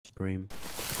cream.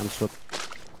 I'm so.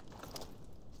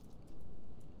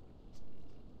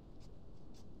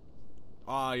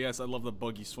 Ah, yes, I love the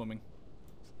buggy swimming.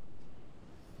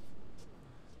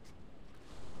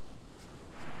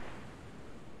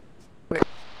 Wait.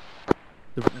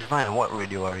 Divine, what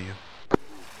radio are you?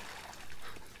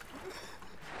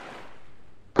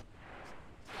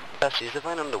 Bessie, is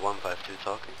Divine on the 152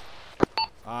 talking?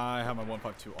 I have my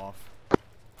 152 off.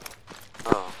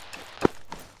 Oh.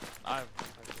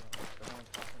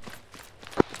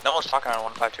 No one's talking on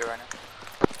 152 right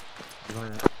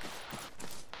now.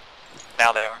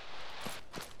 Now they are.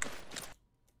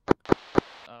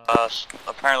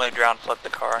 Apparently Drown flipped the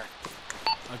car.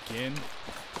 Again?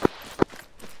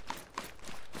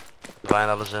 Divine,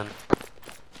 let us in.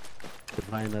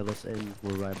 Divine, let us in.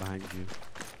 We're right behind you.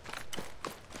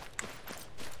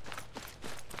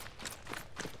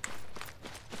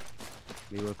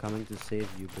 We were coming to save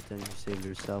you, but then you saved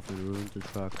yourself and ruined the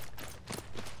truck.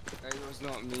 It was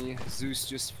not me. Zeus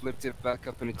just flipped it back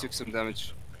up and it took some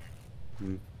damage.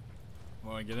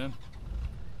 Wanna get in?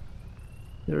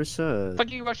 There's a...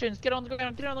 Fuck you Russians, get on the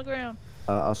ground, get on the ground!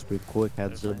 Osprey, quick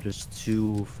heads up, there's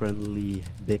 2 friendly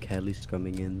big helis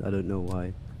coming in. I don't know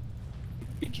why.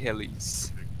 Big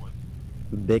helis.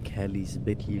 Big helis,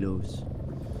 big kilos.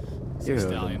 Here,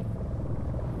 Stallion.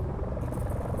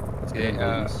 Okay,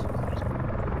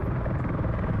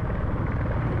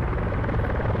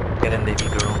 Get in, baby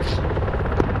girls. Is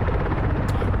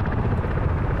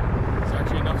there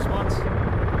actually enough spots?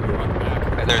 You're on the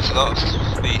back. There's a lot of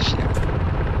space here.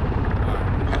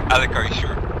 Alec, are you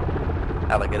sure?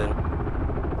 Alec, get in.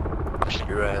 Shoot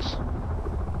your ass.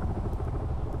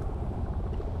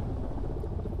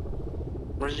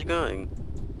 Where's he going?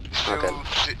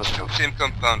 Still same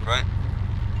compound, right?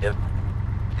 Yep.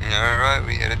 Alright,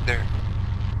 we headed there.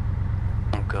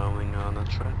 I'm going on a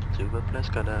trip to a place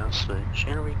called Switch.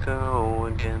 Here we go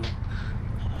again.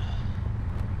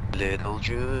 Little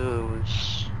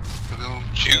juice. Little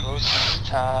juice.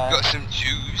 Got some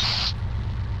juice.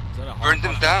 Burn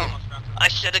them down. I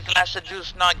said a glass of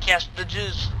juice, not gas the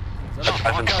juice. Is that a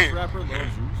Hawkeye rapper? Little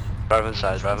Juice? Drive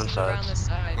inside, drive Around inside. the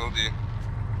side. Told you.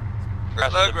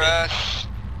 Hello, grass.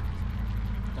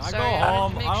 Can I Sorry, go I had to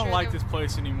home? make I don't sure like there- this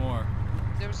place anymore.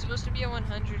 There was supposed to be a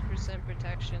 100%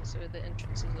 protection, so the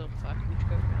entrance is a little fucked. We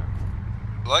drove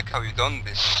around. I like how you done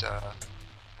this,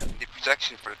 the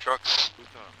protection for the trucks.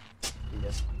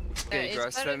 Yes. Okay, It's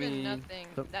grass, better let than me... nothing.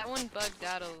 That one bugged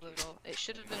out a little. It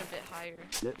should have been a bit higher.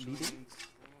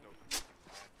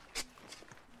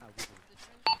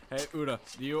 Hey, Uda,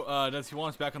 do you, does he want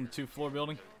us back on the 2-floor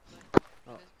building?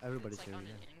 Oh, everybody's It's here, like on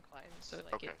yeah. an incline, so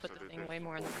like Okay, it put so the did thing this- way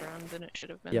more on the ground than it should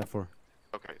have been. Yeah, 4.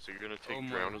 Okay, so you're gonna take Oh my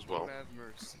Drown as well. God, have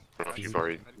mercy. I don't know if you've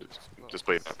already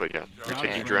displayed that, but yeah, you're Drown.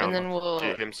 taking And Drown. And then we'll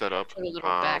Get him set up. put a little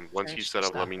back Once trench he's to set up,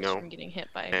 stop let me us know, from getting hit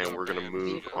by and we're gonna move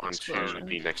vehicle on to explosion.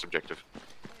 the next objective.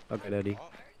 Okay, Daddy.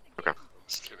 Okay.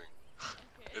 Just kidding.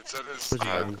 It's at his What's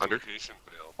your Under? location,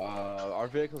 Our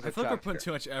vehicles I are feel like we're trapped putting here.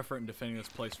 too much effort in defending this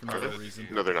place for no reason.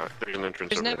 No, they're not. There's an entrance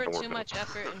There's over there. never Don't worry too about much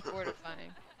effort in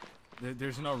fortifying.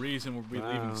 There's no reason we'll be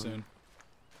leaving soon.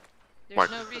 There's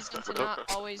no reason to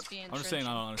not always be I'm just saying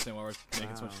I entrenching. don't understand why we're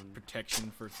making so much protection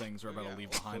for things we're about to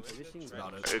leave behind. That's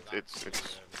about it.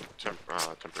 It's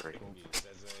temporary.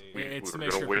 It's to we're make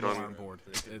gonna sure wait people on- aren't bored.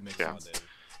 It makes Yeah. sense.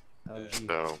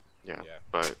 So yeah,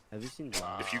 but Have you seen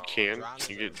if you can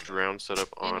you get Drown set up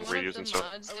In on one radios of and the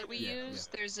stuff? mods that we Yeah, use,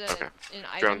 there's Okay. an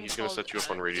Drown, item he's gonna called, set you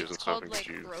up on radios and it's stuff called, and get like,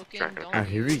 you broken tracking. don't Ah,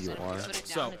 here use, you and if are. put it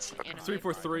So, down, it's animated.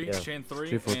 343, Yeah. chain 3,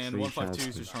 343, and 152s,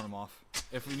 chain just turn them off.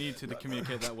 If we need to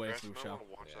communicate that way, we shall.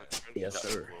 Yes,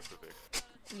 sir.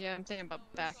 Yeah, I'm thinking about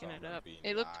backing it up.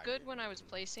 It looked good when I was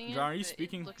placing it. John, are you but it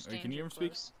speaking? looks Or can you hear him speak?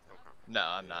 dangerous No,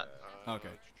 I'm not. Okay.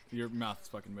 Your mouth is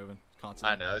fucking moving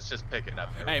constantly. I know, it's just picking up.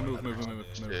 Hey, move.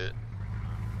 Shit.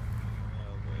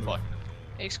 Fuck. close.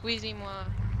 Excusez-moi.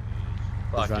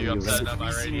 Fuck Drown, you, I'm you setting ready? up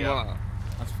my radio. Moi.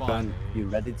 That's fine. John, you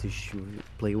ready to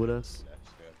play with us?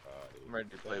 I'm ready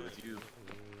to play with you.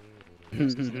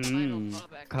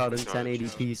 Caught in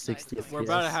 1080p, 60 FPS. We're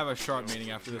about to have a sharp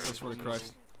meeting after this, I swear to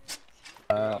Christ.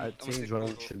 I think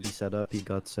Drone should be set up. He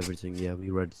got everything. Yeah, we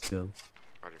ready to go.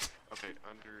 Roger. Okay,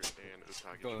 Under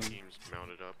and Go on. Otagi teams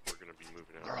mounted up. We're gonna be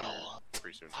moving out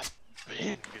pretty soon.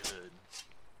 Been good.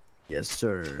 Yes,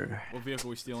 sir. What vehicle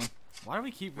are we stealing? Why do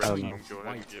we keep Um, running Go ahead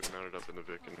white? and get mounted up in the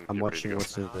Vic and I'm get ready watching to go.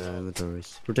 what's in the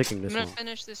inventories. We're taking I'm this gonna one.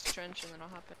 finish this trench and then I'll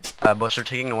hop in. Boss, we're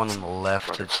taking the one on the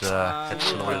left. It's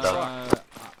loaded up.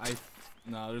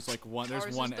 No, there's like one. There's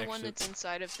Ours one is the one exit. that's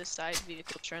inside of the side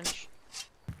vehicle trench.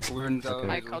 We're in the... Okay.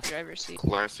 I call driver's seat.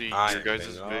 Classy, I your guys'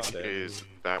 ain't been Vic all day. is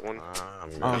that one.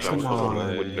 Oh, come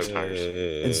on. With no tires.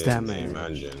 It's that man.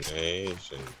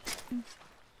 Imagination.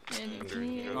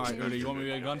 Alright, Ernie, you want me to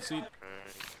get a gun seat?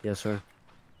 Yes, sir.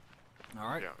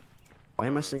 Alright. Why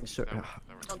am I saying sir?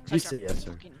 You say yes,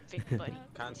 sir.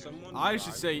 I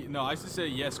should say, no, I should say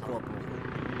yes, Corporal.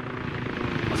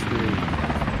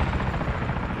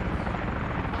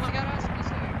 Oh my god, Oscar,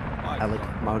 sir. Alec,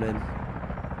 mount in.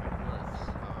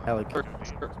 Alec,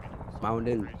 mount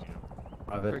in.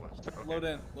 Private. Load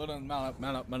in, mount up,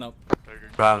 mount up, mount up.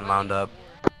 Brown, mount up.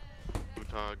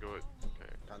 Utah, go ahead.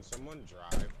 Okay. Can someone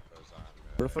drive?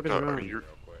 Where the fuck is Utah, Ron?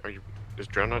 are you, is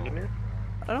Drown not in here?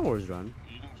 I don't know where's Ron.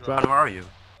 Brown, where are you?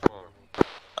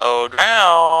 Oh,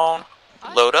 down.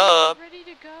 Load up. Ready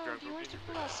to go. Do you want to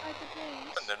pull outside the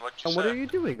base? And then what you And what say? are you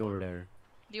doing over there?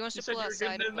 Do you want to pull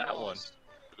outside the base?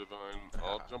 Divine,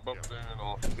 I'll jump up there and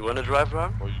I'll... You wanna drive,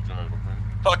 Brown? Oh, you drive, okay.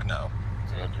 Fuck no.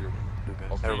 Okay.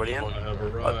 Everybody in?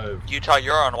 Utah,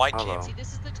 you're on white Hello. team. See,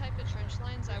 this is the type of trench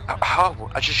lines I want. How?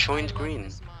 I just joined green.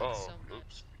 Oh,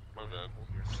 oops. My bad.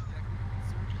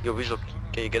 Yo, Weasel,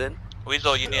 can you get in?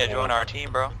 Weasel, you need to join our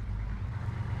team, bro.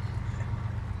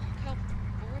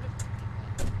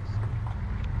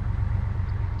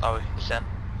 Oh, he's in.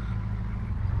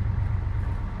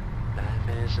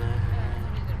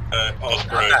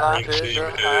 Osprey, green team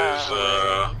is,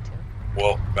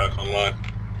 well, back online.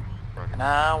 And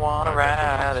I wanna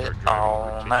ride it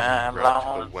all night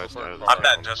long. I'm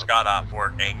that just got off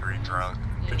work angry drunk.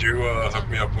 Could you, hook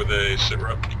me up with a sit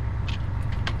rep?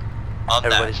 I'm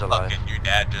that Everybody's alive. fucking your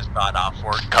dad just got off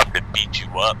work, come to beat you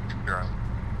up, drunk.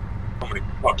 How many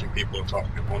fucking people are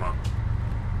talking? Hold on.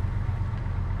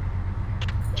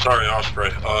 Sorry,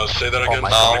 Osprey. Say that again.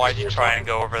 Oh, why did you try and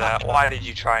go over that? Why did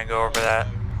you try and go over that?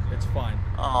 It's fine.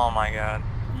 Oh my god.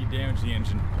 You damaged the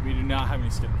engine. We do not have any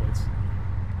skid plates.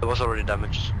 It was already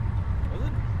damaged. Was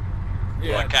it?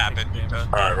 Yeah, What happened?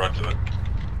 Alright, roger that.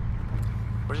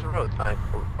 Where's the road?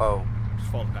 Oh,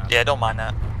 Just follow the path. Yeah, don't mind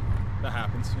that. That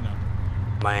happens, you know.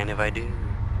 mind if I do?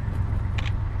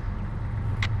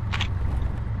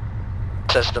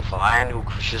 Says the Vine who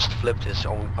just flipped his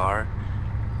own car.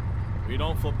 We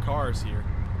don't flip cars here.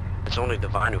 It's only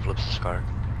Divine who flips his car.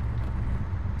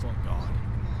 It's only God.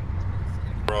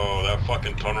 Bro, that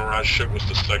fucking tunnel rat shit was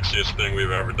the sexiest thing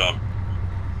we've ever done.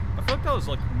 I feel like that was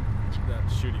like that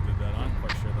Shooty did that. I'm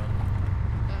quite sure though.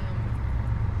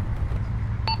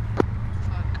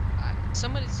 Fuck.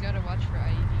 Somebody's gotta watch for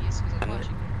IEDs because I'm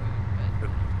watching the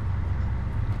road,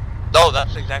 Oh,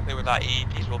 that's exactly where the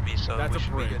IEDs will be, so That's we a should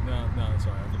be bridge. good. No,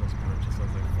 sorry. I think that's a bridge. It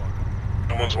sounds like fuck.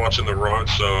 Someone's watching the road,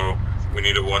 so we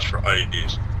need to watch for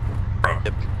IEDs. Bro.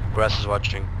 Yep, Grass is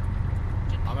watching.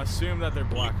 I'm assuming that their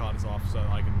black hot is off, so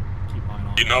I can keep mine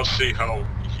on. You now see how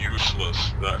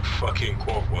useless that fucking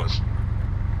quote was.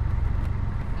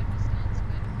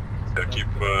 Yeah, keep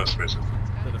spacing.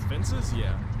 The defenses?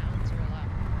 Yeah. towns are a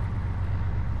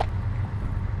lot.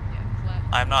 Yeah, flat.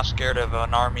 I'm not scared of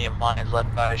an army of lions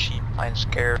led by a sheep. I'm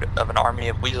scared of an army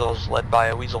of weasels led by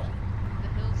a weasel. The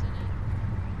hills in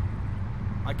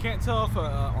it. I can't tell if an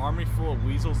army full of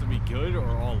weasels would be good or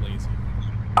all lazy.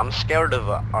 I'm scared of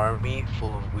an army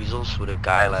full of weasels with a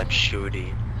guy like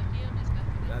Shooty. Lithium is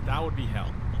better. That would be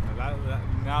hell.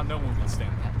 Now no one can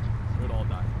stand that. We would all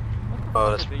die. Oh,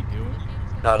 What that's are they doing?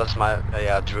 no, that's my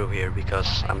yeah Drew here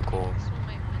because I'm cool. This one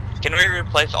might win. Can we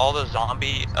replace all the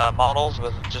zombie models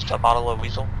with just a model of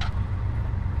weasel?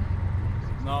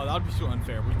 No, that would be too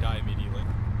unfair. We die immediately.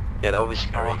 Yeah, that would be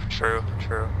scary. Oh, true,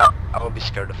 true. I would be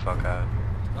scared the fuck out.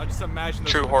 I just imagine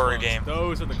those True are the horror clones. game.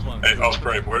 Those are the clones. Hey,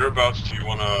 Osprey, whereabouts do you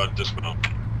want to dismount?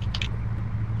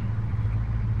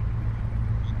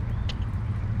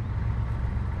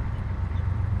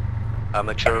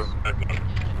 Make sure,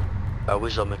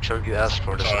 Weasel, make sure you ask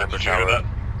for the sniper did you hear tower. that?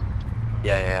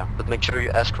 Yeah. But make sure you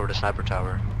ask for the sniper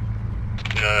tower.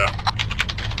 Yeah.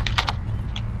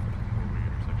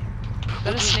 Is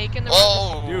that a snake in the road?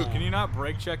 Whoa! Dude, can you not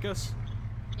brake check us?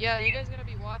 Yeah, you guys gotta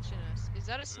be watching us. Is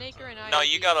that a snake or an IED? No,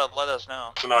 you gotta let us know.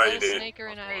 It's an Is that a IED. snake or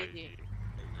an IED?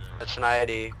 It's an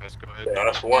IED. Let's go ahead. Yeah,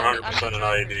 that's 100% an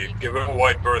IED. Give it a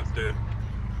white berth, dude.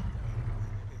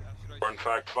 Or in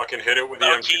fact, fucking hit it with the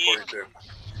MC-42.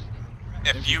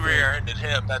 If you rear-ended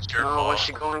him, that's your No, fault. what's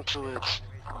she going to it?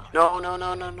 No. I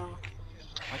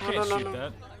can't no, shoot no.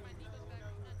 that.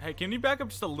 Hey, can you back up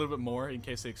just a little bit more in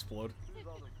case they explode?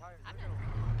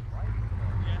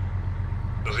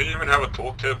 Does he even have a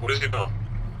tooltip? What is he doing?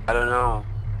 I don't know.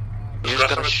 You The just rest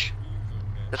gotta of it-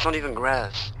 That's not even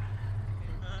grass.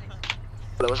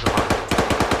 That was the one.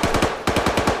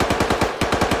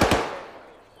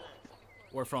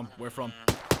 Where from? Where from?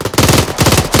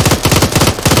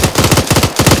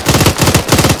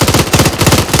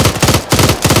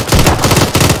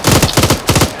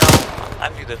 I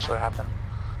knew this would happen.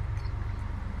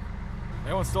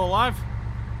 Anyone still alive?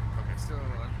 Okay, still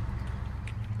alive.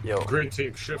 Yo. Green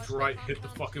team, shift right, hit the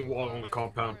fucking wall on the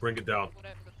compound, bring it down.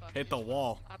 Hit the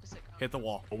wall. Hit the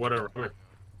wall. Or whatever. Come here.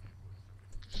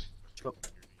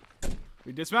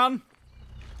 We dismounting?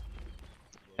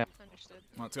 Yeah. Understood.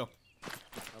 Let's go.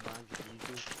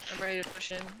 I'm ready to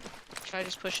push in. Should I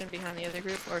just push in behind the other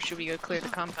group, or should we go clear the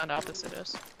compound opposite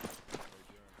us?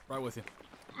 Right with you.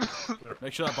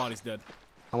 Make sure that body's dead.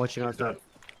 I'm watching out. Dead.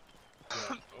 Yeah.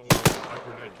 Oh, my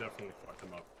grenade definitely fucked him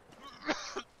up.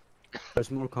 There's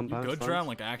more You compounds. good, Drown?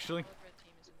 Like, actually?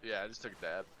 Yeah, I just took a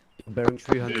dab. Bearing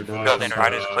 300. Building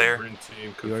right is clear. Green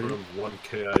team confirmed 1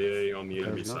 KIA on the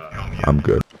enemy side. I'm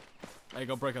good. Hey,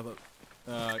 go break out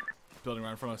the building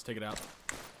right in front of us. Take it out.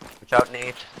 Watch out,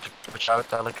 Nate. Watch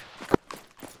out, Alec.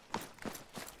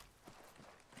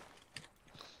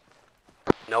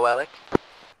 No, Alec?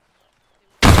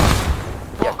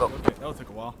 Yeah, go. Okay, that'll take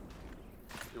a while.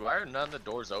 Dude, why are none of the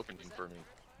doors opening for me?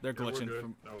 They're glitching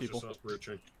from That was people. just us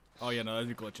breaching. Oh yeah, no,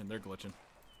 they're glitching. They're glitching.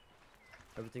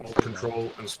 Everything's Hold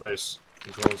control and space.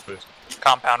 Control and space.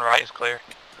 Compound right is clear.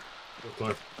 We're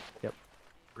clear. Yep.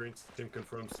 Green team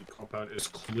confirms the compound is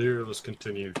clear. Let's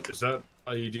continue. Is that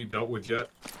IED dealt with yet?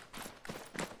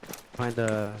 Find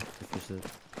the diffuser.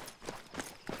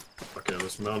 Okay,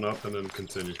 let's mount up and then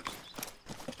continue.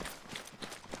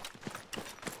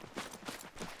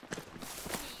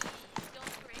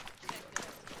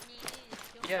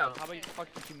 Yeah, how about you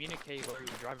fucking communicate while you're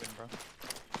driving, bro?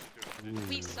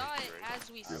 We saw it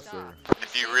as we stopped.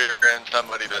 If you rear end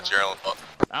somebody, that's your own fault.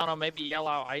 I don't know, maybe yell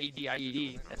out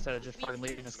IED instead of just fucking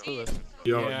leaving us clueless.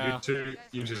 Yo, Yeah. you two,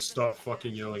 you just stop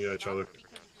fucking yelling at each other.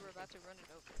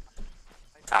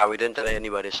 We didn't tell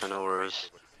anybody, so no worries.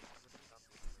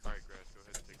 Alright, Grass, go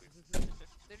ahead and take it.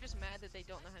 They're just mad that they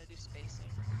don't know how to do spacing.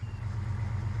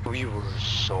 We were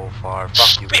so far.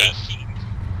 Fuck you, Grass.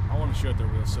 I want to shoot their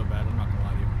wheels so bad. I'm not gonna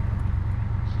lie to you.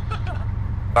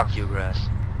 Fuck you, Grass.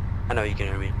 I know you can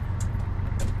hear me.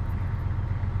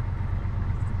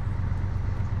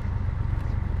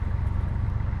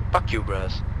 Fuck you,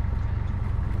 Grass.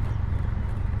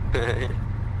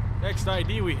 Next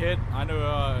ID we hit. I know.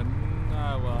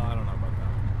 Well, I don't know about that.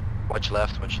 Watch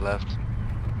left, watch left.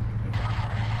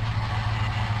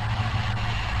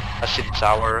 I see the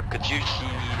tower. Could you see,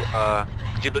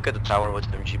 could you look at the tower with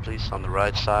MG, please? On the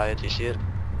right side, do you see it?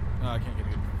 I can't get a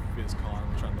good view of this call.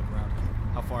 I'm trying to look around.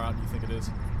 How far out do you think it is?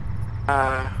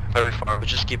 Very far, but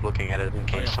just keep looking at it in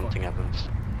case yeah, something happens.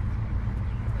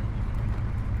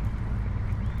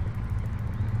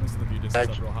 This is the view distance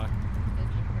up real high.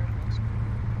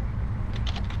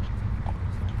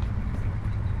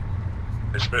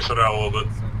 Hey, space it out a little bit.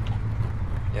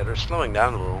 Yeah, they're slowing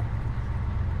down a little.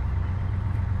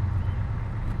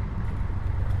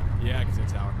 Yeah, I can see a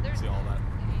tower. I can see all that.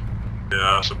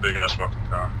 Yeah, that's a big ass fucking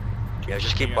tower. Yeah,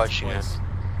 just keep Big ass watching it. place.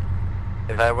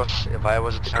 If I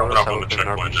was at the Coming tower, up I on would the put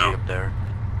an checkpoint RPG now. up there.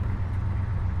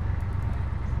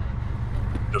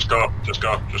 Just go, just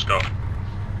go, just go.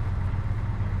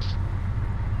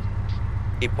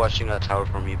 Keep watching that tower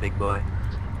for me, big boy.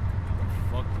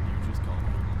 What the fuck did you just call me?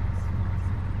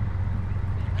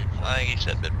 I think he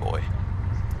said big boy.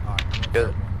 Alright.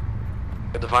 Good.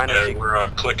 Good to find Yeah, it. we're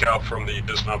click out from the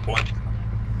dismount point.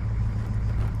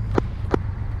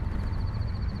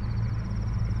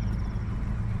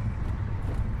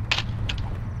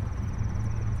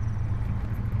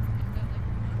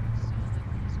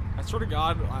 I swear to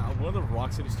God, one of the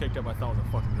rocks that he's kicked up, I thought was a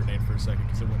fucking grenade for a second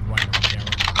because it went right in the camera.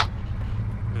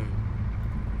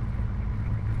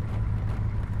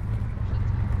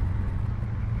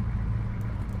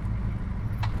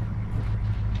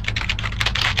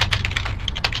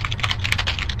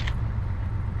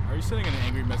 Are you sending an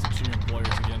angry message to your employers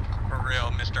again? For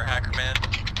real, Mr. Hackerman.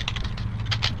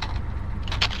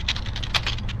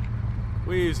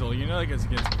 Weasel, you know that goes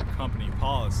against your company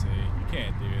policy. You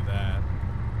can't do that.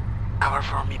 Tower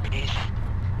for me, please.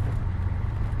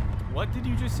 What did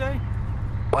you just say?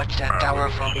 Watch that tower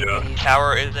for me, please.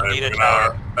 Tower is indeed a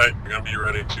tower. Hey, we're gonna be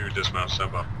ready to dismount,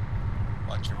 stand by.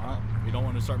 Watch your mouth. You don't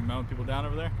want to start mounting people down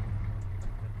over there?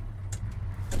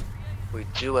 We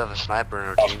do have a sniper in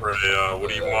our team. Osprey, what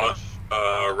do you want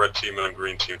red team and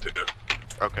green team to do?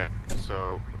 Okay,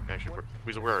 so actually,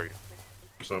 Weasel, where are you?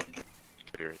 So,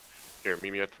 Here,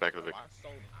 meet me at the back of the.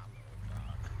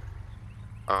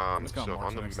 Let's go So march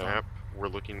on the next map, we're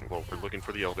looking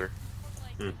for the Elder.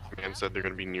 Man said they're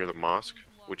going to be near the mosque,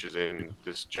 which is in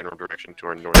this general direction to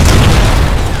our north.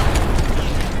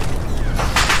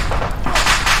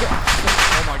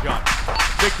 Oh my God!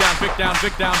 Vic down! Vic down!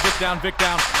 Vic down! Vic down! Vic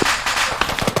down!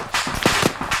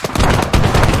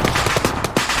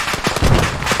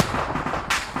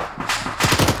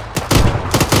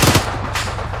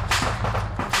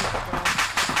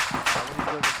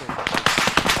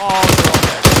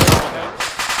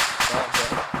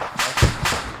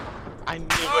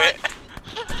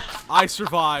 I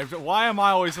survived. Why am I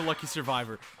always a lucky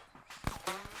survivor?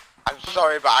 I'm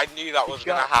sorry, but I knew that was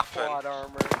gonna happen. Plot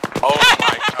armor. Oh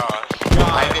my gosh.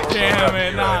 God damn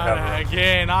it, not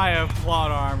again. I have plot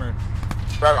armor.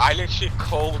 Bro, I literally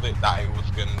called it that it was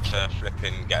going to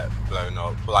flipping get blown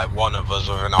up. Like one of us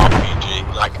with an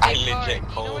RPG. Like, I legit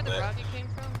called it.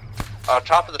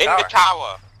 Top of the tower. In the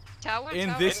tower. Tower? In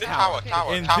tower? this In the tower.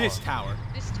 tower. In this tower.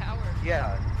 This tower.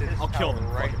 Yeah. I'll kill them.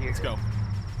 right Fuck it, here. let's go.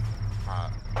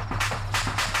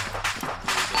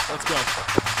 Let's go.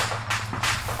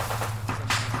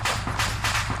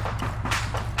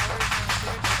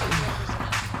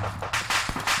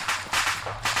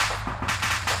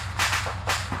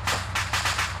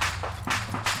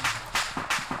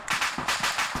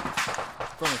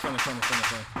 Friendly.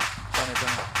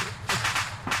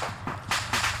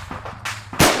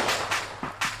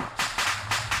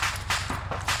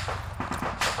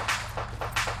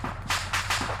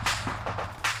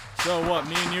 So what,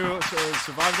 me and you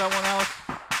survived that one, Alec?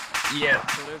 Yeah,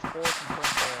 so there's 4 confirmed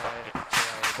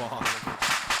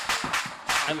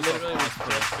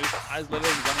I was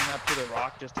literally running up to the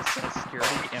rock just to set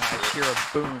security, and I hear a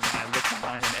boom, and I look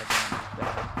behind, and everyone was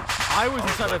dead. I was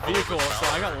inside a vehicle, so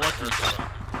I got lucky.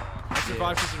 I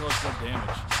survived because there was no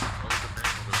damage.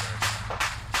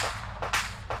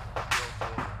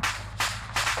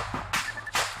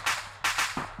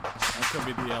 That could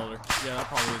be the elder. Yeah, that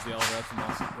probably is the elder. That's the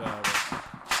mosque.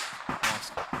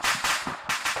 Mosque.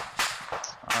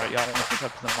 Alright, y'all want to push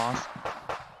up to the mosque?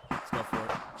 Let's go for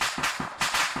it.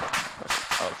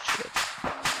 Oh shit.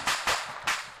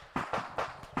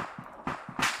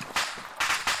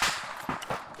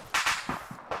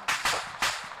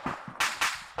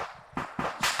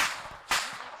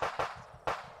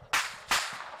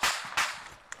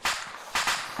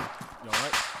 You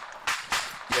alright?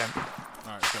 Yeah.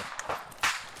 Alright, go.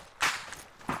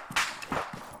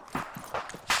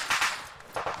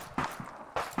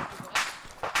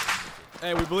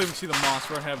 Hey, we believe we see the moss.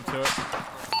 We're heading to it.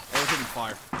 Hey, we're taking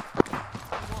fire.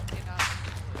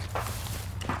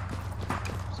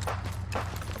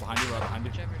 Behind you, right behind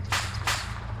you.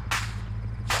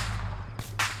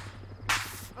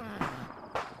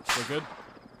 We're good?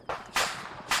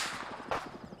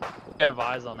 We have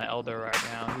eyes on the elder right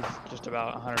now. He's just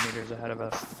about 100 meters ahead of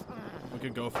us. We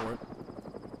could go for it.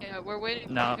 Yeah, we're waiting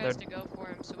for No, you guys to go for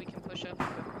him so we can push up and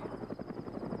cover you.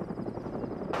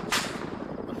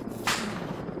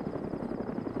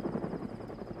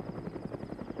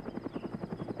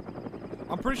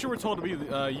 I'm pretty sure we're told to be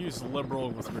use liberal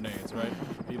with grenades, right?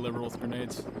 Be liberal with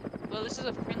grenades. Well, this is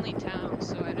a friendly town,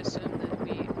 so I'd assume that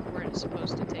we weren't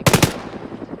supposed to take it.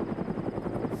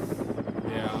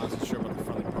 Yeah, I'm not so sure about the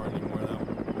friendly part anymore, though.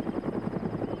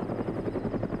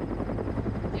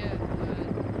 Yeah,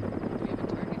 do we have a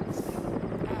target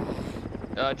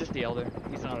instead? Just the elder.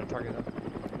 He's not a target though.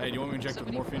 Hey, do you want me to inject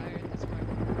with morphine?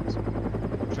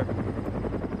 Sure.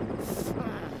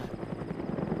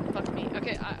 Fuck me.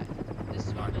 Okay, this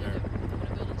is what I'm gonna do. I'm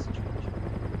gonna build a situation.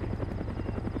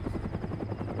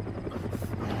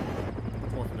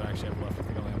 Morphine do I actually have left? I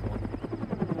think I only have one.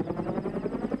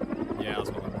 Yeah, I was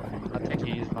going to morphine. I think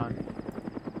he used mine.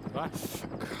 Did I?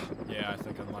 Yeah, I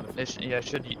think I might have. It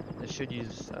should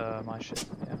use my shit.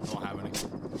 Yeah. I don't have any.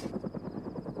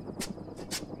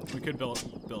 We could build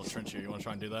a trench here. You want to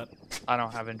try and do that? I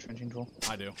don't have entrenching tool.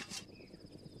 I do.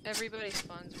 Everybody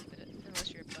spawns with it, unless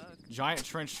you're a bug. Giant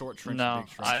trench, short trench, No, big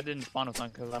trench. I didn't spawn with one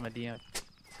because I'm a DM.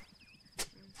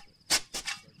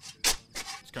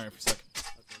 Just come here for a sec.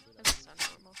 That's not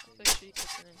normal. I feel like she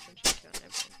puts an entrenching count on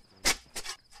everything.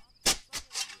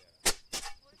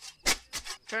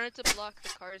 Try not to block the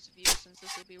car's view since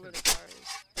this will be where the car is.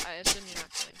 I assume you're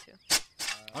not going to.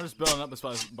 I'm just building up this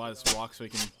by this rock so he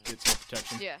can get some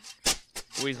protection. Yeah.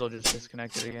 Weasel just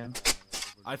disconnected again.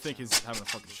 I think he's having a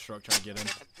fucking stroke trying to get in.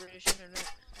 British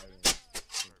internet.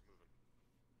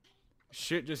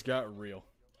 Shit just got real.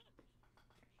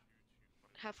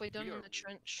 Halfway done in the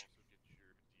trench.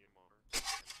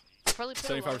 I'll probably put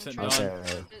a long 75% trench done.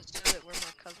 so that we're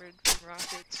more covered from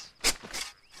rockets.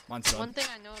 Mine's done. One thing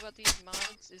I know about these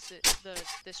mods is that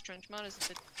this trench mod is that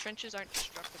the trenches aren't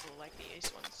destructible like the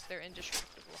Ace ones. They're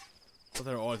indestructible. But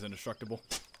they're always indestructible.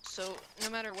 So no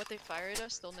matter what they fire at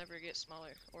us, they'll never get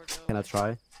smaller or go. Can I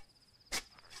try?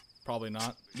 Probably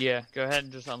not. Yeah, go ahead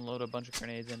and just unload a bunch of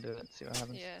grenades into it. See what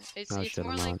happens. Yeah, it's Oh, it's shit,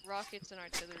 more I'm like not. rockets and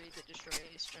artillery that destroy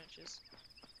Ace trenches.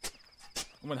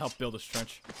 I'm gonna help build this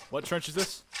trench. What trench is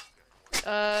this?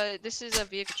 This is a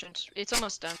vehicle trench. It's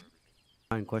almost done.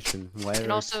 Fine question. Why And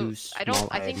are also, two small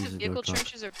I think the IEDs in your vehicle truck?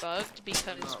 trenches are bugged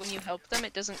because when you help them,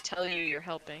 it doesn't tell you you're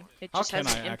helping. It How just can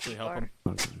has I an actually empty help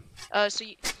bar. him? So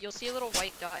you'll see a little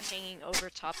white dot hanging over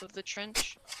top of the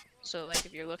trench. So like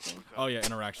if you're looking. Oh yeah,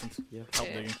 interactions. Yeah. Help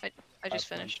Yeah, digging. I just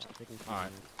finished. Alright,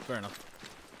 fair enough.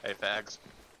 Hey, fags.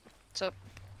 What's up?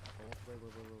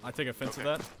 I take offense to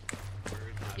that.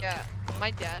 Yeah,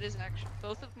 my dad is actually.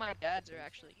 Both of my dads are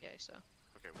actually gay, so.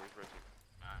 Okay, where's Red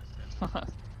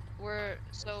Team?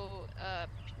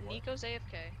 Nico's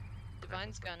AFK,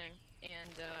 Divine's gunning, and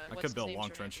I what's could his build name's long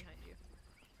right trench. behind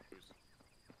you.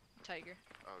 Tiger.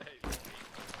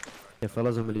 Yeah,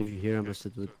 fellas, I'm gonna leave you here. I'm gonna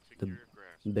sit with the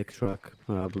big truck.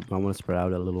 I want to spread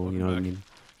out a little, you know what I mean?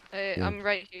 Hey, Yeah. I'm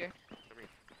right here.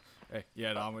 Hey,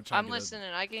 yeah, no, I'm gonna try I'm and get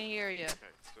listening. I can hear you. Okay,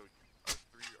 so us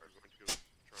three are going to go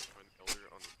try and find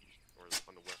Elder on the east or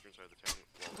on the western side of the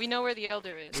town. We know where the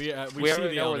elder is. We We see already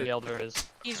the know elder. where the elder is.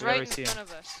 He's We right already in see front him.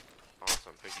 of us.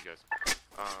 Awesome, thank you guys.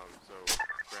 So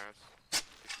Grass, sit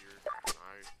here, and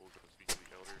I will go speak to the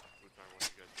Elder. With I want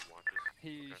you guys to watch us.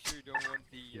 He Okay. sure you don't want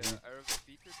the Arab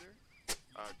speaker there?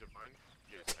 Divine,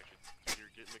 yes, actually, so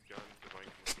you're getting the gun. Divine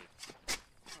can with me.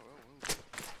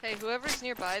 Hey, whoever's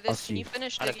nearby I'll this, can you see.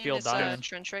 finish I'd digging feel this dying.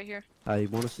 trench right here? I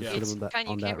want us to Yeah. sit It's on that, kind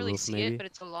on you that can't really roof, see maybe. it, but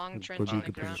it's a long Would trench be on a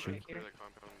the good ground position. right Clear here. that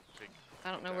compound, take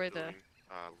I don't know that where the. building,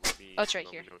 let me, Oh, it's right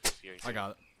let here. me know if you see anything. I got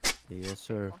it. Yes,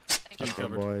 sir. Thank Keep you. Okay,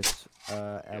 covered. boys.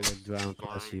 Alec, Drown,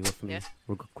 Classy with me. Yeah.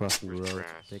 We're crossing the Where's road,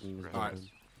 Grass? taking this Grass. building.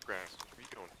 Grass, where you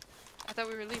going? I thought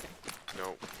we were leaving.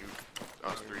 No, you,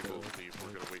 us three will leave.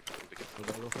 We're gonna wait for them to get Will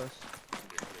they with us?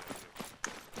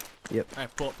 here. Hey,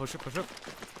 pull up, push it, push it.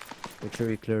 Make sure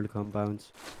you clear the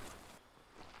compounds.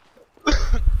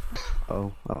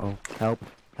 Oh, uh-oh. Help,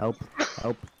 help,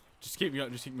 help. Just keep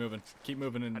going, just keep moving. Keep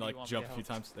moving and How do you like want me jump to a few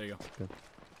times. There you go.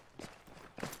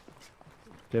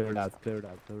 Clear it out, clear it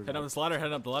out, clear it Head up out. this ladder,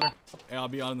 head up the ladder. Hey, I'll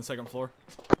be on the second floor.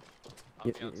 I'll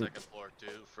Yeah, be on yeah. second floor too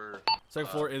for. Second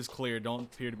floor is clear. Don't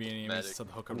appear to be any enemies medic. except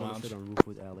the hooker I'm gonna lounge. sit on roof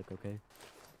with Alec, okay?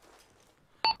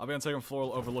 I'll be on second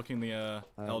floor overlooking the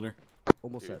elder.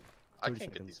 Almost Dude, at I 30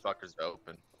 can't get these seconds. fuckers to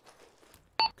open.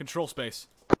 Control space.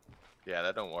 Yeah,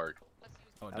 that don't work.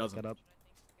 Oh, it Alec, doesn't. get up.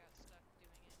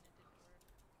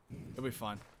 It'll be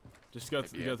fine. Just go,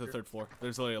 Maybe go to the after. third floor.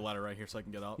 There's literally a ladder right here so I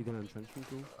can get out. You gonna entrench me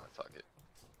too? Fuck it.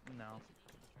 No.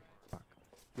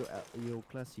 Yo,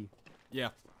 Classy. Yeah,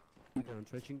 You gonna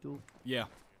entrenching tool? yeah,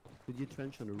 Could you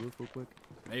trench on the roof real quick?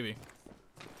 maybe.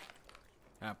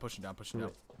 Ah, push it down, push it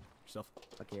down. Yourself.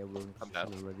 Okay, we're in I'm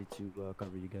position down. and ready to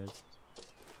cover you guys.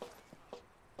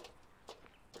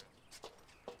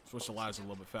 Switch the ladders a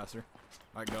little bit faster.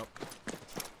 Alright, go.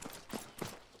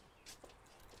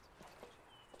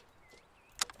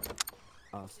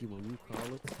 See, when you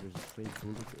call it, there's a straight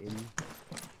bullet in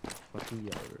fucking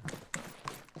the other.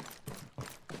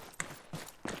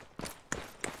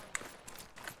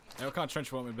 Hey, what kind of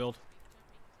trench you want me to build?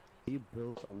 You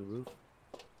built on the roof?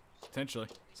 Potentially.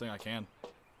 Saying I can.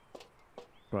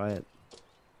 Try it.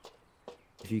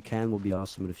 If you can, will be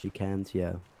awesome, but if you can't,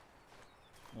 yeah.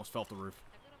 Almost felt the roof.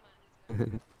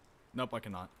 Nope, I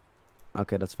cannot.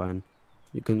 Okay, that's fine.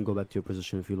 You can go back to your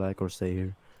position if you like, or stay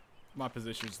here. My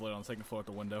position is lit on the second floor at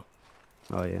the window.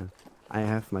 Oh yeah. I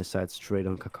have my sights straight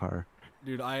on Kakar.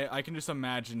 Dude, I can just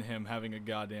imagine him having a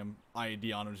goddamn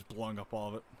IED on him just blowing up all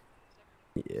of it.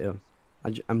 Yeah.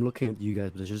 I'm looking at you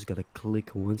guys, but I just gotta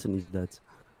click once and he's dead.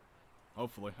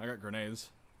 Hopefully. I got grenades.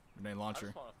 Grenade I launcher.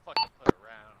 just want to fucking put a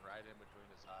round right in between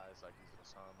his eyes like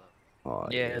he's Osama. Oh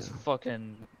Yeah, it's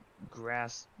fucking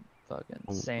grass, fucking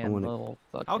I sand, wanna- little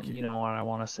Okay. fucking. You know what I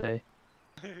want to say.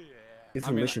 Yeah.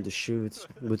 Information to shoot.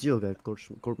 But you'll get court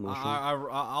martial.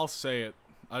 I'll say it.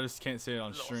 I just can't say it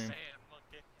on Little stream. sand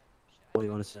monkey. What do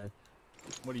you want to say?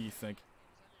 What do you think?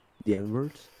 The N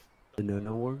words? The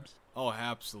no words? Oh,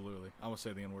 absolutely. I would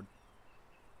say the N-word.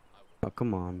 Oh,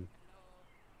 come on.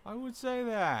 I would say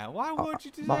that. Why would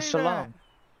you say that? Mashallah.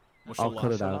 I'll cut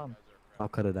it Mashallah. out. Salam. I'll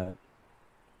cut it out.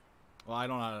 Well, I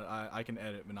don't know. I can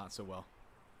edit, but not so well.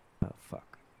 Oh,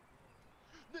 fuck.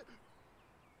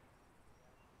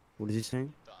 What is he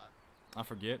saying? I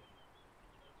forget.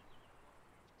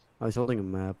 Oh, he's holding a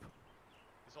map.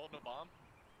 He's holding a bomb.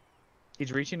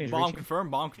 He's reaching. He's Bomb reaching.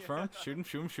 confirmed. Bomb confirmed. Shoot him.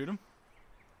 Shoot him. Shoot him.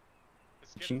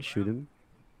 It's Reaching, getting shoot around. him.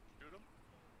 Shoot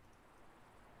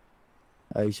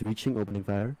him. He's reaching, opening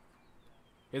fire.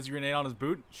 He has a grenade on his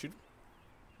boot. Shoot him.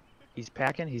 He's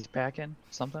packing. He's packing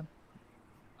something.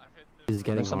 I've hit He's this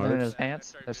getting There's something in hard. his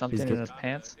pants. There's something in his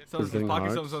pants. So in his getting pocket.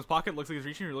 hard. So in his pocket. Looks like he's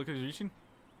reaching. Look like he's reaching.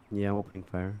 Yeah, I'm opening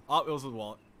fire. Oh, it was his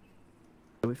wallet.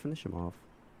 Can we finish him off?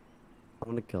 I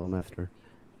want to kill him after.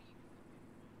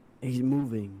 He's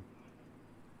moving.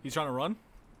 He's trying to run.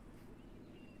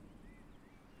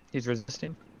 He's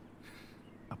resisting.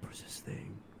 I'm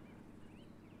resisting.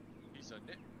 He's a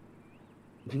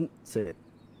nit. Say it.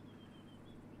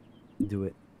 Do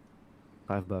it.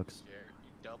 $5. You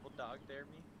double dog dare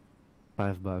me?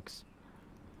 $5.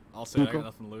 I'll say I got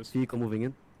nothing to lose. Vehicle moving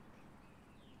in.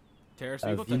 Terrace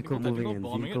Vehicle technical, moving technical, in.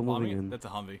 bombing Vehicle it, bombing moving it. in. That's a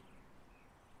Humvee.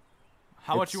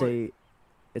 How much you want?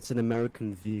 It's an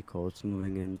American vehicle. It's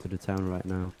moving into the town right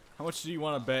now. How much do you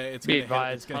want to bet it's Be gonna hit?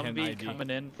 advised, It's gonna hit Humvee 90. coming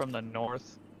in from the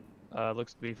north.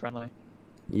 Looks to be friendly.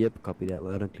 Yep, copy that.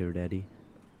 Loud and clear, Daddy.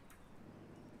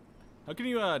 How can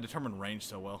you determine range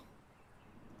so well?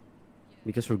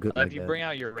 Because we're good like If you that. bring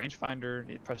out your rangefinder,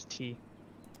 you press T.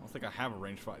 I don't think I have a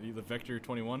rangefinder. The Vector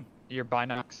 21. Your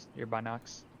binocs. Your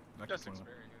binocs. Vector 21.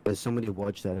 Does somebody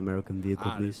watch that American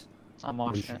vehicle, please? I'm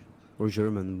watching it. We're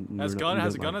German. Has we're gun. we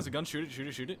Has a don't gun. like Has a gun. Shoot it. Shoot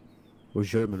it. Shoot it. We're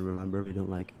German, remember? We don't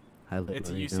like Heil Hitler. It's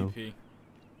a you know? UCP.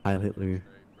 Heil Hitler.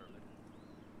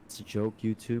 It's a joke,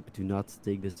 YouTube. Do not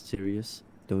take this serious.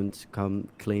 Don't come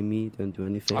claim me. Don't do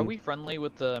anything. Are we friendly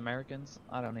with the Americans?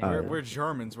 I don't know. We're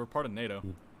Germans. We're part of NATO.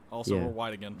 Also, Yeah. we're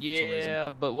white again. For some reason.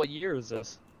 Yeah, but what year is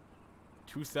this?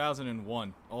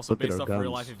 2001. Also Look at based our off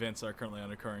real guns. life events that are currently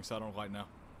occurring, so I don't quite know.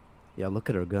 Yeah, look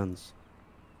at our guns.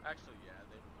 Actually, yeah,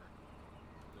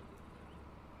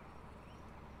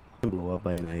 they were. Blow up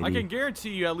by an ID. I can guarantee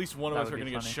you at least one of That us are would gonna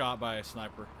be get funny. shot by a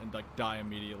sniper and like die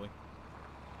immediately.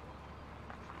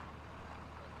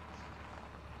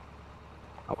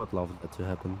 I would love that to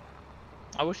happen.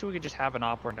 I wish we could just have an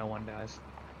op where no one dies.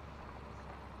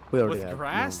 We already With have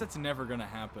grass, no. that's never gonna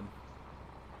happen.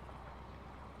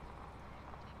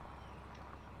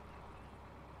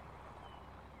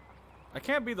 I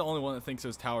can't be the only one that thinks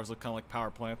those towers look kind of like power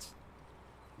plants.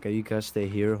 Okay, you guys stay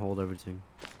here. Hold everything.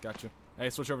 Gotcha. Hey,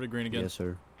 switch over to green again. Yes,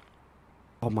 sir.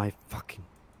 Oh my fucking.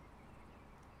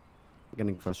 I'm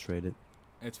getting frustrated.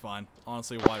 It's fine.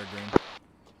 Honestly, white or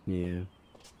green.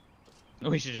 Yeah.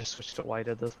 We should just switch to white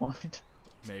at this point.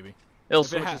 Maybe. It'll If it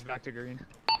switch ha- us back to green.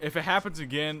 If it happens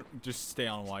again, just stay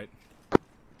on white.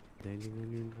 Hey,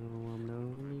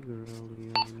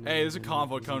 there's a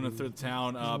convoy coming through the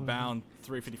town, bound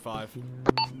 355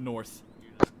 north.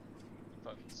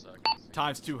 Fucking suck.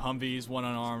 Times 2 Humvees, one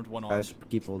unarmed, one armed. Guys,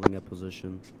 keep holding that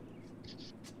position.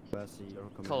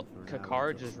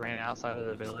 Kakar just ran outside of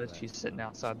the village. He's sitting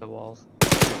outside the walls.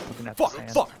 Looking at Fuck! the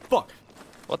sand. Fuck!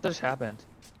 What just happened?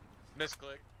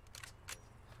 Misclick.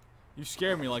 You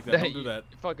scare me like that. Don't do You that.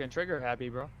 fucking trigger happy,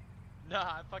 bro. Nah,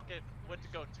 I fucking went to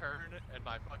go turn and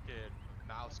my fucking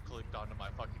mouse clicked onto my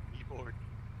fucking keyboard.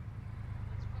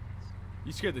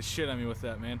 You scared the shit out of me with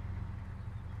that, man.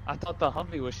 I thought the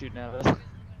Humvee was shooting at us.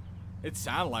 It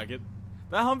sounded like it.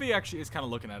 That Humvee actually is kind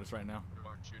of looking at us right now. We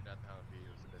weren't shooting at the Humvee, it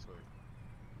was this way.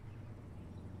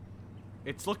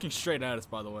 It's looking straight at us,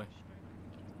 by the way.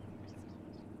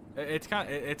 It's kind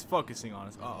of, it's focusing on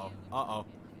us. Uh-oh. Uh-oh.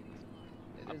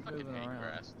 I fucking hate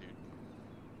grass, dude.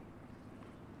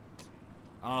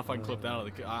 I don't know if I can clip that out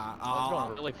of the... It's I'll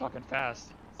going really fucking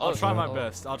fast. I'll try my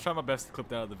best. I'll try my best to clip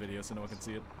that out of the video so no one can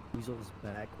see it. Weasel's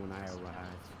back when I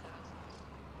arrived.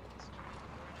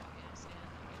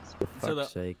 For So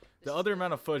fuck's sake. the other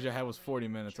amount of footage I had was 40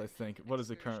 minutes, I think. What is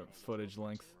the current footage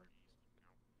length?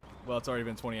 Well, it's already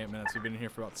been 28 minutes. We've been in here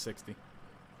for about 60.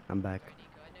 I'm back.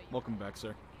 Welcome back,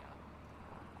 sir.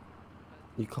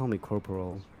 You call me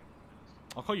corporal.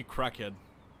 I'll call you crackhead.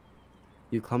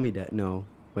 You call me that? No.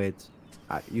 Wait.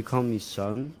 You call me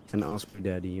son and ask me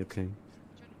daddy, okay?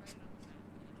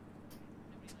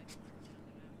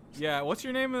 Yeah, what's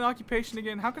your name and occupation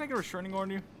again? How can I get a restraining order on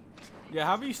you? Yeah,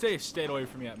 how about you stay away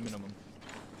from me at minimum?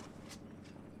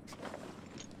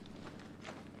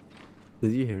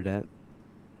 Did you hear that?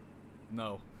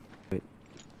 No. Wait.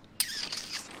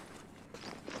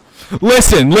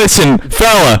 Listen,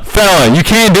 fella, you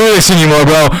can't do this anymore,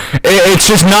 bro. It's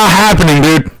just not happening,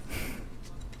 dude.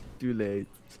 Too late.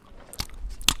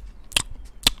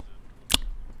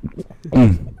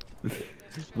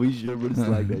 We Germans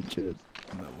like that shit.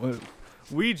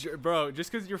 Bro,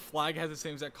 just because your flag has the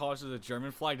same exact colors as a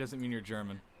German flag doesn't mean you're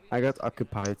German. I got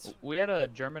occupied. We had a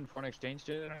German foreign exchange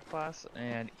student in our class,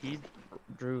 and he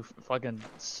drew fucking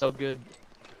so good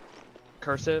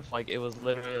cursive. Like, it was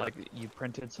literally like you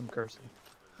printed some cursive.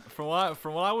 From what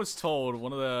I was told,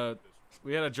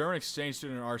 we had a German exchange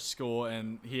student in our school,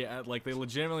 and they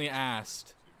legitimately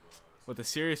asked, with a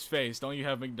serious face, "Don't you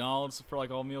have McDonald's for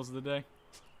like all meals of the day?"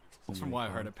 That's from what I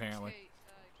heard, apparently.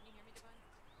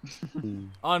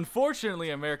 Unfortunately,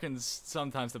 Americans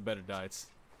sometimes have better diets.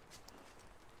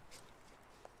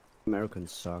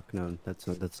 Americans suck. No, that's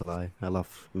a lie. I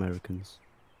love Americans.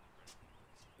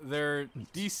 They're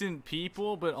decent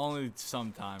people, but only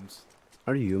sometimes.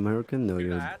 Are you American? No,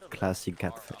 you're classic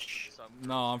catfish.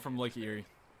 No, I'm from Lake Erie.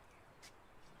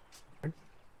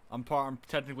 I'm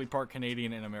technically part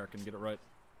Canadian and American. Get it right.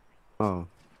 Oh,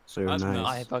 so you're nice. No.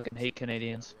 I fucking hate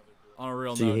Canadians. On a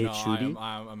real Do you note, hate no, Shooty?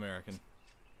 I'm American.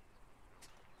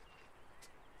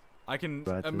 I can.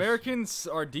 Gratis. Americans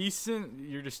are decent.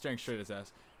 You're just staring straight at his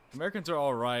ass. Americans are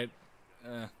all right,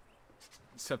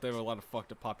 except they have a lot of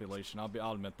fucked up population.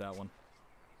 I'll admit that one.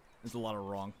 There's a lot of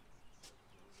wrong.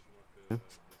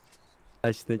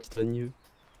 I snitched on you.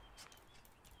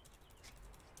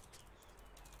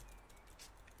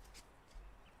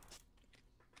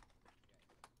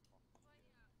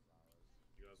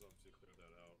 You guys obviously cleared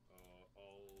that out.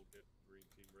 I'll get green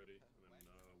team ready, and then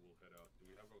we'll head out. Do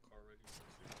we have our car ready?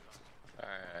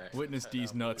 Alright. Witness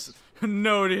D's nuts.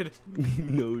 Noted.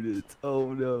 Noted.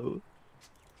 Oh no.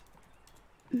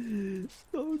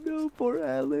 Oh no, poor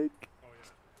Alec.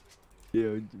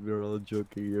 Yeah, we're all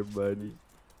joking here, buddy.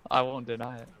 I won't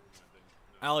deny it.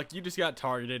 Alec, you just got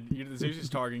targeted. Zeus is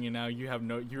targeting you now.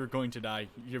 You're going to die.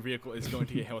 Your vehicle is going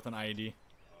to get hit with an IED.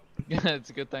 It's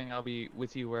a good thing I'll be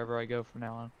with you wherever I go from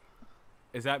now on.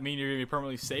 Does that mean you're gonna be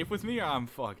permanently safe with me, or I'm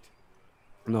fucked?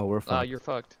 No, we're fucked. You're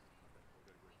fucked.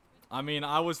 I mean,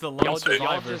 I was the lone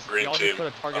survivor. Green team,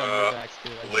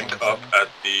 link up at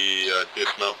the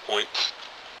dismount points.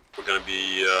 We're going to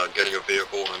be getting a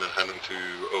vehicle and then heading to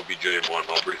OBJ1.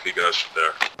 I'll brief you guys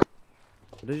there.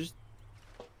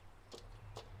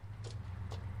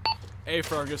 Hey,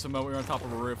 for just a moment, we were on top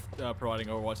of a roof providing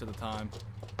Overwatch at the time.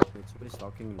 Wait, somebody's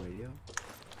talking in radio?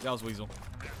 That was Weasel.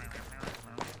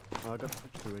 Oh, I got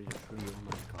touched the radio tree. Oh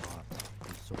my god.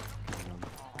 I'm so fucking dumb.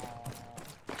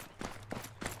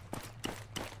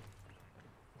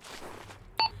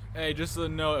 Hey, just a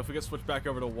note, if we get switched back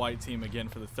over to white team again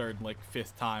for the third,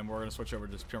 fifth time, we're gonna switch over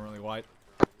to just permanently white.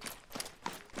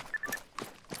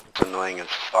 It's annoying as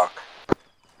fuck.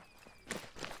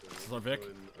 This is our Vic?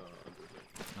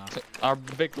 Nah. Our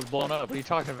Vic was blown up. What are you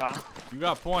talking about? You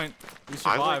got a point. We I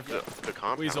survived. like the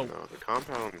compound, Weasel. though. The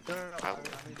compound...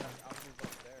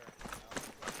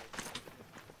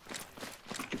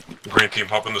 Green team,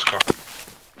 hop in this car.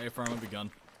 Hey, firm with the gun.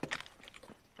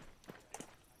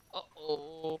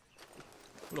 Uh-oh.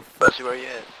 Let's see where you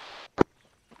at.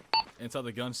 Inside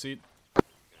the gun seat.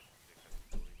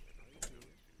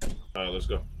 Alright, let's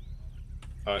go.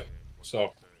 Alright,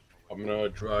 so I'm gonna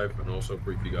drive and also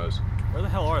brief you guys. Where the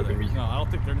hell are they? No, I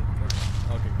don't think they're...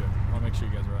 Okay, good. I wanna make sure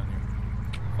you guys are around here.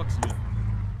 Fuck's you.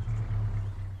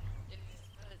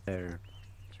 There.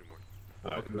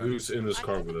 Alright, who's in this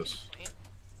car with us?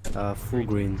 Full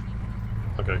green.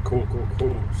 Okay, cool.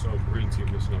 So, green team,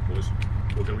 listen up, boys.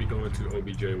 We're gonna be going to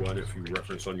OBJ1 if you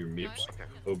reference on your meeps.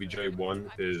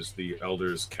 OBJ1 is the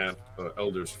Elder's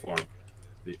Elder's farm.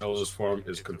 The Elder's farm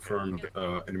is confirmed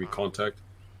enemy contact.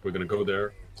 We're gonna go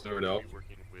there, clear it out,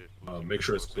 make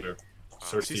sure it's clear,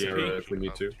 search the area if we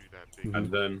need to,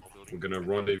 and then we're gonna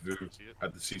rendezvous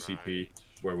at the CCP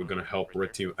where we're gonna help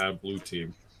red team and blue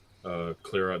team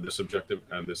clear out this objective,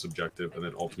 and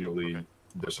then ultimately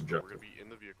this objective.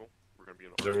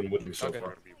 Is everyone with me so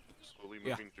far?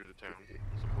 Yeah.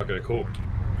 Okay, cool.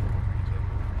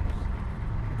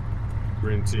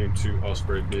 Green team to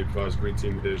Osprey, be advised, green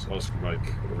team is Oscar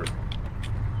Mike. Over.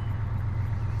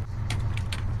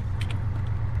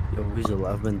 Yo, Weasel,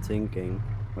 I've been thinking.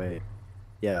 Wait.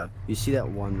 Yeah, you see that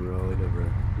one road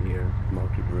over here,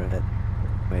 marked in red?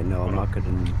 Wait, no, I'm not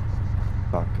gonna...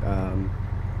 Fuck,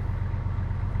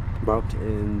 marked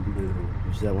in blue.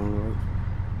 You see that one road?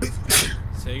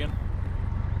 Say again?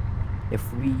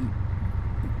 If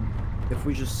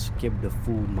we just skip the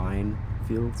full mine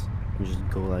fields and just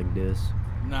go like this.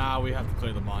 Nah, we have to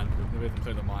clear the mine. We have to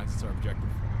clear the mines. It's our objective.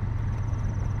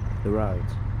 The route.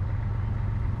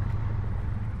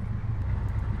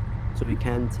 So we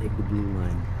can take the blue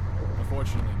line.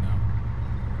 Unfortunately, no.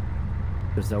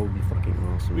 Because that would be fucking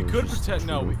awesome. We It was could just pretend.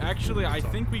 No, truly actually, I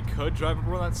think we could drive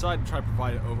over on that side and try to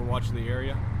provide an overwatch to the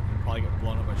area, and probably get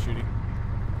blown up by shooting.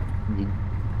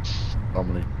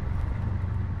 Probably.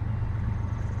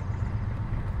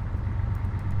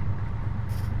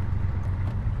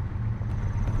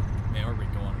 Man, we're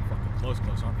going fucking close,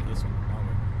 aren't we? This one, aren't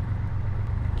we?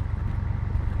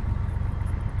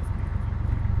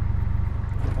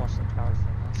 Watch the towers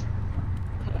from us.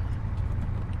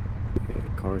 Okay,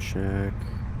 car shack.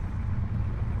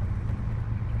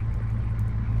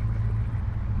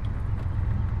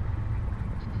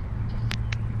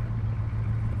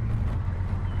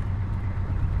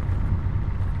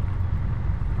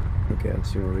 Okay, let's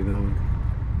see where we're going.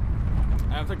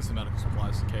 I'm taking some medical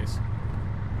supplies in case.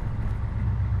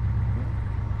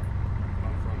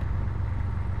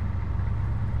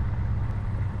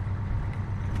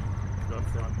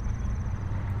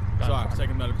 Sorry, I'm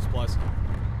taking medical supplies.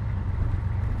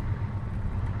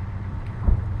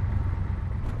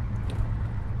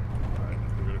 Alright,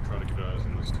 we're gonna try to get eyes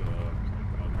on this.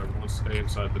 Everyone stay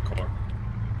inside the car.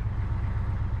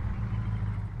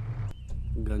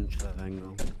 Gunshot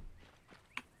angle.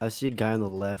 I see a guy on the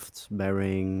left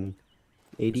bearing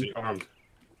 80. Is he armed?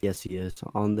 Yes, he is.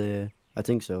 On the... I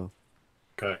think so.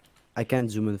 Okay. I can't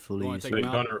zoom in fully. Wanna take Hey, him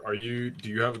out? Gunner, do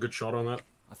you have a good shot on that?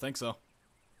 I think so.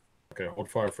 Okay, hold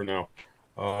fire for now.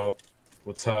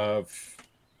 Let's have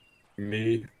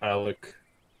me, Alec,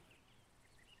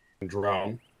 and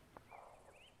Drown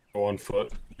go on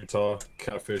foot. Utah,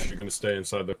 Catfish, you're gonna stay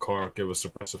inside the car, give us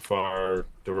suppressive fire,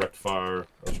 direct fire,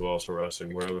 as well as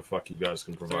harassing, wherever the fuck you guys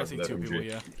can I provide see with two that people, MG.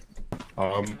 yeah.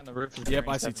 On the roof is Yep,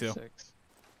 bearing I see two. 76.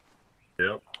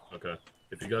 Yep, okay.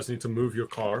 If you guys need to move your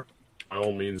car, by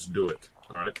all means do it,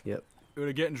 alright? Yep.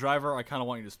 Uda, get in driver. I kind of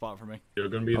want you to spot for me. You're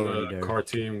gonna be Already the there. car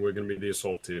team, we're gonna be the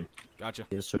assault team. Gotcha.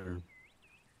 Yes, sir.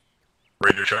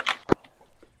 Radio check.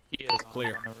 He is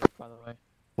Clear. on the roof, by the way.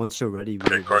 Once you're ready, we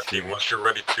Okay, will car just- team, once you're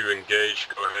ready to engage,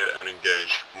 go ahead and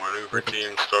engage. Maneuver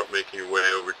team, start making your way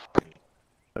over.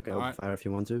 Okay, Alright. open fire if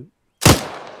you want to.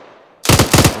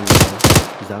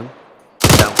 He's down.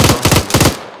 Down below.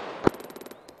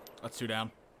 That's two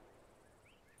down.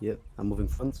 Yep, I'm moving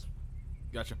front.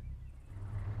 Gotcha.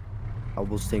 I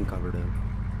will stay in cover though.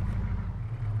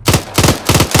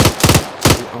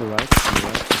 On the right,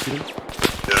 you see him?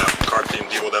 Yeah, car team,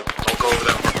 deal with them. Don't go over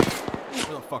them.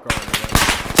 Where the fuck are they?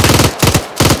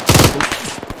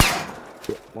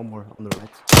 Yeah, one more on the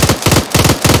right.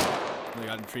 They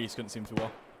got in trees, couldn't see him too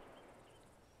well.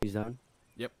 He's down.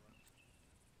 Yep.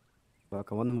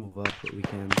 Fuck, I want to move up, but we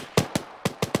can.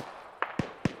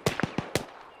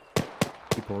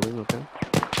 Keep holding, okay?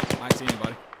 I ain't see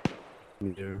anybody.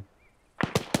 Neither.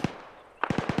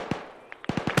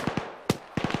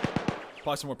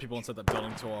 Probably some more people inside that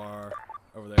building to our...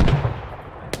 over there.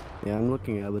 Yeah, I'm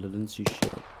looking at it, but I didn't see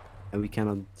shit. And we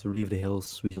cannot leave the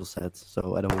hills, we feel set,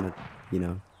 so I don't want to, you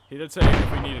know. He did say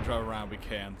if we need to drive around, we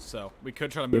can. So we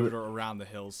could try to move it around the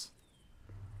hills.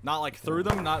 Not like through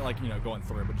them, not like, you know, going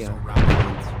through, but just Yeah, around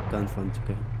them. gun front,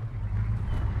 okay.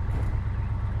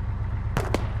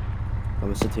 I'm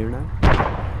gonna sit here now.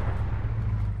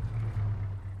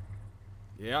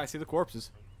 Yeah, I see the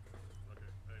corpses.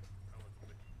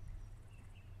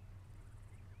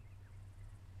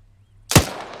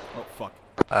 Oh, fuck.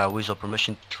 Weasel,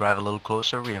 permission to drive a little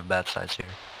closer? We have bad sides here.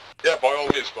 Yeah, by all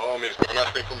means, but I'm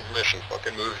asking for permission.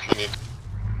 Fucking move if you need.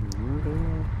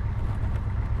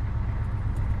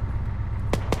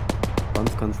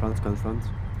 Front.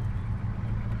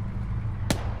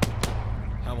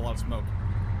 Have a lot of smoke.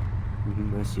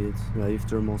 I see it. Yeah, you have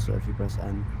thermals, so if you press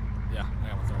N. Yeah, I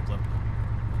got my thermals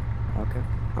up. Okay.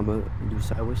 I'm gonna do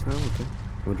sideways now, okay?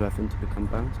 I'm gonna drive into the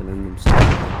compound and then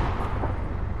stop.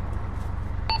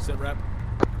 Sit rep.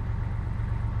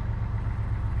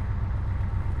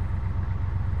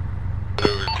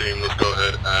 Maneuver team, let's go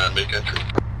ahead and make entry.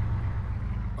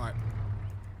 Alright.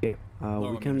 Okay,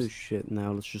 we can do shit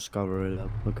now, let's just cover it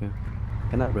up, okay?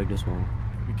 Can I break this wall?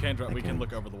 We can drive. We can can.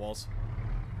 look over the walls.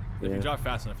 If Yeah. you drive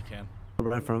fast enough, you can.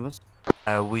 Right in front of us?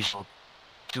 Weasel,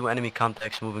 two enemy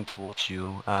contacts moving towards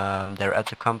you. They're at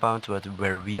the compound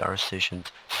where we are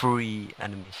stationed. 3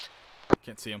 enemies.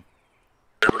 Can't see them.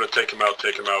 We're gonna take him out,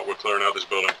 We're clearing out this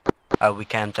building. We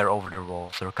can't, they're over the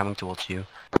walls. They're coming towards you.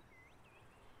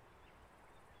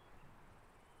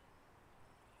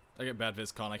 I get bad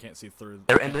viscon. I can't see through.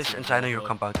 They're I in can't this, see inside the of your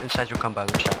building. compound. Inside your compound.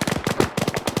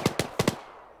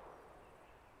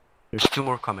 There's 2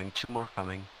 more coming.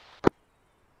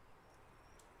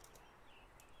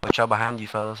 Watch out behind you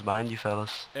fellas,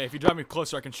 Hey, if you drive me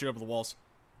closer, I can shoot over the walls.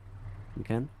 You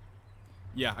can?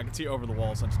 Yeah, I can see over the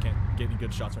walls. I just can't get any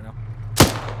good shots right now.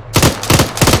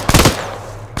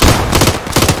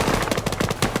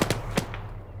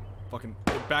 Fucking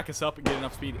back us up and get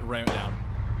enough speed and ram it down.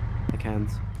 I can't.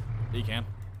 Yeah, you can.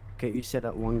 Okay, you said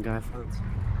that one guy front.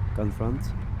 Gun front.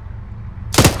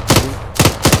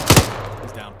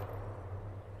 He's down.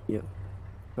 Yep.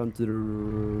 Come to the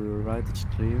right, it's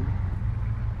clear.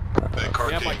 Hey,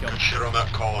 car Yeah, team, Mike, good shit on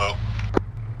that call out.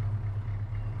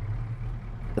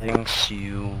 Thanks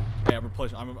you. Hey, I'm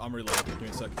replacing. I'm reloading. Give me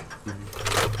a sec.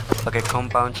 Okay,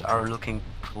 compounds are looking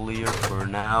clear for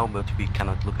now, but we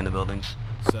cannot look in the buildings.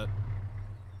 Set.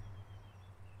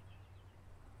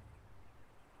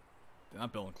 Damn,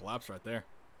 that building collapsed right there.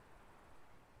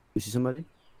 You see somebody?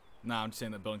 Nah, I'm just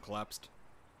saying that building collapsed.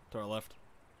 To our left.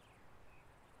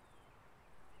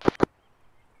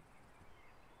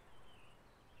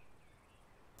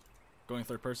 Going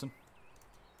third person.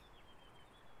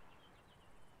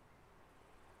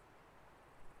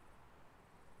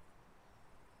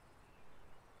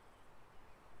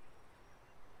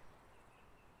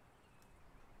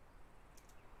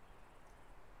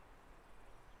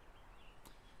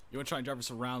 You want to try and drive us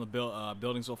around the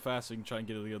buildings real fast so you can try and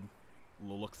get a little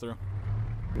look through?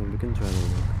 Yeah, we can try to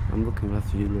look. I'm looking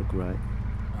left, you look right.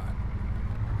 Alright.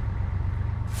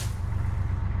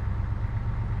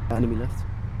 Enemy left.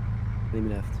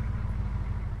 Enemy left.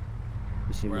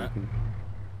 You see him Where at? looking.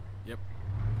 Yep.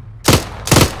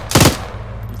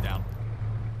 He's down.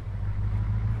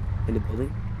 In the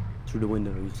building? Through the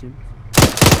window, you see him?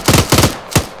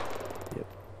 Yep.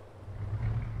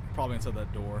 Probably inside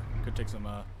that door. Could take some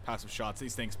passive shots.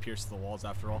 These things pierce the walls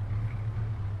after all.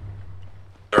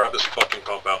 They're at this fucking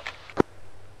compound.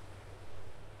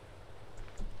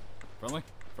 Friendly?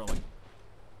 Friendly.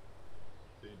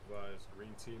 Be advised,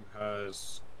 green team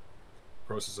has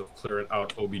process of clearing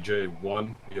out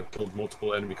OBJ-1. We have killed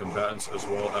multiple enemy combatants as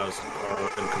well as in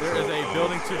control. There is a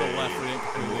building to the left. We didn't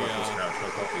completely,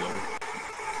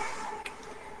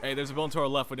 Hey, there's a building to our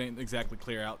left we didn't exactly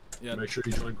clear out. Yeah. Make sure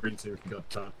you join green team if you got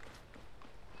time.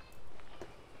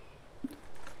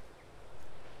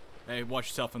 Hey, watch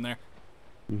yourself in there.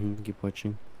 Keep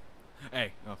watching.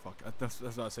 Hey, oh fuck. That's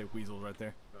what I say, weasel right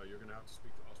there. You're gonna have to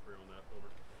speak to Osprey on that. Over.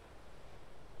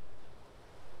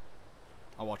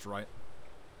 I'll watch right.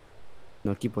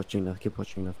 No, keep watching left,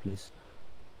 please.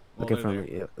 Well, Okay, they're friendly,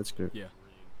 there. yeah, that's clear. Yeah.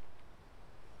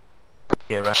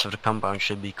 Yeah, rest of the compound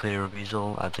should be clear,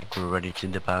 Weasel. I think we're ready to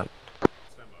dip out.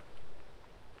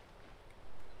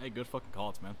 Hey, good fucking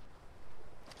calls, man.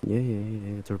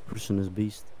 Yeah, third person is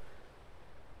beast.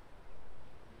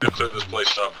 You clear this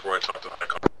place up before I talk to the high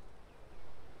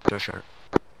Sure.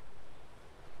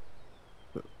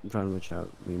 I'm trying to watch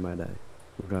out, we might die.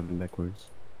 We're driving backwards.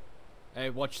 Hey,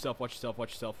 watch yourself, watch yourself,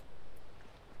 watch yourself.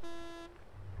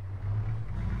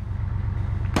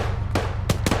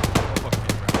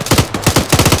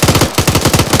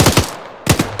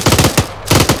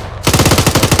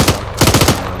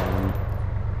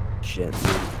 Shit.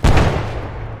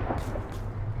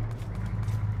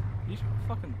 You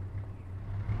fucking...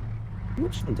 You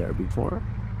wasn't there before.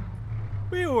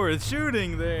 We were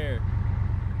shooting there!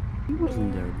 He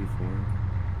wasn't there before.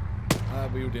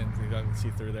 We didn't think I could see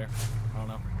through there. I don't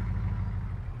know.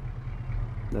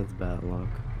 That's bad luck.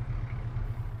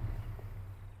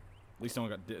 At least no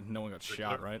one got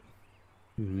shot, right?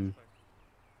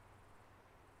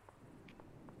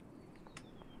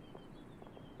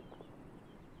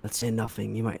 Let's say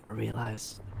nothing, you might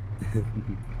realize.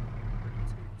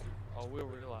 Oh, we'll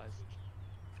realize.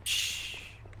 Shh.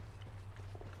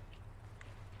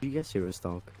 You guys hear us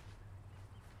talk?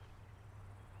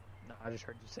 No, I just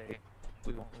heard you say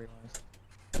we won't realize.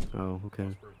 Oh, okay.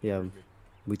 Yeah,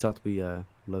 we thought we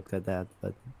looked at that,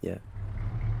 but yeah.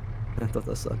 I thought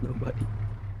I saw nobody.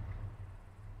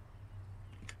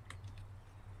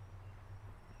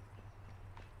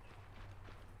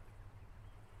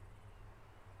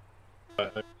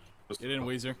 Get in,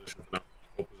 Weezer.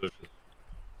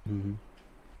 Green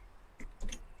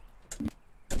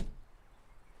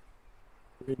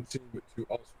team to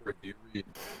Osprey, do you read?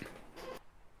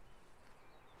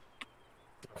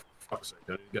 Oh, for fuck's sake,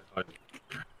 I didn't get high.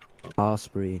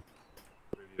 Osprey.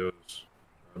 Radios.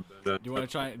 Do you want to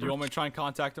try? Do you want me to try and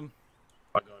contact him?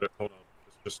 I got it. Hold on.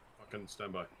 Just fucking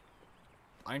stand by.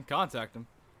 I can contact him.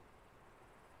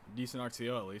 Decent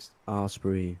RTO at least.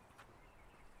 Osprey.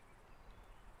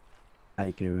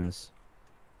 High clearance.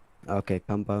 Okay,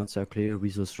 compounds are clear.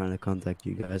 Weasel's trying to contact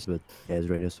you guys, but yeah, his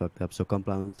radio's fucked up. So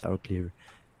compounds are clear.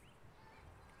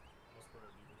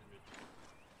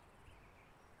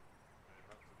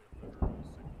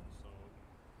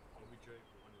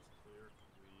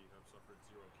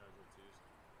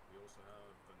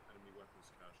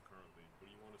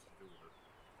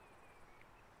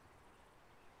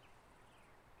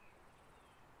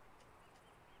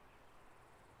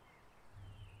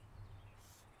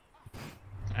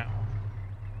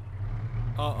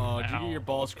 Uh-oh, did you get your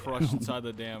balls crushed inside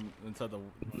the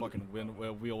fucking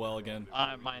wheel well again?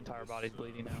 My entire body's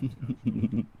bleeding now.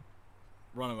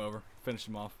 Run him over. Finish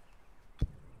him off. Be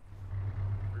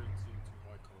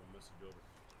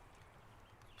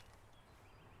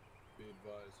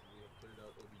advised, we have cleared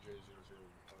out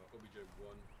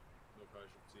OBJ-1, no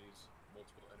casualties,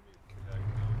 multiple enemy connect.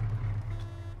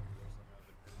 We also have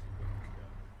an enemy weapons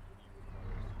gap.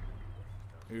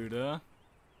 Huda.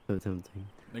 So tempting.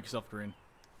 Make yourself green.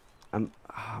 I'm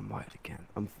white again.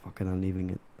 I'm fucking unleaving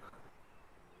it.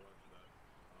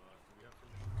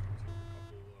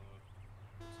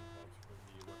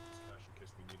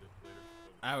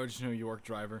 Average New York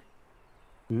driver.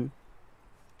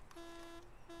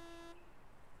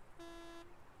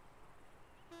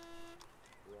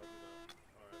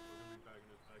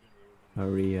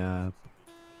 Hurry up.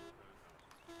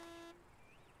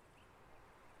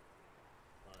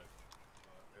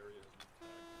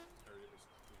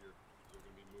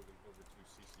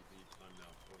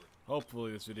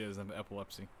 Hopefully this video doesn't have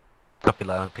epilepsy. Copy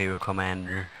loud and clear,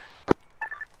 Commander.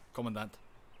 Commandant.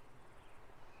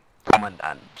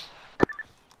 Commandant.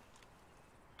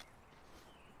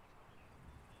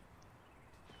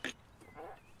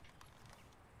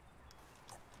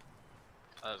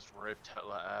 I just ripped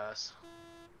hella ass.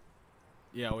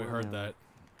 Yeah, we heard that.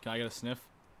 Can I get a sniff?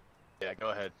 Yeah, go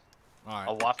ahead. Alright.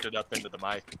 I'll waft it up into the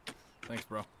mic. Thanks,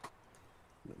 bro.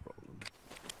 No problem.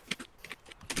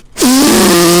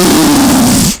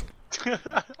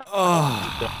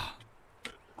 Oh.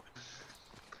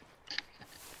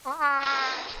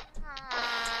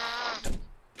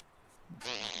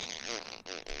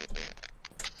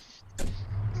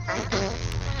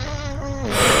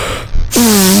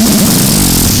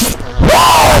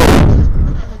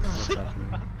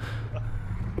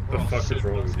 What the fuck is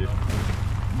wrong with you?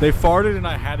 They farted and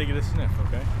I had to get a sniff,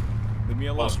 okay? Leave me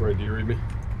alone. Osprey, do you read me?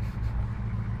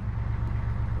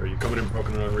 Are you coming in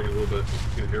broken and I read a little bit?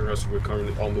 You can hear us. We're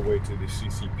currently on the way to the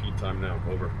CCP time now.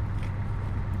 Over.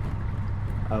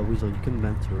 Weasel, you can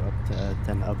mentor up to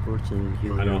 10 upwards and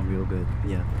he'll hear real good.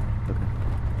 Yeah. Okay.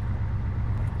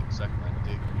 Suck my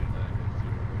dick,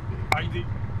 ID.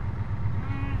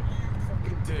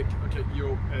 Fucking dick. Okay,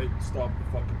 yo, hey, stop the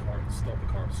fucking car. Stop the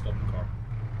car. Stop the car.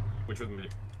 Which with me?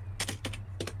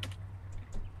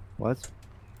 What?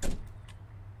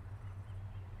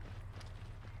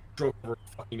 Drove over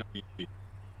fucking ID.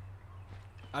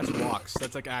 That's rocks.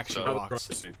 That's like actual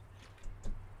rocks.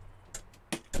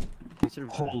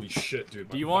 Holy shit, dude.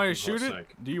 Do you want me to shoot it?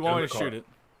 Do you want me to shoot it?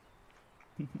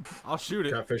 I'll shoot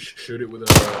it. Catfish, shoot it with a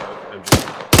MG.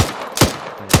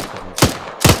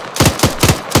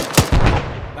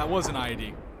 That was an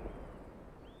IED.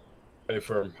 Hey,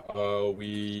 firm.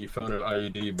 We found an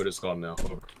IED, but it's gone now.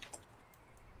 Over.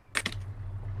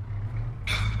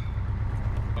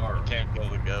 You can't kill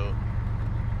the goat.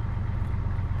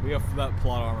 We have that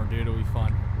plot armor, dude. It'll be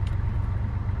fun.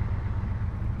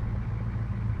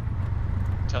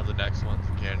 Tell the next one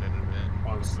to cannon in a minute.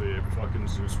 Honestly, if fucking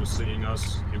Zeus was seeing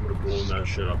us, he would have blown that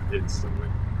shit up instantly.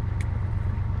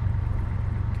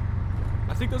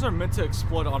 I think those are meant to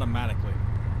explode automatically.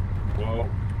 Well,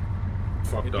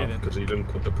 fucked up because he didn't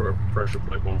put the pressure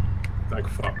plate on. Thank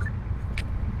fuck.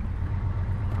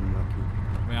 I'm lucky.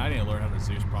 Man, I need to learn how to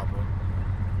Zeus properly.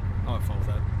 I'll have fun with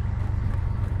that.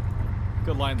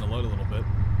 Could lighten the load a little bit.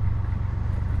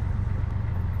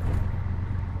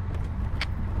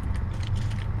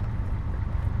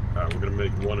 Alright, we're gonna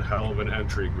make one hell of an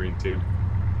entry, green team.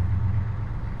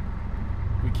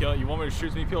 We kill it. You want me to shoot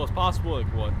as many people as possible? Like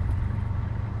what?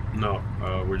 No,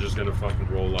 we're just gonna fucking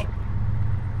roll up.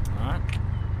 Alright.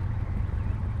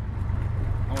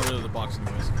 I'm gonna rid of the box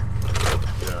anyways.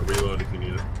 Yeah, reload if you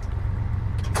need it.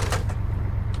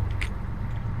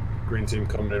 Green team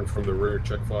coming in from the rear,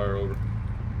 check fire over.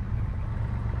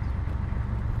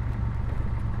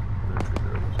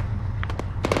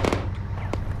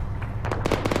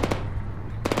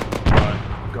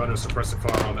 Got a suppressive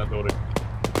fire on that building.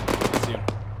 See him.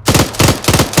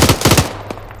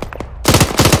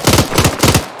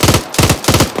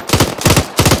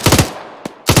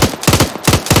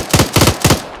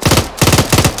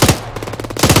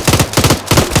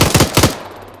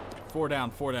 4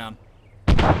 down, 4 down.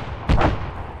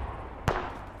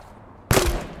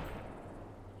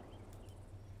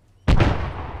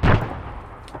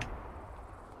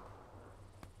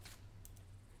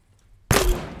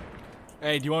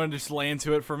 Hey, do you want to just lay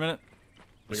into it for a minute?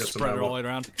 Spread it all the way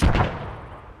around.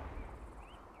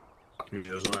 You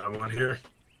guys don't have one here?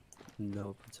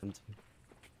 No, pretend to.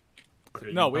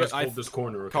 Okay, No, you guys hold this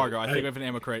corner, okay? Cargo, I think we have an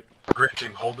ammo crate. Great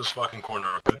team, hold this fucking corner,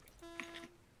 okay?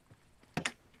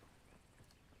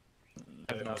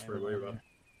 Hey, Osprey, where you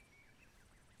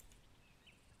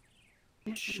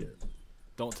at? Shit.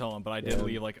 Don't tell him, but I did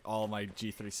leave like all my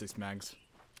G36 mags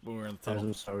when we were in the tunnel.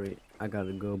 I'm sorry. I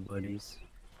gotta go, buddies.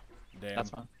 Damn. That's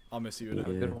fine. I'll miss you. Yeah.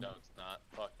 No, it's not.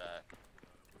 Fuck that.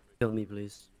 Kill me,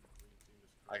 please.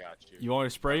 I got you. You want me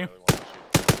to spray you? I really want to shoot.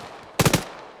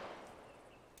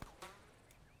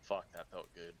 Fuck, that felt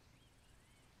good.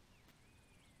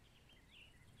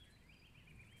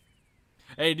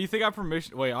 Hey, do you think I have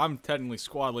permission? Wait, I'm technically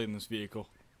squad leading this vehicle.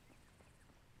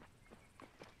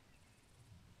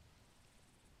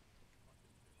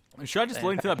 Should I just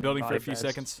lay into that building for a few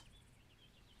seconds?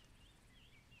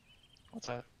 What's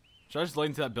that? Should I just lay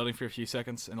into that building for a few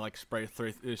seconds and like spray it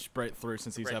through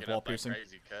since these have wall piercing?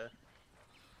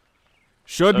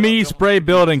 Should me spray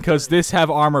building because this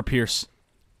have armor pierce?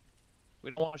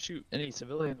 We don't want to shoot any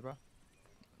civilians, bro.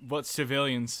 What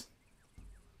civilians?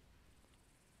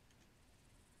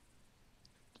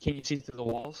 Can you see through the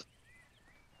walls?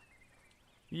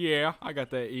 Yeah, I got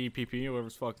that EPP, whatever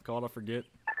it's fucking called, I forget.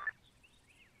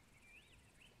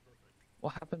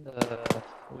 What happened to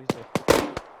Weasel?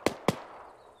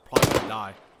 Probably gonna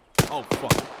die. Oh,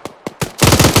 fuck.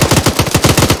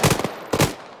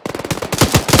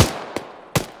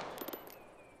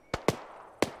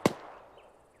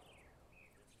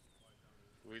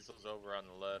 Weasel's over on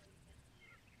the left.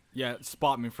 Yeah,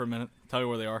 spot me for a minute. Tell you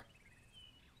where they are.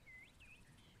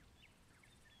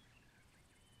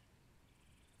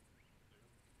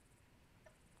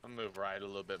 I'll move right a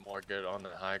little bit more, get on the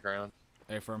high ground.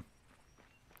 Hey, firm.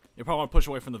 You probably want to push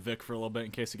away from the Vic for a little bit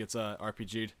in case it gets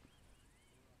RPG'd.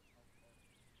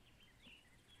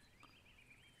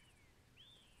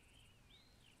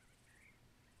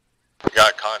 We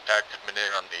got contact coming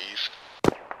in on the east.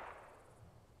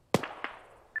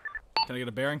 Can I get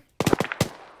a bearing?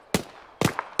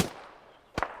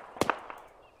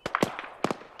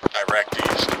 Direct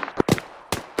east.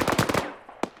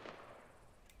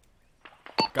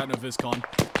 Got no Viscon.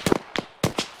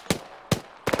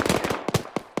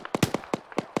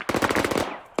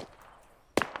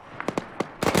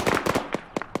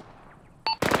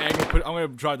 Hey, I'm gonna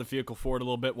drive the vehicle forward a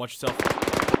little bit. Watch yourself.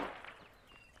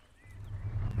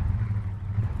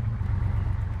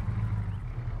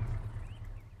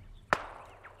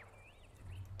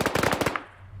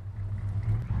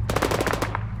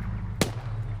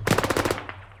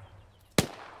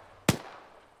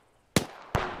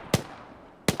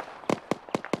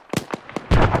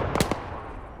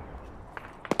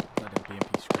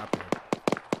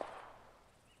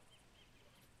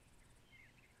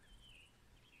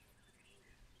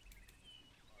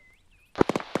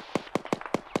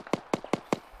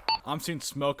 I'm seeing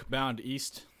smoke bound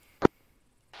east.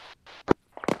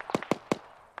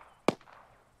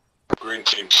 Green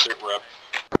team, sit rep.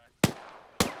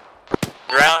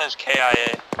 Ground is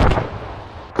KIA.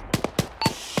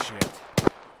 Shit.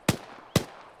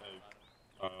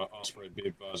 Osprey, be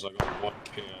advised, I got one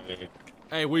KIA.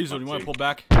 Hey, Weasel, do you want to pull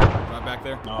back? Drive back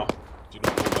there? No, do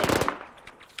not pull back.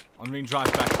 I'm going to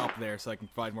drive back up there so I can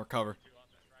provide more cover.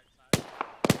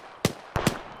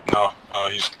 No,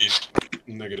 he's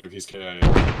negative, he's KIA.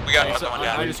 We got So, another one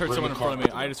down. I just heard someone in front of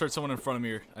me. I just heard someone in front of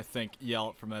me, I think,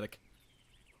 yell for medic.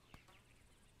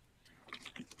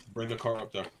 Bring the car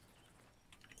up there.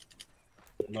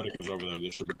 Medic is over there,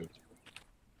 this should be good.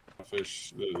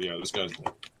 Fish, yeah, this guy's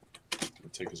dead. I'll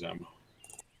take his ammo.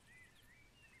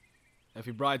 If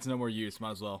he brides no more use,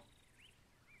 might as well.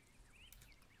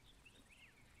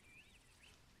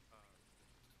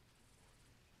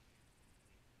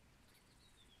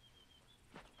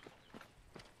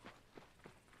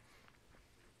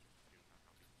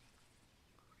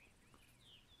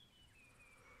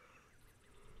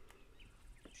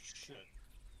 Shit.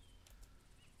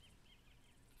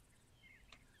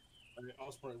 Hey,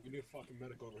 Osprey, we need a fucking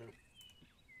medic over here.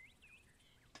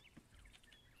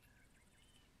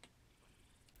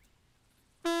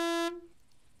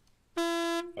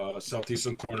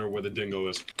 Southeastern corner where the dingo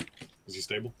is. Is he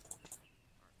stable?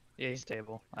 Yeah, he's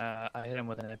stable. I hit him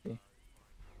with an EP.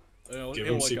 Give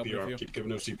him CPR. Keep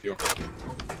giving him CPR.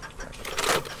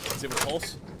 Is it with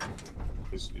pulse?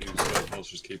 He's got a pulse.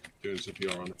 Just keep doing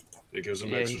CPR on it. It gives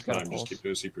him extra time. Just keep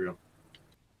doing CPR.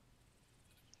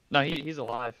 No, he's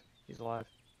alive. He's alive.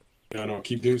 Yeah, no,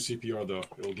 keep doing CPR though.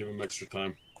 It'll give him extra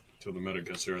time until the medic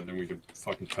gets here, and then we can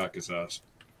fucking pack his ass.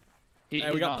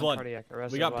 Hey, we got blood.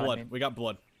 We got blood. We got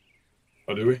blood.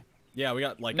 Oh, do we? Yeah, we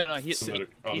got like. No, he's. The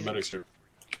medic's here.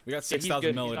 We got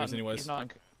 6,000 milliliters, anyways.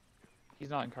 He's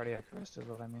not in cardiac arrest, is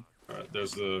what I mean. All right,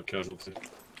 there's the casualty.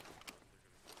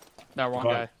 No, wrong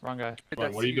guy. Wrong guy.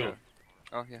 Fine, what are you doing?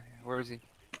 Oh yeah, where is he?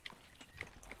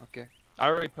 Okay. I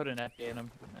already put an FP in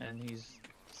him, and he's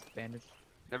bandaged.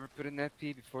 Never put an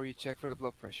FP before you check for the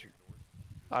blood pressure.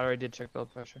 I already did check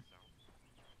blood pressure.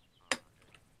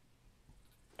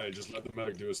 Hey, just let the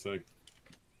medic do his thing.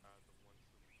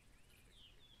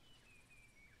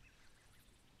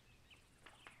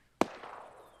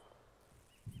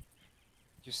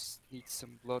 Just need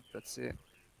some blood, that's it.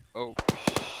 Oh,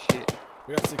 shit.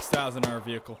 We got 6,000 in our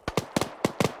vehicle.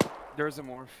 There's a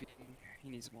morphine. He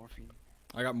needs morphine.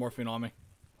 I got morphine on me.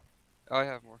 I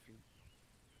have morphine.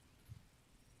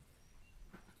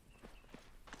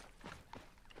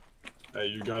 Hey,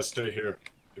 you guys stay here.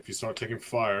 If you start taking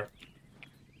fire,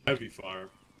 heavy fire,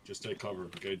 just take cover,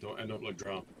 okay? Don't end up like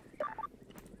drowned.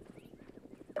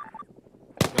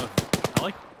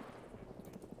 Ellie?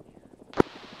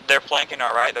 They're flanking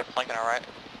our right. They're flanking our right.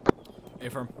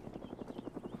 A-firm.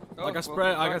 Oh, Like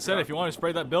I said, if you want to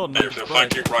spray that building, If they're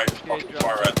flanking right, fucking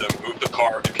fire at them. Move the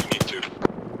car if you need to.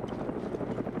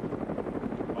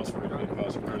 Osprey, be advised,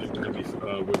 guys are currently going to be,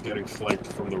 we're getting flanked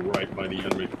from the right by the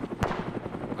enemy.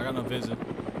 I got no visual.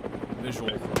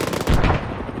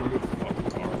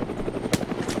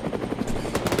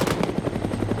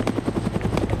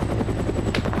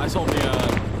 Okay, I saw the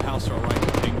house to our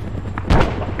right ping.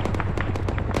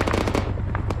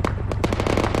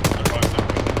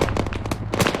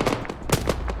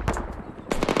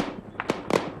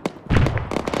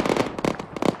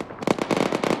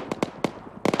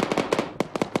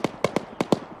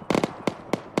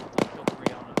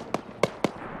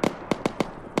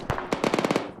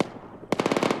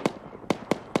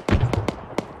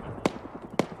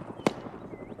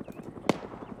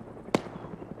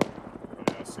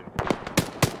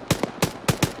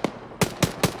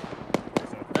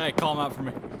 Hey, call him out for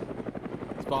me.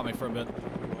 Spot me for a bit.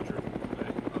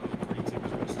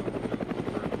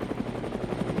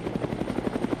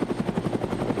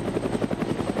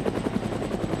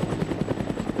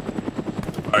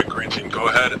 Alright, green team, go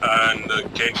ahead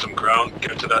and gain some ground.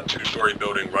 Get to that two-story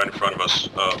building right in front of us,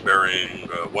 bearing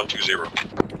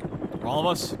 120. All of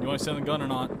us? You want to send the gun or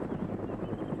not?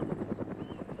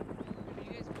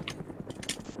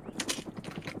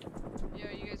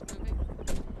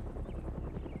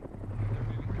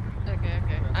 Okay.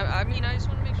 I mean, I just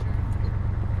want to make sure.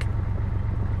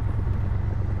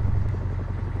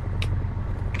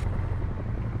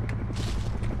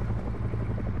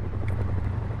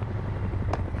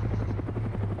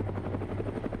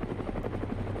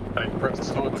 Hey,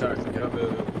 press contact. We have a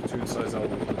platoon-sized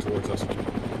element coming towards us.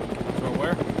 From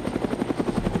where?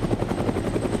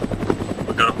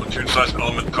 We've got a platoon-sized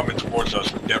element coming towards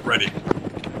us. Get ready.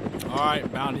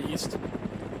 Alright, bound east.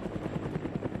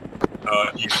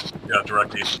 East. Yeah,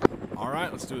 direct east.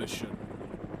 Alright, let's do this shit.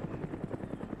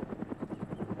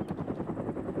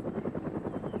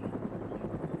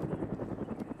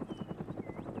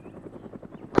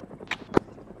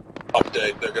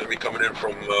 Update, they're going to be coming in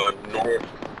from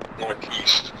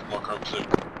northeast from our current position.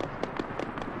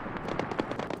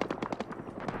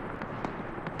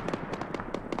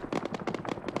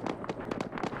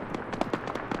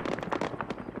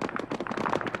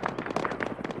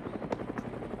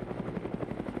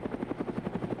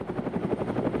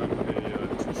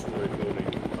 Two-story building,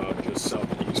 just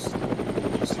southeast.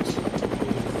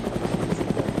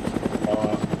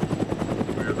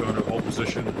 We are going to hold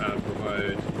position and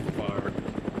provide fire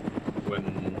when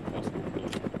possible.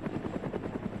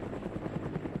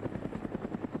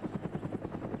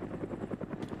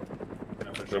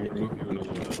 I'm going to move you in a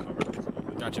little bit of cover.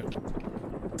 Gotcha.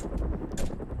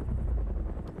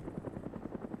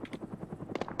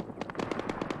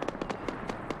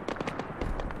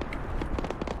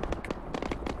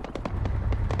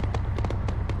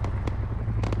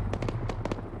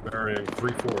 Bearing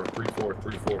 34. 34?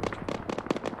 34.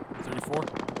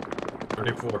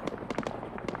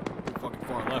 Fucking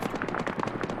far left.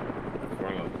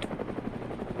 Far left.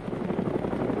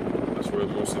 That's where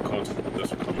most of the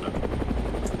concepts are coming in.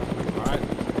 Alright.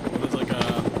 Well, there's like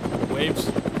waves.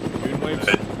 Green waves.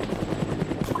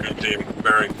 Green team,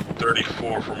 bearing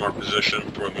 34 from our position,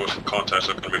 where most of the contacts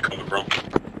are going to be coming from.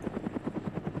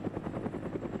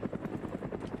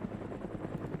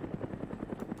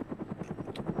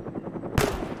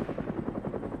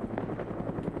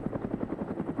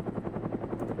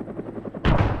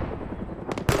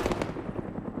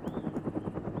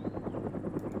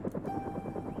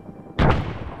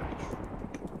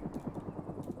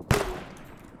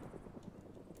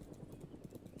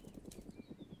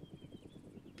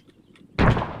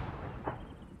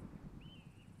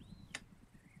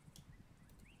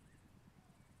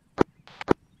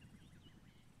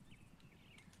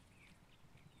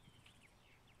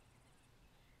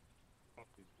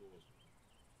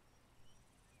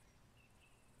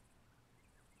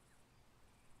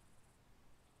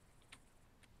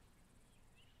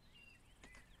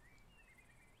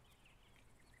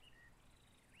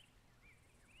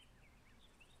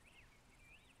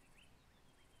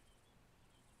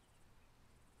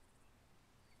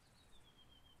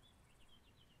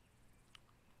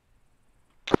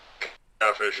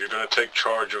 Catfish, you're going to take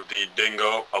charge of the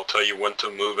dingo. I'll tell you when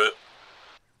to move it.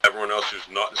 Everyone else who's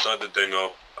not inside the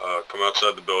dingo, come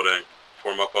outside the building,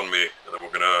 form up on me, and then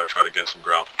we're going to try to gain some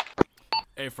ground.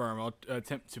 Affirm, I'll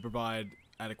attempt to provide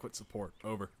adequate support.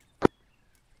 Over.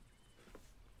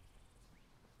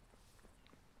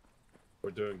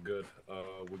 We're doing good.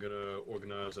 We're going to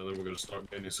organize, and then we're going to start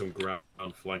gaining some ground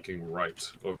flanking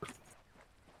right. Over.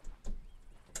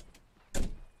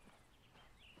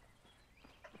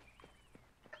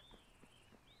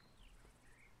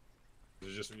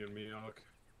 Is it just me and me, Alec?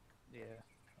 Yeah.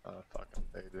 Fucking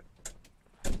they did.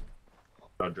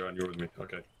 John, you're with me.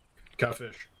 Okay.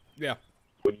 Catfish. Yeah.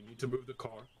 When you need to move the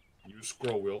car, use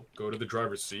scroll wheel, go to the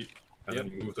driver's seat, and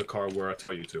then move the car where I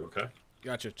tell you to, okay?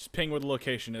 Gotcha. Just ping where the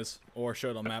location is, or show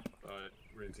it on map. Alright,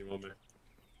 green team on me.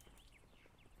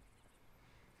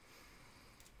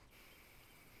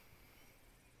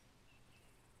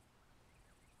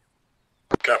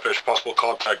 Catfish, possible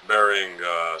contact bearing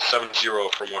 70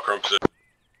 from our current position.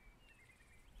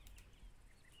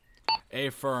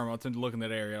 Affirm. I'll tend to look in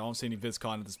that area. I don't see any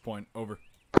VizCon at this point. Over.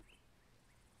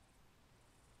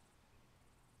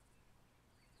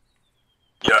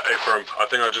 Yeah, affirm. I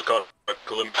think I just got a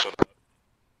glimpse of it.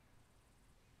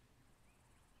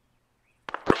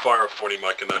 Fire 40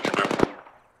 Mike and engineer.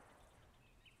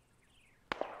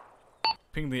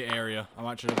 Ping the area. I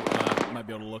might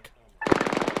be able to look.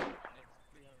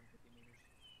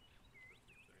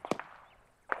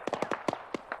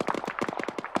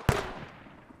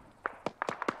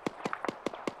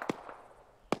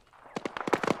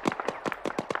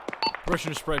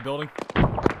 Permission to spray building.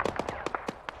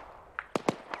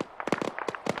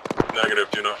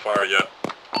 Negative, do not fire yet.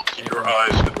 Keep your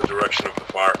eyes in the direction of the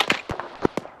fire.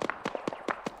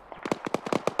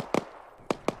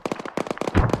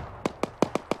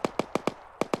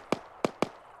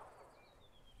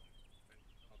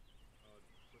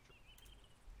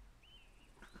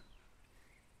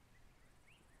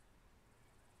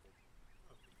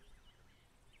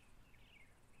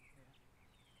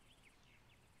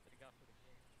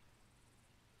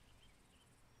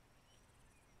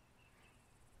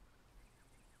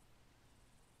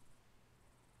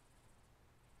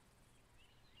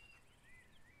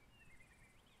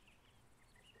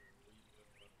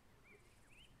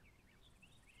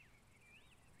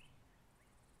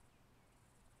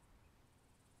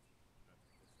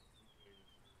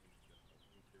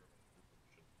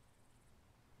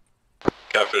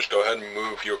 Catfish, go ahead and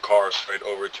move your car straight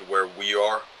over to where we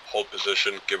are. Hold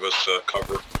position, give us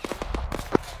cover.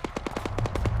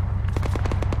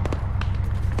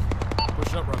 Push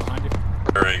it up right behind you.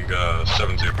 Bearing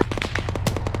 70.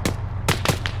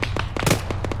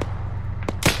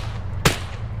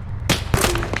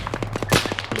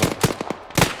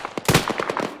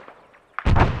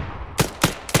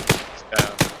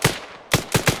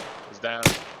 It's down.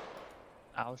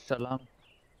 Al Shalom.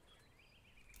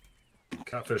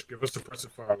 Catfish, give us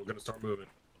suppressive fire. We're gonna start moving.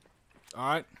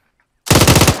 Alright.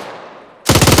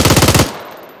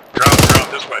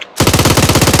 Ground, this way.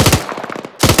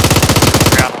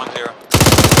 Ground 1-0.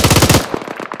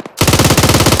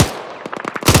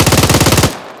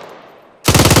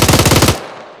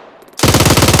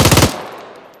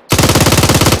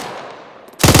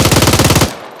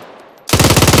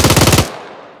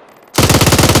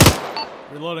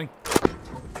 Reloading.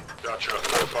 Gotcha. No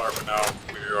fire for now.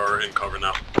 We are in cover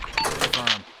now.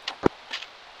 Confirm.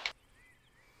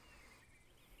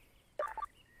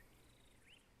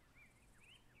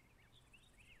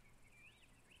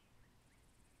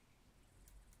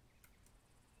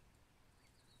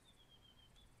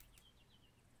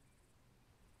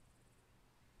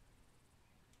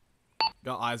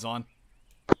 Got eyes on.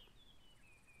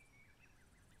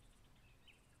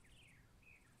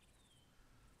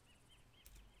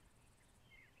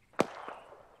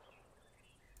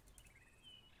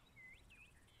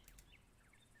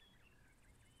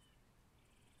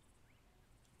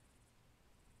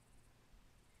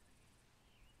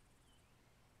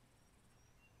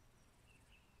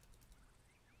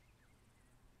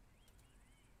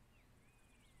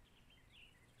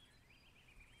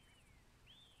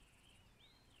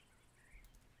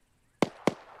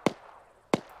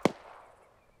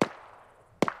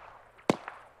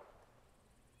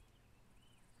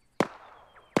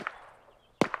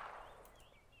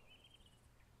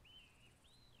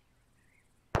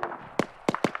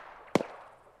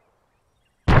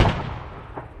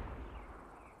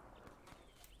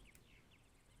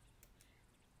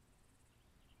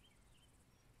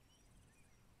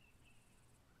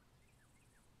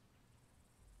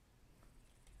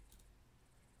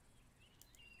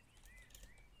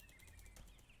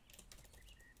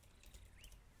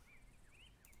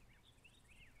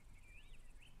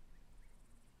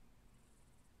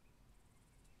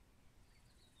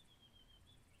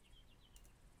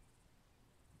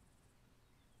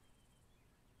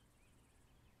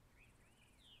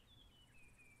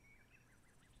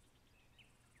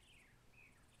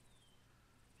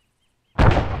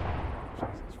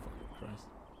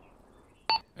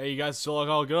 Hey, you guys still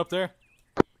all good up there?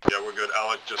 Yeah, we're good.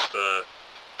 Alec, just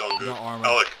don't good. No armor.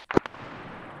 Alec.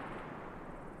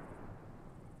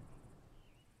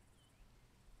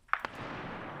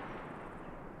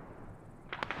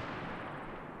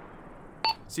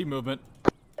 See movement.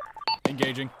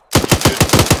 Engaging.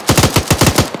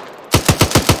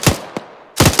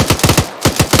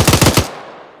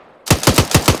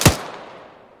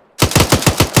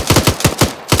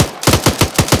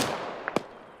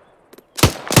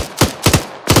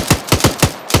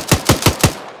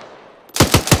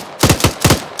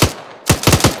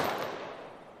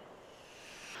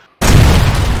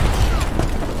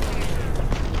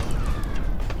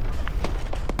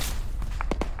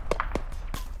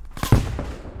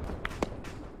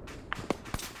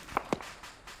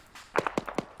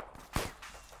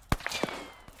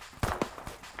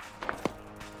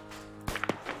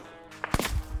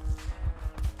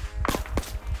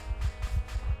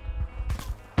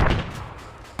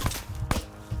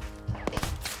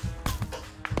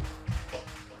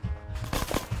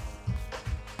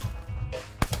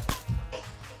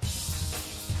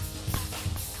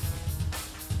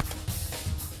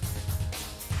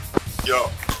 Yo.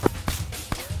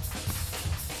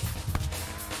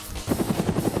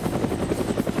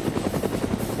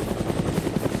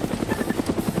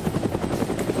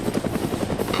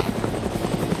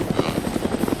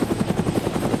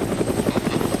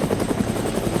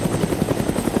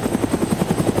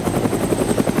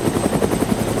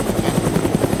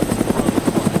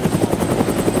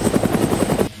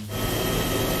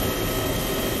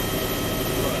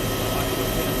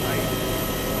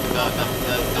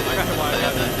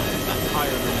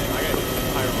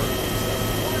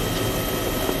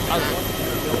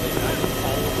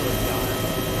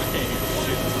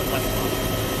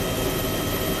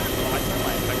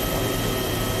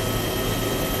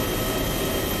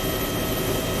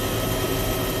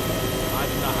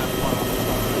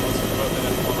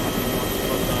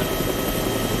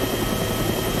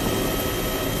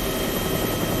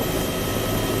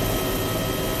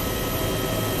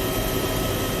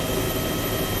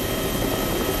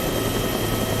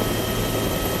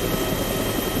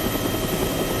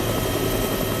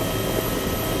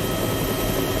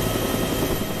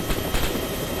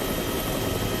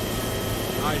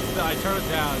 I turned it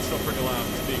down. It's still pretty loud.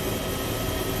 Speak.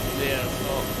 Yeah,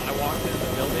 so I walked into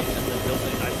the building, and the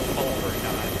building, I fell over and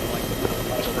died.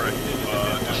 Right.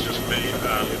 It's just me and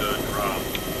Grom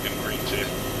in green team.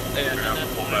 We're gonna have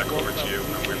to pull back over to you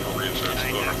and wait for reinserts.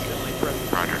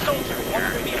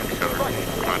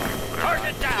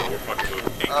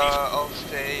 I'll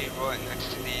stay right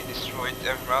next to the destroyed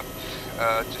Arma,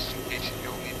 just in case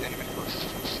you'll need any medical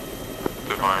assistance.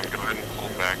 Divine, go ahead and pull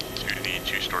back to the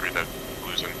two-story that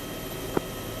blues in.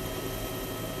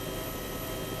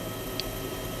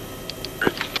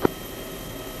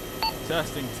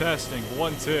 Testing, testing.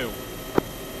 1, 2.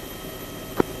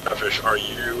 Fish, are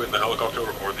you in the helicopter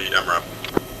or the MRAP?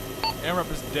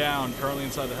 MRAP is down, currently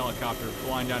inside the helicopter,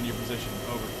 flying down to your position.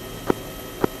 Over.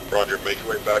 Roger, make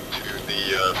your way back to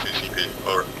the CCP.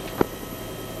 Over.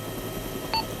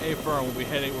 A firm will be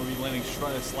landing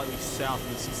slightly south of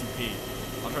the CCP.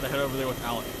 I'll try to head over there with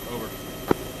Alec. Over.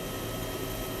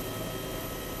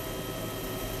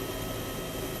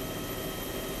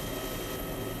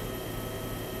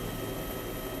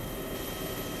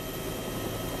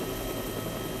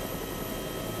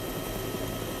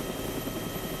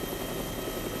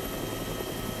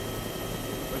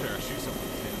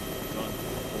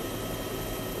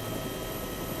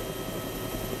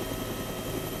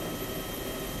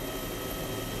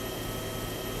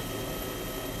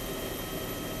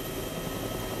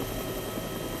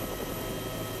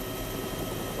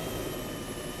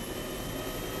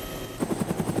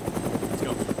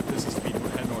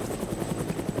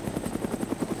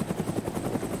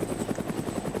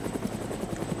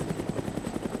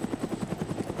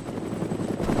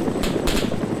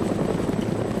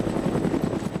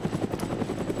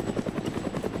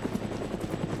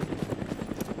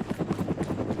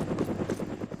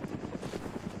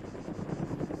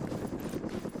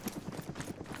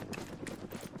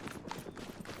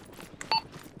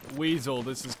 Weasel,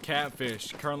 this is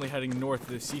Catfish, currently heading north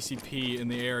to the CCP in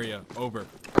the area. Over.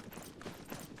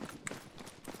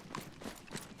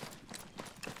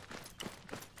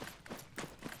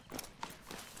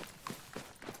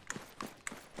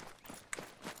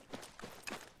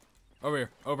 Over here,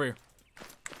 over here.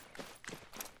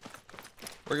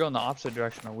 We're going the opposite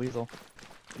direction of Weasel.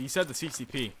 You said the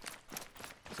CCP,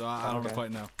 so I don't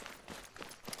quite know.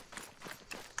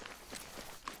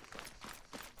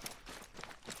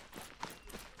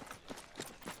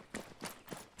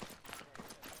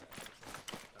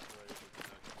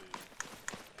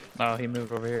 Oh, he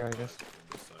moved over here, I guess.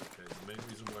 Okay, the main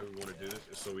reason why we want to do this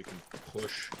is so we can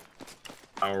push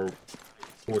our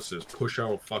forces, push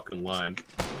our fucking line.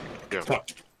 Yeah.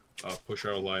 Push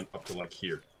our line up to like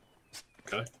here.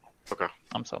 Okay. Okay.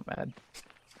 I'm so mad.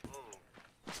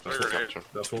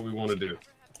 That's what we want to do.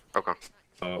 Okay.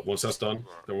 Once that's done,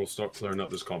 then we'll start clearing up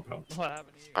this compound. What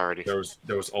happened to you? Alrighty.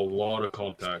 There was a lot of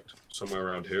contact somewhere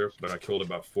around here, but I killed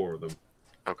about 4 of them.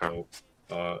 Okay.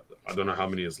 So, I don't know how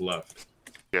many is left.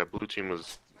 Yeah, blue team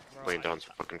was laying down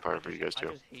some fucking fire for you guys too.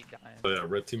 I just hate dying. So yeah,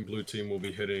 red team, blue team will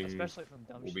be hitting. Especially from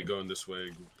dumb We'll be shit. going this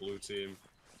way. Blue team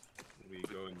will be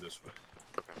going this way.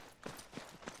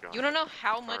 Okay. You don't know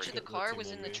how much of the Red car team was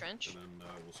on in the me, trench? And then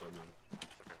we'll start moving.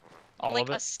 All Like of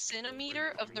a it?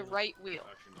 centimeter of the right wheel.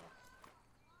 Actually, no.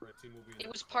 Red team will be in It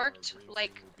the was car, parked green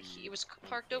like team will be it was on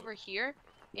parked foot. over here,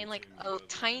 and like a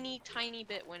tiny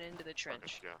bit went into the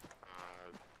trench. Okay, yeah.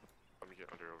 Let me get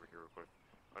under over here real quick.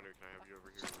 Under, can I have you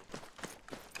over here real quick?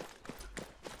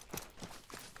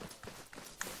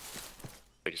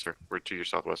 Thank you, sir. We're to your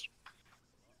southwest.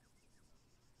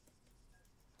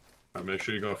 Make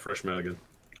sure you go fresh mag again.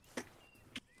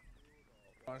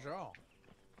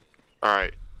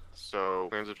 Alright, so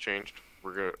plans have changed.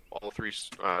 We're gonna, all 3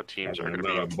 teams are I'm gonna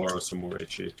gonna be, borrow some more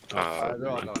HE.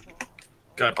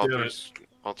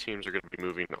 all teams are gonna be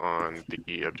moving on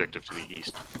the objective to the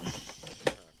east.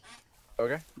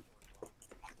 Okay.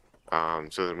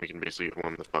 So then we can basically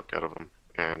warm the fuck out of them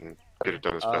and get it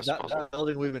done as fast as possible. That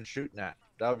building we've been shooting at,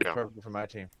 that would be Yeah. perfect for my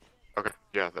team. Okay,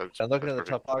 yeah, that's. And looking at the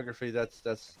perfect. topography,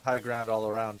 that's high ground all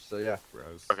around. So yeah.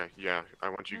 Okay, yeah, I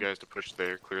want you guys to push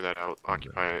there, clear that out,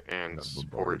 occupy it, and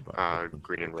support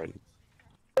green and red.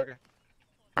 Okay.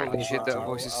 Alright. shit, that I'll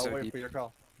voice is so wait deep. for your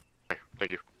call. Okay,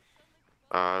 thank you.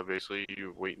 Basically,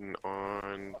 you waiting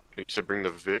on. You said bring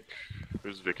the Vic.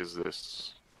 Whose Vic is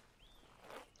this?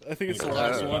 I think it's the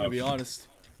last one, to be honest.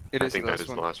 It I is think the that last is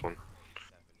one. the last one.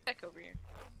 Back over here.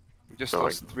 We just So,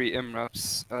 lost 3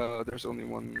 MRAPs. There's only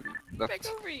 1 Back left.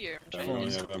 over here. I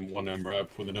only have one MRAP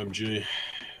with an MG.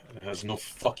 It has no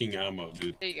fucking ammo,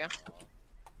 dude. There you go.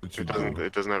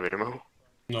 It doesn't have ammo?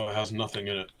 No, it has nothing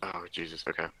in it. Oh, Jesus,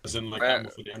 okay. As in, like, ammo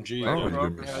for the MG. My and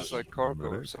MRAP then- has like cargo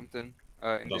or something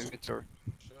in the Doesn't. inventory.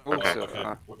 Okay, Also,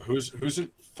 okay.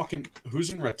 Who's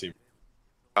in red team?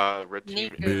 Red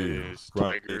team Nico. is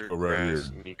Tiger, Nico right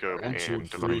Grass, here. Nico, 1, 2,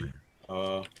 and 3. Divine.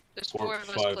 There's 4, 4 of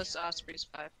us 5, plus Osprey's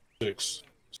 5. 6,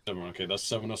 7. Okay, that's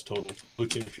 7 us total. Blue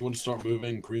team, if you want to start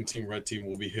moving, green team, red team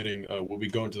will be hitting. We'll be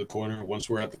going to the corner. Once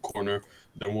we're at the corner,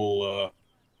 then we'll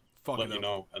let you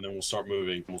know, and then we'll start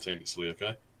moving simultaneously.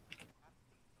 Okay.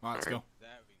 Alright, let's go.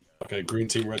 Okay, green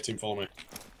team, red team, follow me.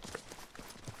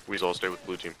 We all stay with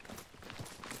blue team.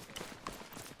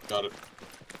 Got it.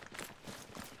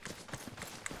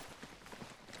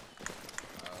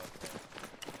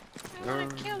 I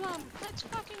wanna kill him! Let's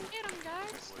fucking get him,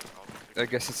 guys! I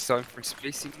guess it's time for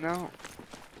spacing now.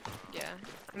 Yeah,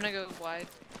 I'm gonna go wide.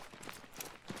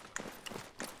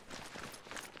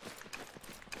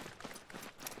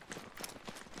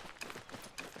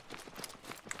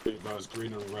 Guys,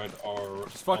 green and red are.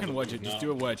 Just fucking wedge it. Just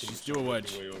do a wedge. Just do a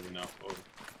wedge. Way over now. Over.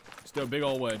 Just do a big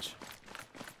old wedge.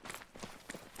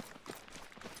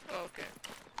 Oh, okay.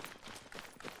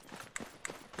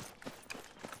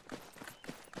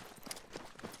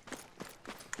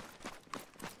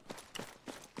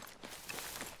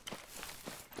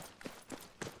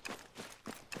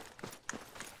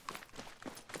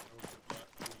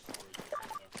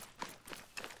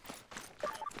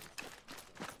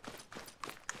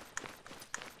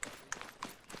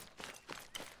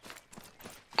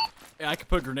 Yeah, I could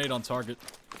put a grenade on target.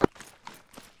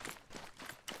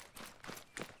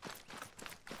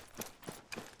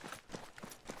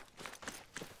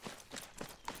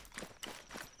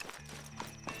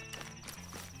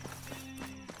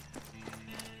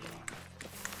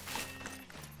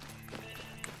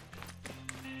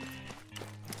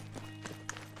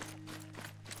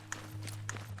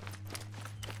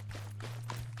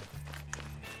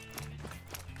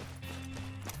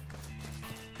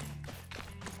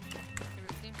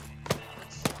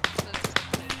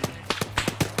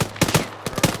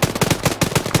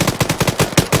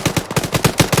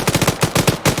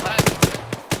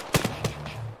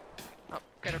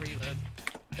 Gotta reload.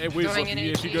 Hey, Weasel, Throwing an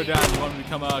if you HE. go down, you want me to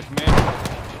become a commander?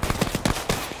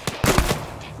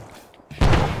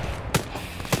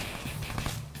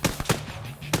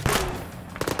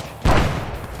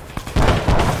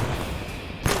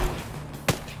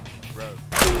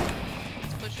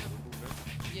 Let's push up.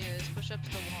 Yeah, let's push up to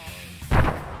the wall.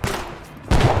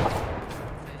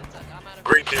 Okay, I'm out of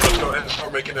Green team, let's go ahead and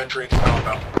start making entry into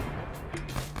compound.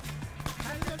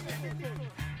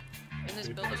 in this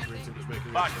building.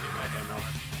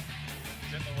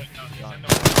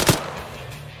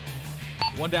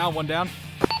 One down, one down.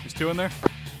 There's 2 in there.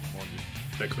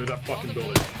 Okay, clear that fucking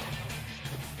building.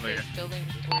 Wait. Is building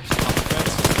doors.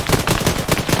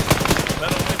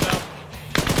 Metal window.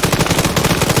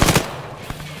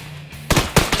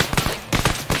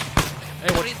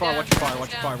 Hey, watch your fire, watch your fire,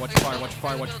 watch your fire, watch your fire, watch your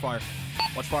fire, watch your fire.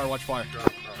 Watch fire, watch fire. Okay,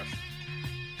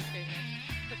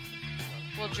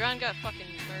 well, John got fucking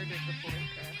murdered before he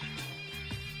crashed.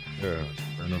 Yeah,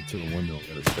 ran up to the window and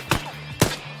got his face.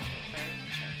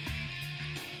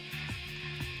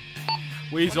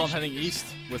 Weasel, I'm heading east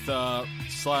with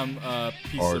slime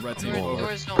pieces of red tape over.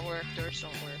 Doors don't work. Doors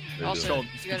don't work. They Also, do. you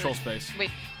gotta, Control space.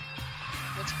 Wait,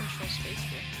 what's control space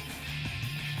here?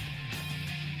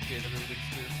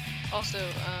 Also,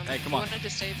 hey, if come you on. want to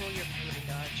disable your melee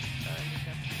dodge,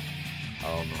 I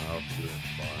don't know how to do it.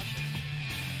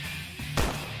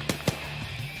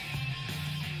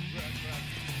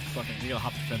 Fucking, you gotta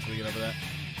hop the fence when we get over that.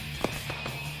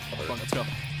 Fuck, let's go.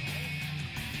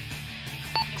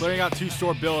 Clearing out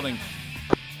two-store building.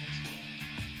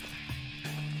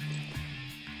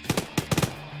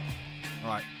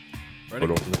 Alright. Ready?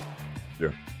 Hold on.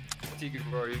 Yeah. Tigger,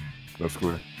 where are you? That's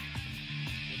clear.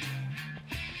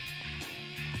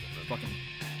 Fucking.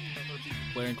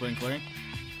 Clearing, clearing, clearing.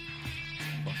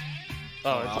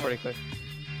 Oh, it's already clear.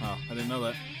 Oh, I didn't know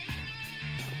that.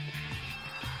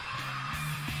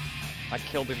 I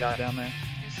killed the guy down there.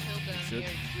 This hill down Shit.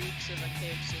 here reeks of a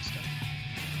cave system.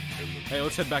 Hey,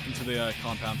 let's head back into the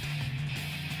compound.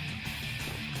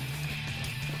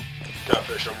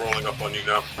 Catfish, I'm rolling up on you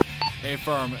now. Hey,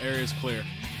 firm, area's clear.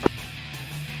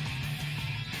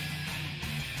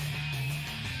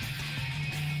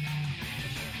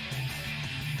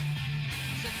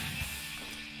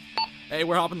 Hey,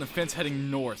 we're hopping the fence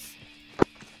heading north.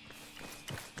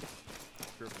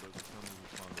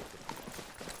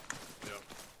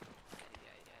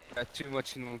 Got too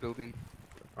much in one building.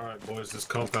 Alright, boys, this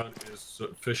compound is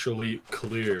officially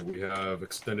clear. We have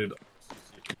extended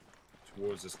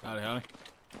towards this compound. Howdy,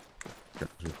 howdy.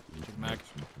 Check mag.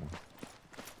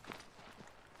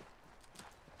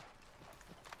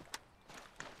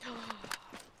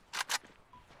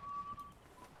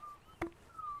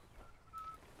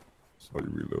 So you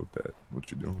reload that.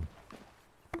 What you doing?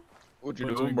 What you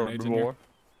Put doing, grenades in here.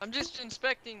 I'm just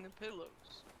inspecting the pillows.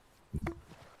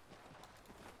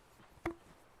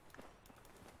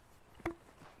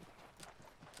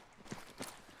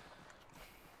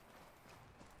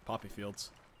 Poppy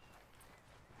fields.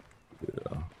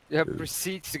 Yeah. Yeah,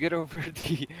 proceed to get over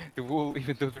the wall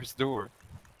even though there's door.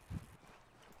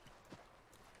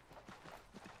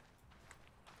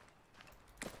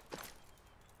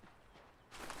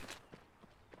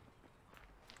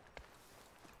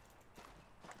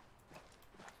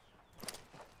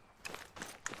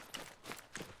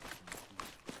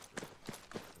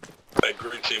 Hey,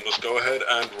 green team, let's go ahead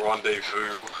and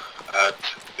rendezvous at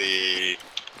the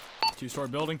Two-story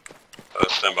building.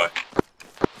 standby.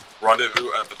 Rendezvous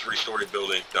at the three-story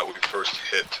building that we first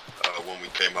hit when we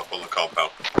came up on the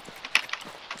compound.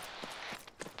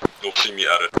 You'll see me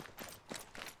at it.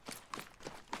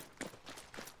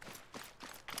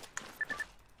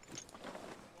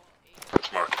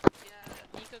 It's marked.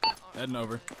 Heading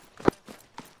over.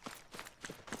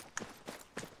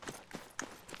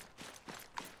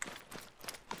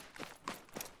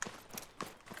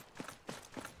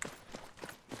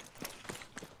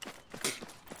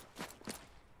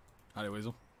 Howdy,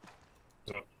 Weasel.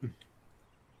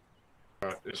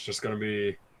 Alright, it's just gonna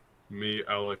be me,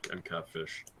 Alec, and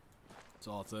Catfish. That's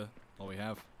all we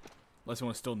have. Unless you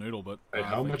want to still noodle, but. Hey,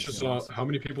 how much is how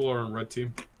many people are on red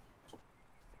team?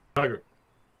 Tiger.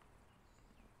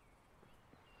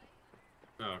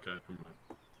 Oh, okay, never mind.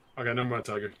 Okay, never mind,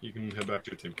 Tiger. You can head back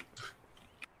to your team.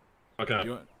 Okay.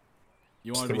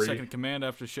 You want to be second in command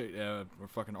after shit, or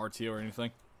fucking RTO or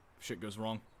anything? If shit goes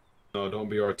wrong. No, don't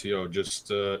be RTO. Just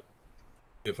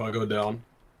if I go down,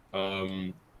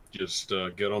 just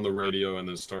get on the radio and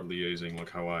then start liaising like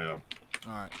how I am.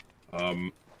 All right.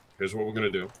 Here's what we're gonna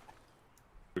do.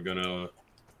 We're gonna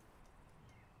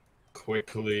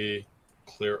quickly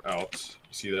clear out.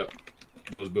 You see that?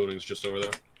 Those buildings just over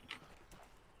there.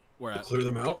 Where at? Clear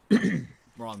them out.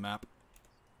 We're on the map.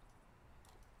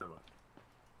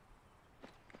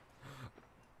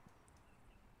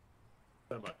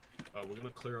 Standby. We're gonna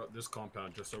clear out this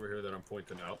compound just over here that I'm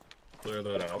pointing out. Clear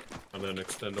that out, and then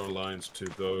extend our lines to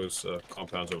those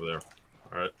compounds over there.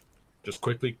 All right. Just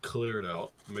quickly clear it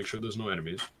out. Make sure there's no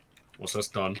enemies. Once that's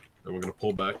done, then we're gonna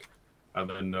pull back, and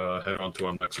then head on to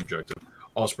our next objective.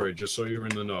 Osprey, just so you're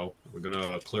in the know, we're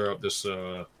gonna clear out this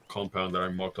compound that I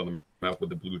marked on the map with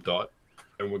the blue dot,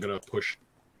 and we're gonna push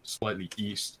slightly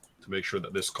east to make sure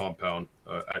that this compound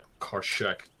at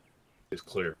Karshek is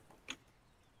clear.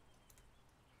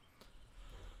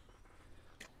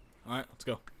 Alright, let's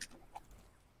go.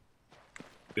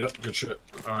 Yep, good shit.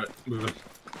 Alright, moving.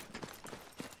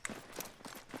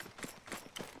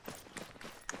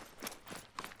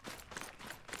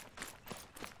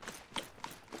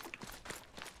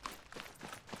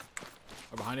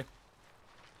 Right behind you.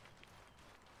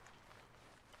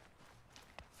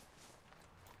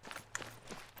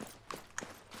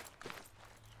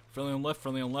 Friendly on left,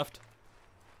 friendly on left.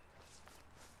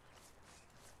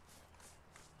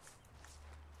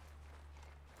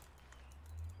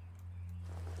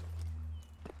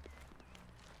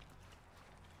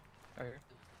 Right here.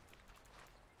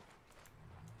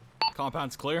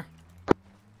 Compound's clear.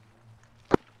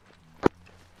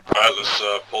 Alright, let's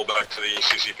pull back to the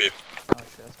CCP. Oh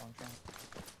shit, that's what I'm trying.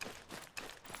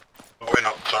 Oh wait,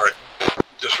 no, sorry.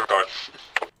 Disregard.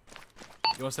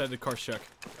 You want to head to car check?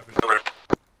 Over.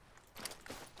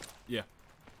 Yeah.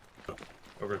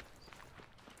 Over.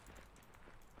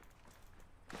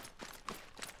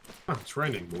 Oh, it's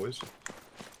raining, boys.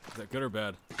 Is that good or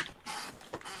bad?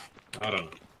 I don't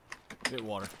know. Get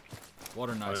water.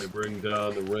 Water nice. I bring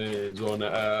down the rains on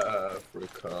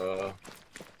Africa.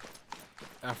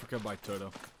 Africa by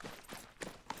Toto.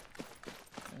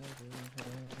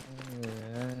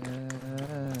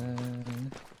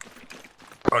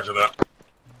 Roger that.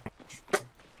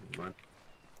 Right.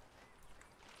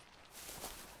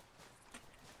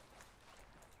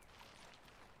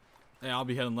 Hey, I'll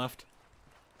be heading left.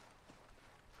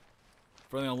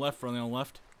 Friendly on left, friendly on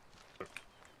left.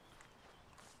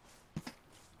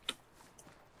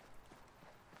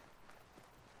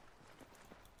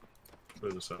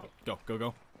 Clear this out. Go, go,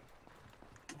 go.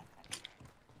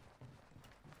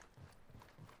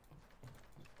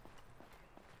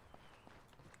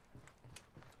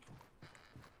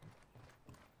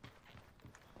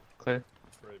 Clear.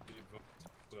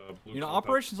 You know,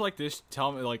 operations like this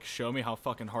tell me, like, show me how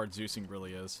fucking hard Zeusing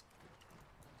really is.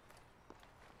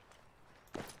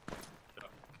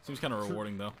 Seems kind of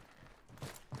rewarding though.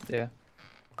 Yeah.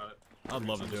 I'd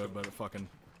love to do it, but fucking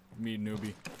me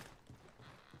newbie.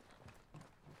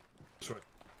 This way.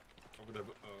 Over there,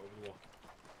 over the wall.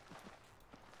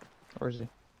 Where is he?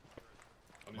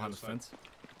 On Behind other the side. fence.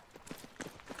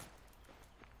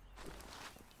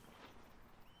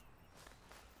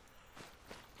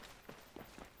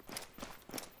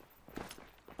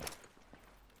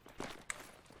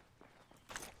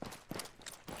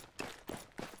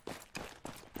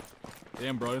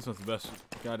 Damn, bro, this one's the best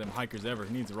goddamn hikers ever.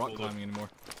 He needs rock climbing anymore.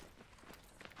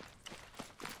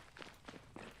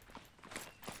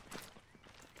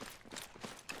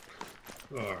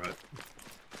 Alright.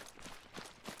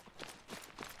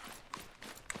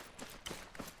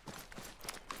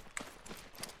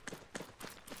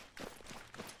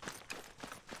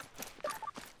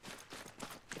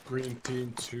 Green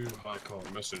team to high call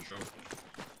message. Over.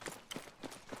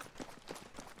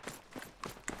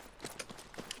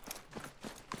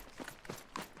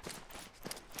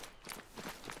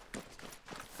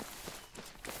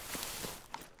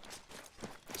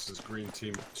 This is Green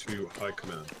Team 2 High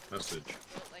Command. Message.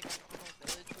 Like a normal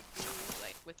village would be,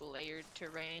 like with layered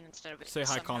terrain instead of it. Say hi,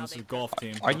 somehow Con. This they is golf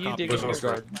team. Are you Copy. digging your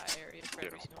garden? area for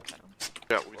every single town.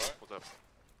 Yeah, we just pulled up.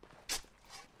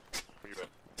 Where you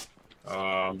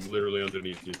at? Literally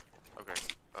underneath you. Okay,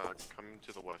 coming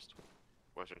to the west.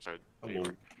 Western side. Hello.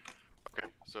 Okay,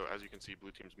 so as you can see,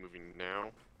 blue team's moving now.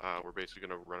 We're basically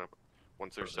gonna run up.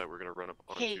 Once they're set, we're gonna run up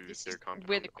onto Hey, this their is compound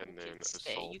where the cool and then kids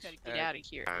stay. assault. You gotta get out of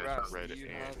here. As red do you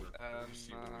and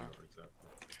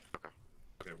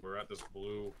Okay, we're at this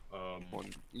blue.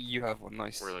 one. You have one,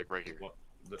 nice. we're like right here.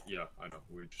 Yeah, I know.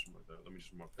 We just marked that. Let me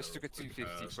just mark that. Let's took a real quick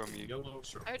 250 as from you. Yellow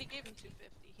circle. I already gave him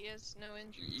 250. He has no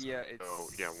injuries. Yeah, it's. So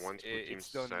yeah, once blue team's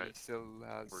it's done. set, He still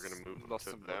has. we're gonna move lost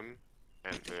to some blood. them,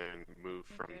 and then move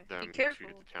from Okay. them Be to careful.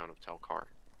 the town of Telcar.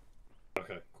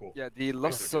 Okay, cool. Yeah, the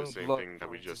loss Basically of the same blood thing that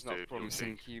we is just not did, you'll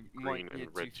promising. take He green might and need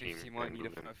red 250, team he might and need a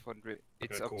move in. 500.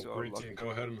 It's Okay, up cool. to our Green luck. team, go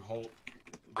ahead and hold.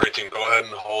 Great team, go ahead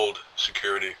and hold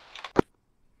security.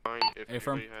 Fine, if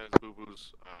Affirm. anybody has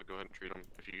boo-boos, go ahead and treat them.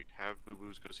 If you have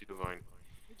boo-boos, go see Divine.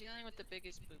 We're dealing with the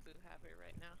biggest boo-boo habit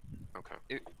right now.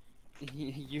 Okay.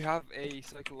 You have a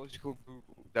psychological boo.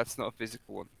 That's not a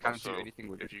physical one. Can't Also, do anything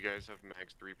with if it. you guys have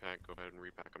max 3-pack, go ahead and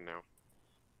repack them now.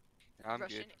 I'm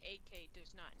Russian good. AK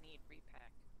does not need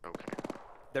repack. Okay.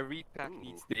 The repack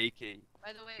needs the AK.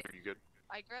 By the way, Are you good?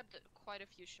 I grabbed quite a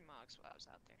few shimogs while I was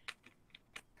out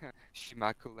there.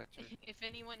 Shima collector. If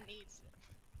anyone needs them.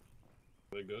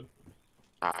 They good?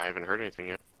 I haven't heard anything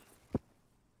yet.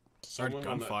 Someone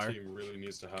on that gunfire. team really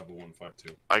needs to have a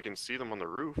 152. I can see them on the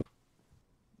roof.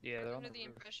 Yeah, I they're was on under the the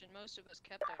roof. impression most of us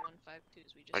kept our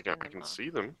 152s. We just I turned can them off. see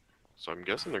them, so I'm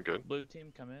guessing they're good. Blue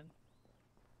team, come in.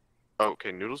 Oh,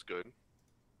 okay, Noodle's good.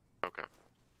 Okay.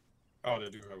 Oh, they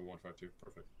do have a 152.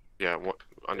 Perfect. Yeah,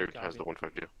 under has the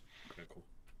 152. Okay, cool.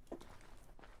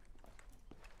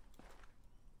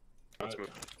 Alright,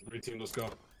 green team, let's go.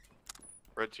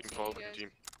 Red team, follow the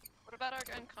team. What about our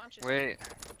unconscious? Wait.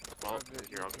 Well,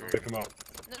 here, I'll go. Pick him up.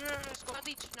 No, squad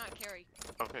lead should not carry.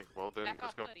 Okay, well then, Back let's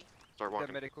off, go. buddy. Start walking.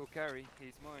 The medical carry,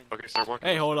 he's mine. Okay, start walking.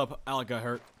 Hey, hold up. Alec got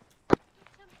hurt.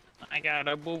 I got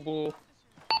a boo boo.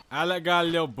 Alec got a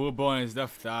little boo boo in his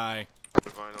left thigh.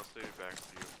 Fine, I'll stay back to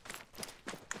you.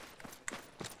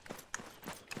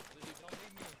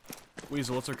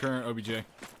 Weasel, what's our current OBJ? What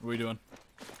are we doing?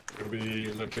 We're gonna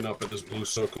be looking up at this blue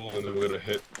circle, and then we're gonna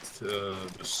hit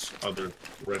this other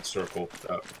red circle.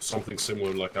 Something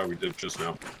similar like how we did just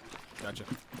now. Gotcha.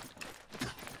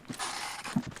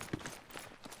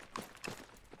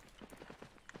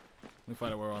 Let me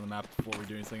find out where we're on the map before we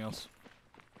do anything else.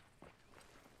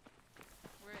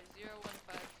 We're at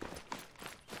 015.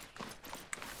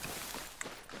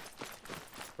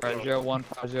 Right,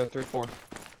 015034.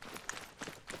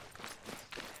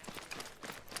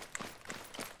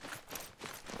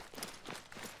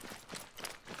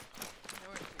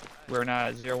 We're not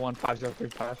at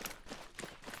 015035.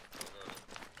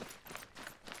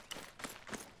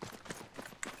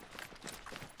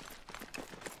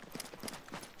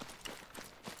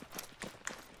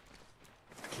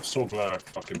 I'm so glad I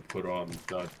fucking put on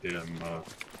goddamn, what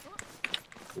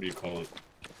do you call it?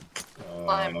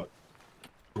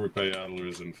 Group A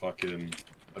Adlers and fucking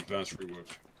advanced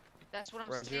reworks. That's what I'm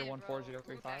We're at saying,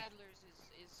 014035. bro.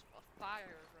 Adlers is a fire,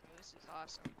 bro. This is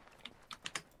awesome.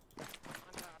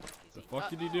 The fuck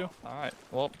did he do? Alright,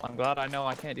 well, I'm glad I know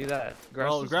I can't do that.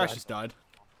 Well, just Grash died. just died.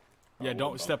 Yeah, well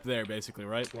don't done. step there, basically,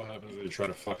 right? What happens if they try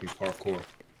to fucking parkour?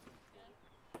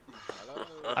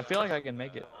 I feel like I can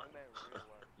make it.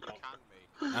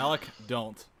 Alec,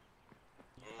 don't.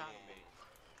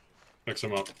 Fix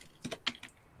him up.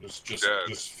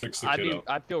 Just fix the I'd kid be, up.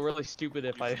 I'd feel really stupid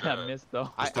if I missed though.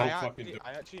 Just don't fucking do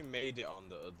I actually made it on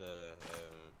the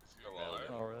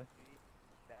Oh really?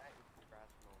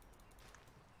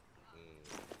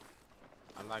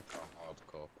 I like a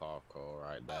hardcore parkour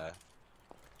right there.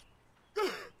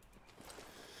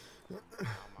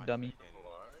 Dummy.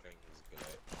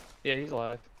 Yeah, he's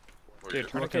alive.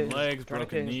 Dude, Broken legs,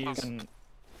 broken knees.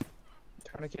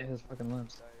 Tourniquet his fucking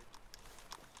limbs.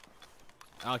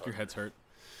 Alec, your head's hurt.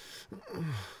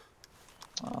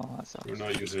 Oh, that sounds. We're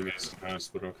not using his hands,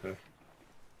 but okay.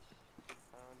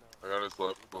 I got his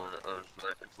left leg, or his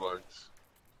right legs.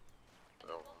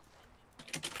 No.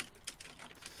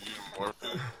 You need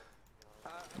morphine?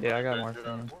 Yeah, I got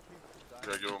morphine.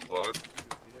 Can I give him blood?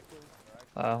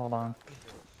 Hold on.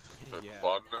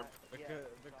 Clotting him?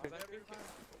 Because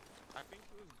I think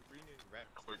it was green and red.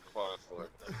 Quick clot like.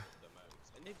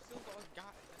 And they've still got a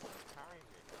guy that's carrying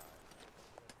it,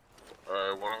 guy.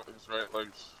 Alright, one of his right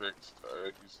leg's fixed.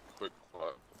 He's quick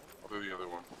clot. I'll do the other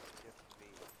one.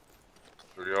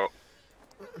 3 out.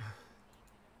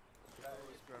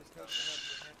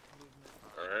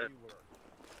 Alright.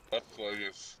 Left leg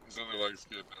is, his other leg's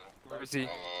good now. Where is he?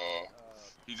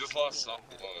 He just lost some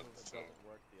blood, so.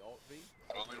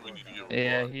 I don't think we need to give him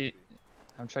Yeah, blood.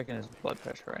 I'm checking his blood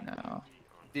pressure right now.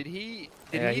 Did he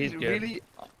he's good. really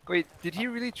wait, did he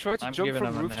really try to I'm jump giving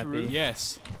from him roof an to epi. roof?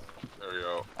 Yes. There we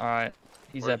go. Alright,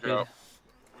 he's Wake epi. up.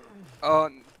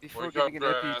 Before Wake getting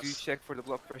up, an epi, do you ass. check for the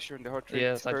blood pressure and the heart rate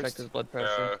Yes, I first? checked his blood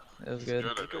pressure. It was good.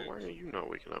 Nico, why are you not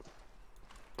waking up?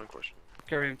 One question.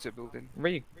 Carry him to the building.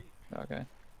 Reek. Okay.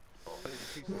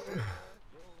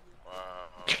 Wow.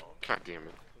 God damn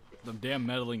it. Them damn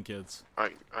meddling kids.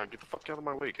 Alright, get the fuck out of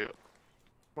my way, get out.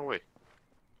 My way.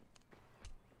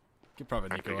 Get probably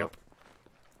Nico up.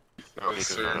 No,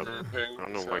 Nico's not up. I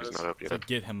don't know why he's not up So yet.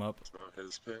 get him up. It's not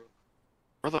his ping.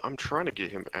 Brother, I'm trying to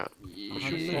get him out.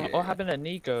 What happened to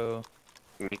Nico?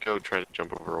 Nico tried to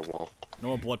jump over a wall.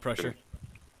 No blood pressure.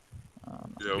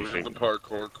 Yeah, we have the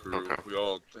parkour crew. Okay. We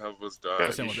all have us die. Yeah,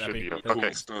 Same you with should Epi. be up. Cool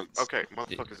Okay, stunts. okay,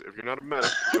 motherfuckers, if you're not a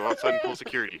medic, go outside and pull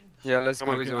security. Yeah, let's Come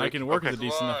go. on, Weasel. I can work Okay. with a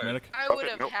decent enough medic. I Okay, would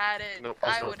have nope. had it. Nope,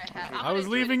 I nope. would have had it. I was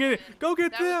leaving it. Go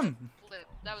get them.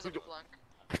 That was a flunk.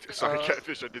 Sorry,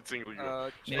 Catfish, I did single you.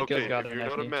 Nico's Okay, got if an you're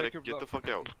not a epi. medic, get the fuck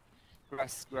out.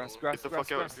 Grass, Get the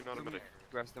fuck out if you're not a medic.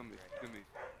 Grass, don't move, don't move.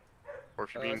 Or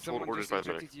if you're being told Someone orders just by the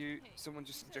medic. injected you. Someone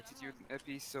just injected you with an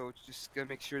epi, so just gotta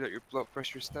make sure that your blood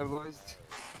pressure is stabilized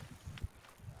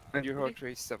and your heart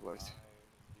rate is stabilized.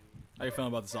 How you feeling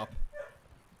about this op?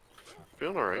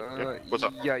 Feeling alright. Yeah. What's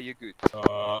up? Yeah, you're good.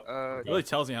 It really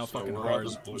tells me how fucking hard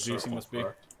juicing must be.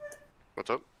 What's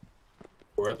up?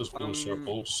 We're at this blue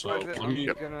circle, so Private, let me.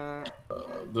 I'm gonna.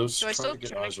 Let's Do I try still to get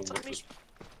connect eyes on what somebody? this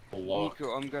block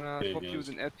Nico, I'm gonna thing pop you with is.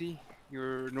 an epi.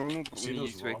 You're normal, but See we need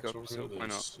those you to wake rocks up, over so there why not?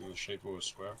 that's in the shape of a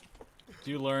square?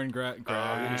 Do you learn grass?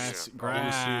 yeah.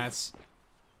 Grass.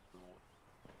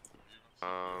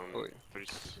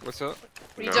 What's up?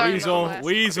 Weasel.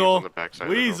 Weasel. backside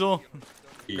Weasel.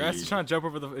 Grass is trying to jump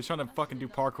over the. It's trying to fucking do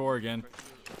parkour again.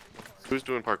 Who's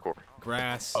doing parkour?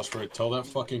 Grass. Osprey, tell that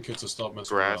fucking kid to stop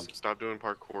messing Grass, around. stop doing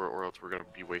parkour or else we're gonna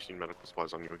be wasting medical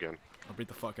supplies on you again. I'll beat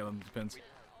the fuck out of them. Depends.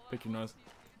 Pick your nose.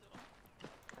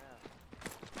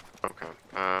 Okay.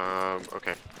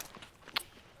 Okay.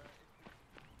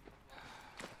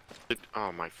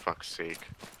 Oh my fuck's sake.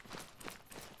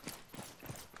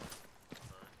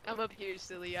 I'm up here,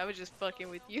 silly. I was just fucking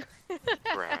with you.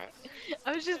 Grass.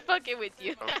 I was just fucking with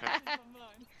you.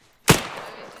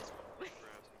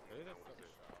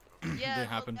 Yeah, Didn't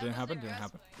happen. well, Didn't that happen. was Didn't a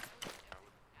happen.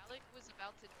 Alec was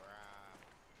about to.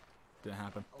 Didn't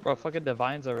happen. Bro, fucking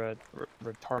Divine's a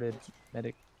retarded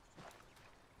medic.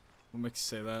 What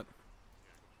makes you say that?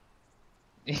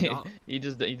 He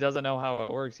doesn't know how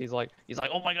it works. He's like,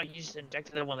 oh my god, you just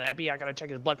injected him with an epi. I gotta check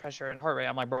his blood pressure and heart rate.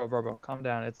 I'm like, bro, calm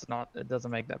down. It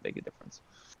doesn't make that big a difference.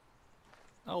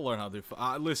 I'll learn how to do.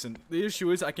 Listen, the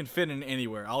issue is I can fit in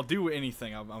anywhere. I'll do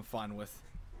anything. I'm fine with.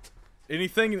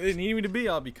 Anything they need me to be,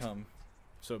 I'll become.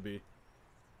 So be.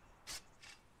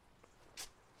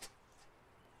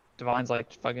 Divine's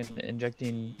like fucking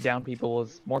injecting down people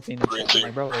with morphine and shit. I'm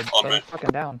like, bro, they're fucking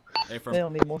down. Hey, They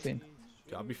don't need morphine.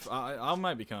 I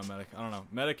might become a medic. I don't know.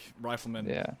 Medic, rifleman,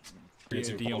 Yeah.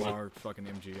 DMR, fucking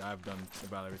MG. I've done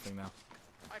about everything now.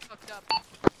 I fucked up.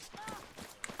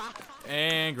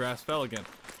 And grass fell again.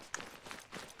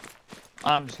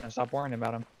 I'm just gonna stop worrying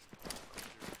about him.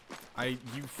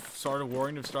 You started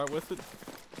worrying to start with it?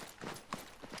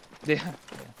 Yeah.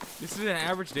 This is an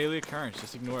average daily occurrence.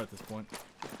 Just ignore it at this point.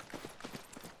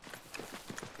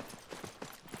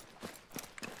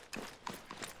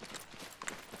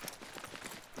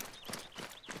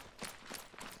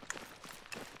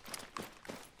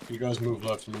 You guys move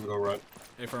left and we go right.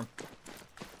 Hey, firm.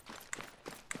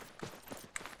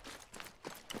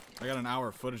 I got an hour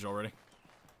of footage already.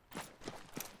 I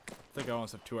think I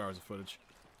almost have 2 hours of footage.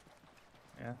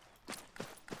 Yeah.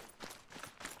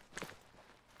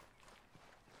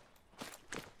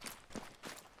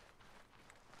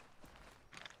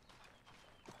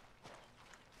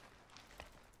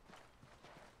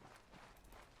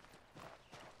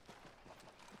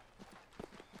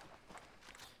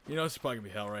 You know, it's probably gonna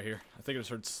be hell right here. I think I just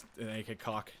heard an AK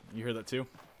cock. You hear that too?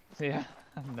 Yeah.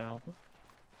 No.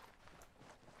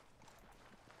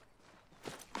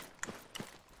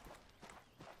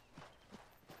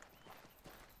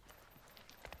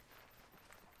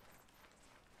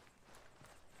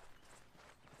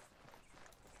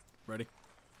 Ready?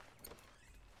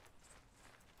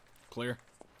 Clear.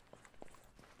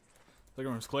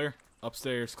 Living room's clear.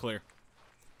 Upstairs clear.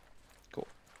 Cool.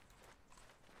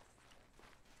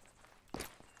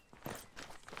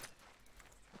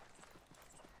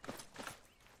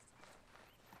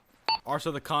 Our side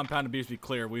of the compound appears to be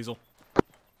clear, Weasel.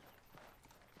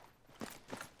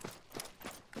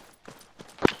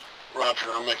 Roger,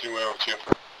 I'm making way over to you.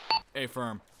 A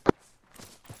firm.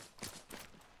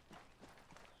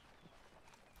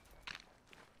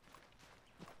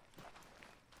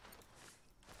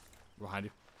 Behind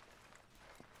you.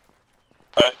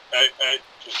 Hey,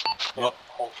 just stop,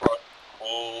 hold front.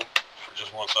 Hold for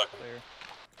just 1 second.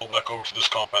 Hold back over to this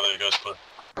compound that you guys put.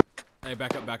 Hey,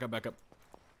 back up.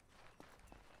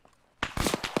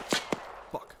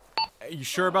 Fuck. Hey, you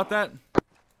sure about that?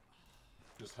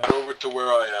 Just head over to where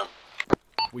I am.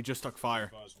 We just took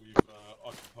fire. We've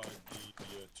occupied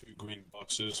the 2 green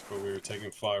boxes, but we were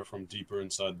taking fire from deeper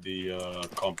inside the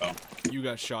compound. You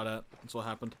got shot at. That's what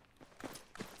happened.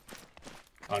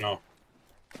 I know.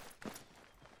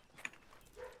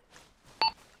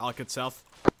 I'll get south.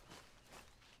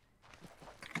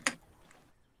 It's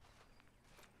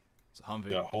a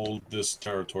Humvee. Yeah, hold this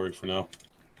territory for now.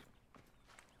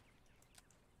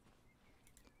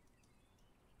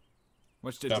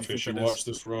 Much did you think Catfish, you that watch is?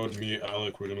 this road. Me,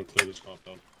 Alec, we're gonna clear this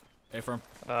compound. Hey, firm.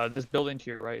 This building to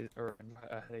your right, or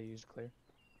ahead of you is clear.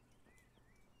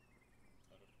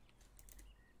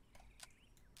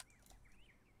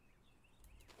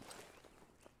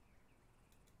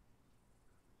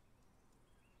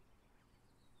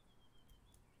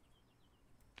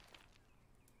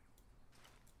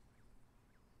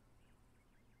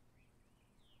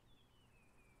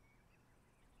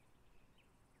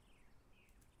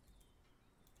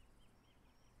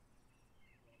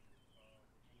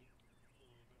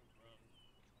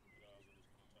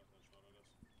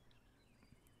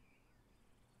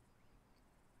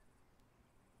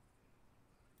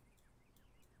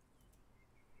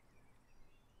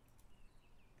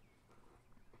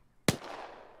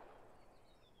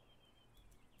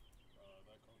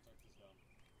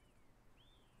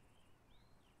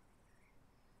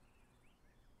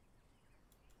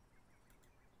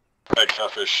 Hey,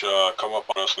 Catfish, come up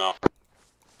on us now.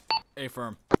 A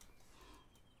firm.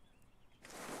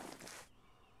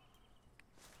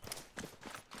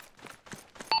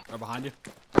 Right behind you.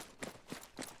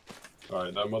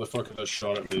 Alright, that motherfucker that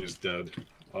shot at me is dead.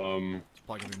 Probably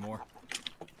gonna be more.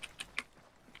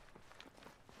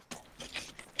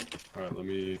 Alright, let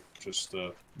me just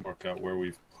mark out where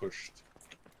we've pushed.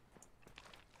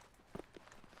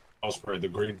 Osprey, the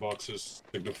green boxes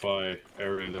signify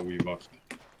area that we've occupied.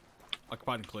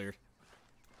 Occupied and cleared.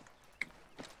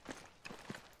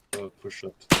 Push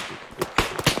up.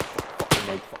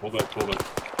 Hold that, hold that.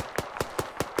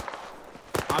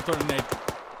 I'm throwing a nade.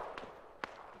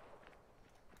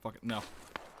 Fuck it, no.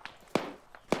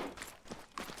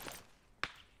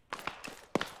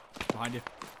 Behind you.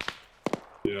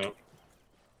 Yeah.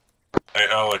 Hey,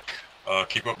 Alec,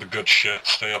 keep up the good shit.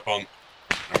 Stay up on...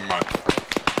 Never mind.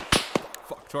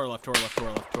 Fuck, to our left, to our left, to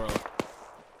our left, to our left.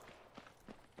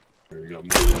 There you go,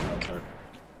 more out there.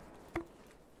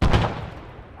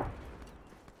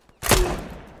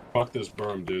 Fuck this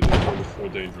berm, dude. This berm is so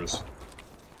dangerous.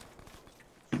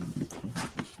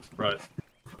 Right.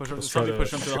 Push up to the Humvee,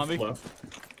 push him to the Humvee. Left.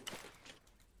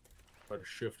 Try to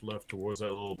shift left towards that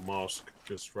little mosque,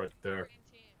 just right there.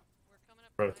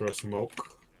 Try to throw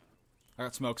smoke. I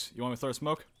got smokes. You want me to throw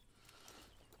smoke?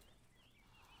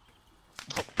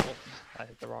 Oh, I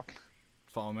hit the rock.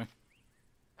 Follow me.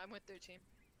 I'm with their team.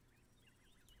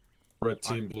 Red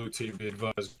team, blue team, be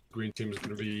advised. Green team is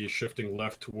going to be shifting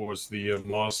left towards the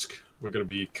mosque. We're going to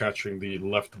be catching the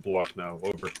left block now.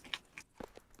 Over.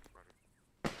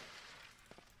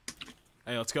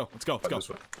 Hey, let's go. Let's go. Let's go. This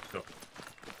way. Go. Do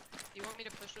you want me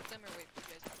to push with them or wait for you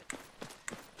guys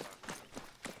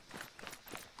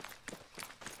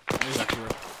to Here's that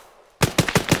through.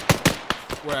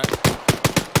 Where at?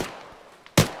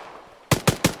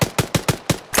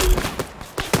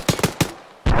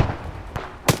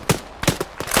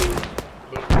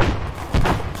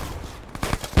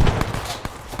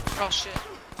 Oh shit. I'm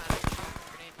out of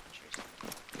grenade launchers.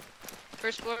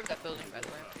 First floor of that building, by the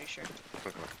way, I'm pretty sure.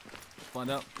 Find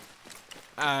out.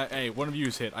 Hey, one of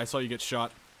you's hit. I saw you get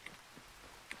shot.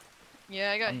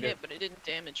 Yeah, I got hit, but it didn't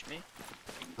damage me.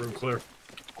 Room clear.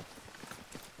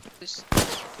 This...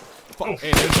 Oh.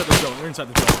 Hey, they're inside the zone. They're inside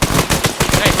the zone.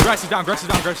 Hey, grass is down. Grass is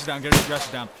down. Grass is down. Get it. Grass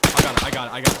is down. I got it. I got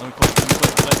it. I got it. Let me clear. Let me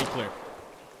clear. Let me clear.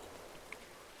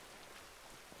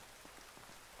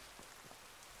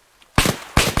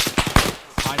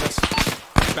 Behind us.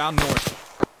 Bound north.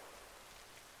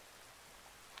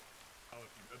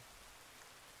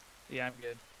 Yeah, I'm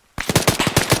good.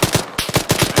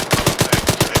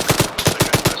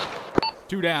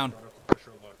 Two down.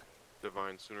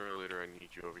 Divine, sooner or later I need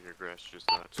you over here, Grass. Just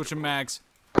Switching mags.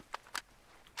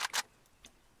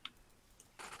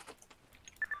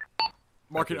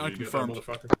 Mark it unconfirmed.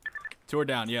 Two are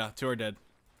down, yeah. Two are dead.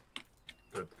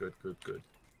 Good, good, good, good.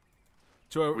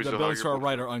 Two are, the buildings to our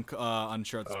right are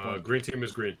unsure at this point. Green team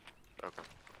is green. Okay.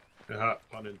 Yeah,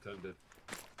 pun intended.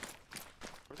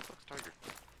 Where the fuck's Tiger?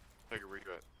 Tiger, where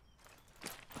you at?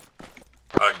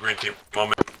 Alright, green team,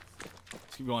 moment.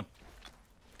 Let's keep going.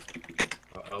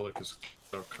 Alec is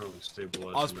currently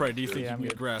stabilized. Osprey, do you think you can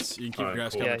get grass? You can keep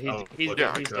grass Yeah, going. he's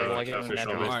stable. I get him in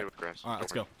Alright,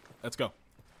 let's go. Let's go.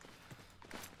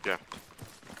 Yeah.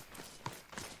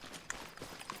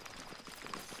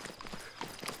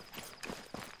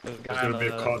 There's gonna be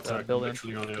a contact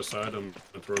literally on the other side. I'm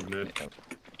gonna throw a grenade. I'm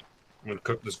gonna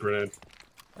cook this grenade.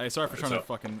 Hey, sorry for trying to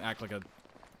fucking act like a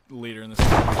leader in this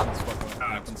situation. This fucking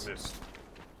happens. Missed.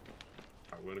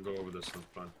 Alright, we're gonna go over this one.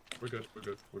 Fine. We're good. We're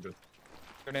good. We're good.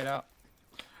 Grenade out.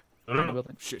 No.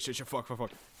 Shit, shit, shit. Fuck, fuck, fuck.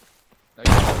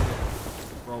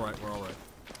 We're alright. We're alright.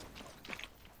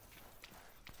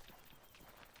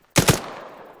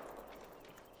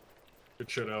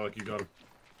 Good shit, Alec. You got him.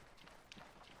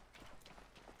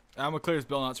 I'm gonna clear this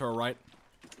building out to our right.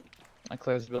 I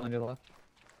clear this building to the left.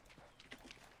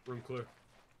 Room clear.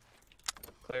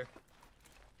 Clear.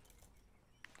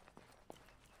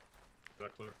 Is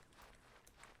that clear?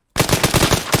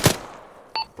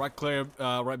 Right clear,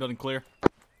 right building clear.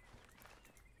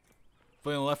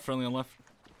 Friendly on left, friendly on left.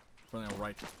 Friendly on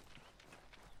right.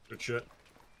 Good shit.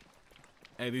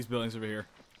 Hey, these buildings over here.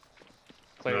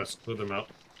 Clear. Nice. Clear them out.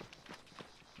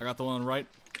 I got the one on the right.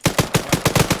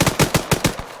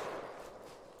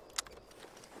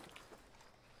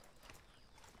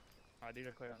 Alright, these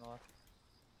are clear on the left.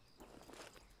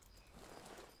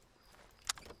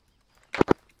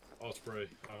 Osprey,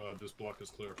 this block is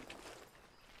clear.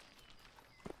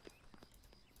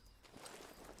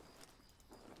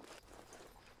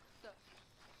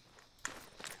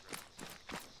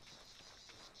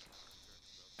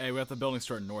 Hey, we have the buildings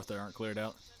starting north that aren't cleared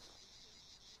out.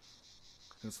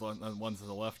 This one to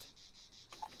the left.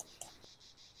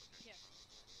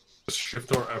 Let's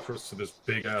shift our efforts to this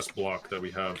big ass block that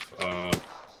we have,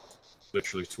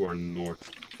 literally to our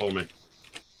north. Follow me.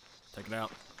 Take it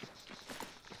out.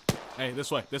 Hey,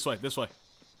 this way, this way, this way.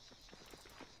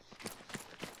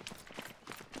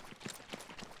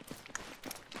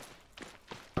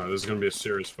 This is gonna be a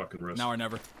serious fucking risk. Now or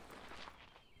never.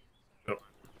 Yep.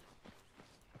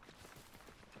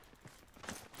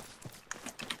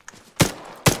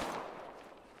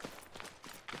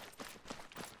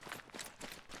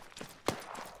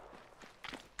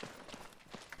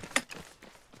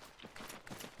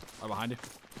 Right behind you.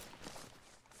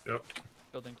 Yep.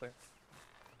 Building clear.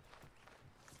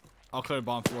 I'll clear the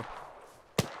bomb floor.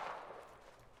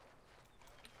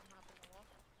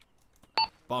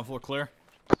 Bomb floor clear.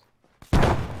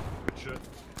 Good shit.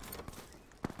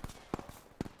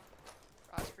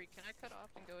 Osprey, can I cut off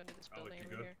and go into this building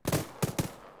over here?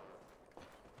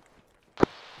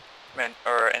 Man,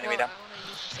 or enemy down.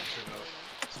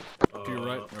 To your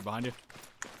right, right behind you.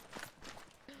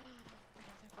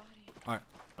 Alright.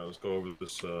 Alright, let's go over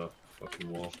this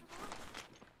fucking wall.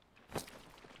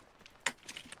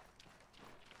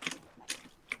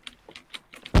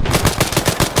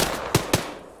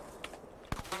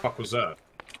 Fuck was that?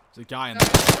 There's a guy in there.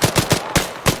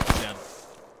 Dead.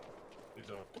 He's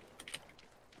on.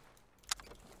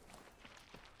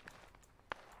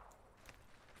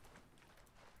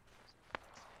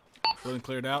 Building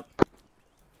cleared out.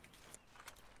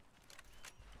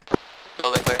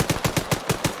 Building clear.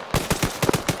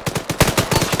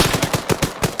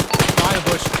 Behind the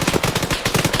bush.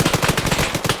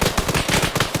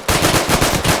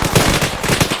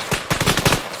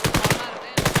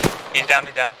 He's down,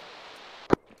 he's down.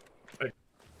 Hey.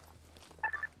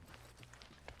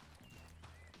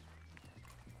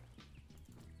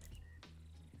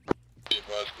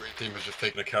 Green team is just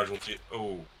taking a casualty.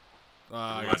 Oh.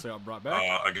 I guess I got brought back.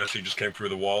 I guess he just came through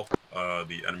the wall.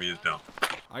 The enemy is down.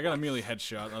 I got a melee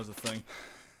headshot, that was the thing.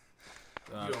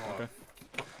 Okay.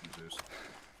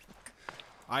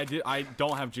 I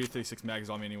don't have G36 mags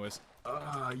on me anyways.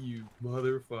 Ah, you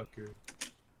motherfucker.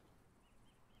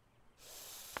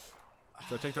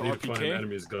 So I take the I need to find RPK.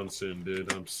 enemy's gun soon,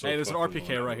 dude. I'm so Hey, there's an fucking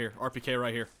RPK low. right here. RPK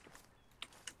right here.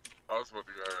 I was about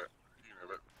to go right. You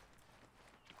know it.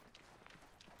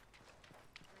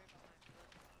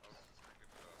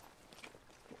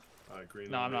 Alright,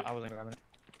 green. No, I'm not. I wasn't grabbing it.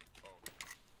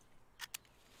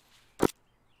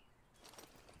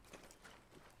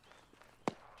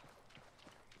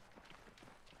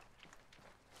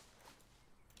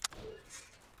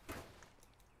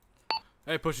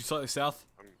 Hey, push you slightly south.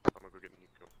 I'm gonna go get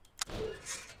Nico.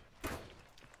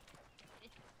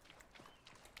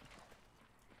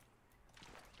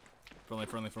 Friendly,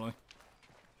 friendly, friendly.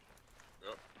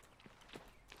 Yep.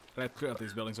 Can I clear out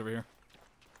these buildings over here?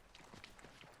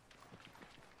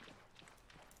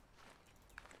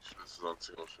 This is on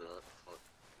single shot.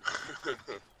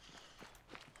 Fuck.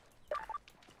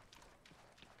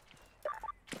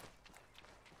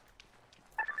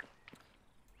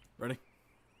 Ready?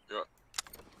 Yep.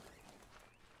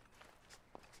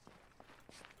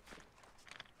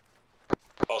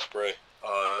 Osprey,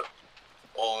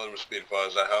 all enemies be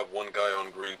advised, I have one guy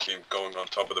on green team going on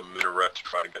top of the minaret to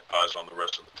try to get eyes on the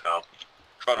rest of the town.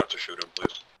 Try not to shoot him,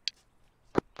 please.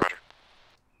 Roger.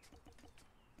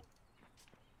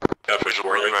 Catfish,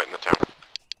 Where are you at in the town?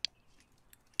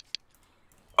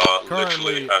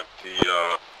 Literally at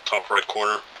the top right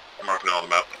corner. I'm marking it on the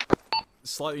map.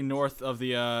 Slightly north of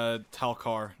the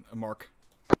Talcar mark.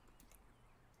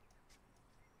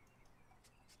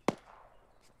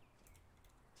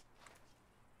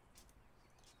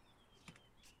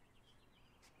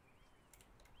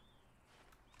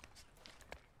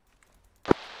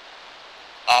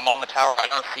 I'm on the tower. I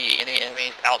don't see any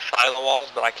enemies outside of the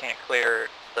walls, but I can't clear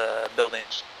the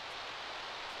buildings.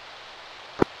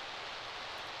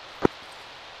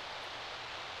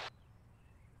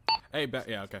 Hey,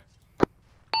 yeah, okay.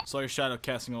 Saw your shadow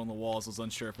casting on the walls. I was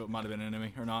unsure if it might have been an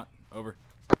enemy or not. Over.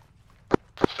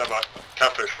 Stand by.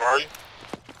 Catfish, where are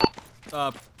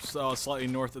you? So slightly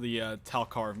north of the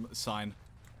Talcar sign.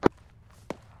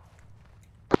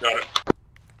 Got it.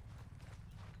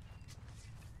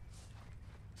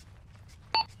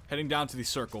 Heading down to the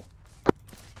circle.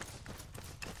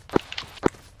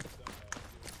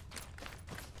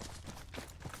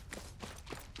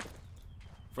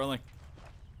 Friendly.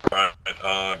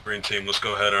 Alright, green team, let's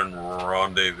go ahead and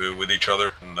rendezvous with each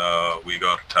other, and we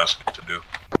got a task to do.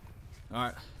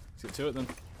 Alright, let's get to it then.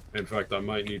 In fact, I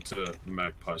might need to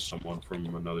magpie someone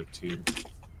from another team.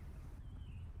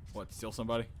 What, steal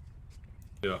somebody?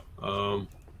 Yeah,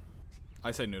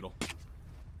 I say noodle.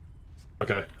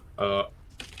 Okay.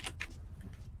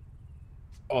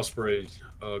 Osprey,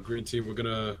 green team, we're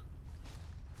gonna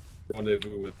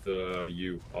rendezvous with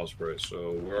you, Osprey.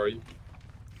 So where are you?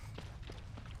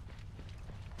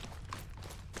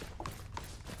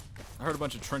 I heard a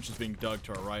bunch of trenches being dug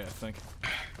to our right, I think.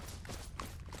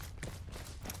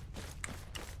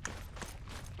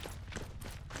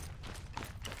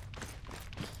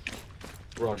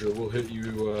 Roger, we'll hit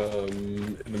you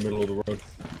in the middle of the road.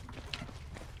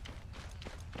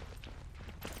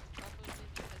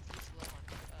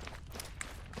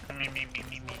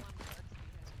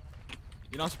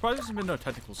 You know, I'm surprised there's been no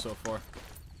technicals so far.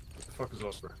 What the fuck is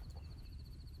Osprey?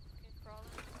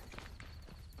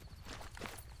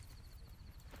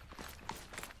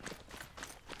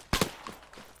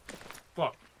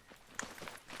 Fuck.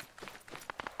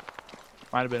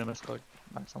 Might have been a misclick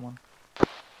by someone.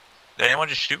 Did anyone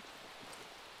just shoot?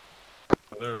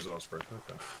 Oh, there's Osprey.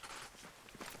 Okay.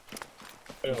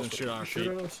 Hey, Doesn't shoot on our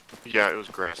feet. Yeah, it was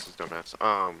Grass's dumbass.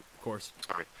 Of course.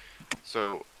 Sorry.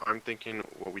 So I'm thinking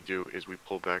what we do is we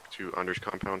pull back to Under's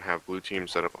compound, have blue team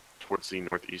set up towards the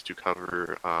northeast to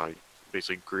cover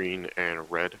basically green and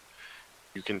red.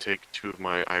 You can take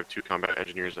I have 2 combat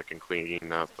engineers that can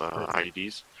clean up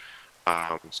IEDs.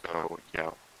 So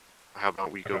yeah, how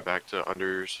about we go back to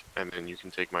Under's and then you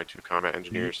can take my 2 combat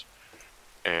engineers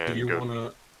and do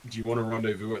you wanna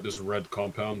rendezvous at this red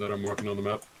compound that I'm marking on the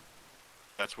map?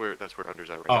 That's where Under's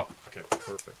at right now. now. Oh, okay,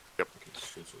 perfect. Yep. Okay,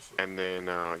 so. And then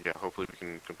yeah, hopefully we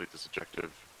can complete this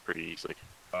objective pretty easily.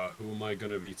 Who am I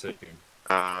gonna be taking?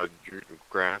 Your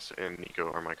Grass and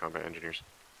Nico are my combat engineers.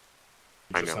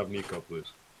 You just have Nico, please.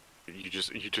 You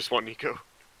just want Nico?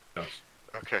 Yes.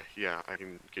 Okay, yeah, I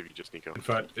can give you just Nico. In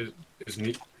fact, is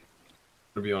Nico?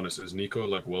 To be honest, is Nico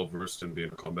like well versed in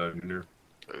being a combat engineer?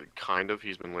 Kind of.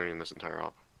 He's been learning this entire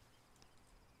op.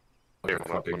 Okay,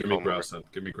 fuck it. Give me Grass then.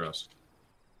 Give me Grass.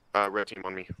 Red team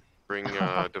on me. Bring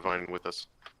Divine with us.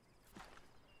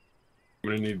 I'm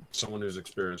gonna need someone who's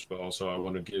experienced, but also I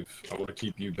want to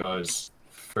keep you guys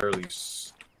fairly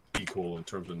equal in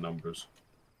terms of numbers.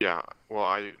 Yeah.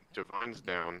 Well, Divine's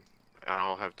down, and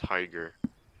I'll have Tiger.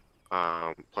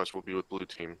 Plus, we'll be with blue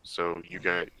team, so you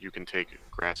can take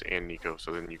Grass and Nico,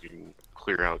 so then you can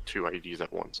clear out 2 IEDs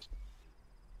at once.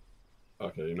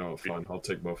 Okay, you know what? Fine. I'll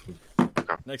take both of them.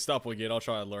 Okay. Next stop we get, I'll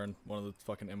try to learn one of the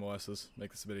fucking MOSs.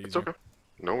 Make this a bit easier. It's okay.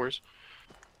 No worries.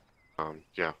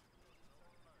 Yeah.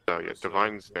 So yeah,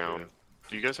 Divine's down.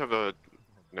 Do you guys have a?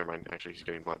 Never mind. Actually, he's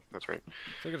getting blood. That's right. I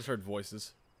think I just heard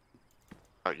voices.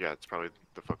 Yeah, it's probably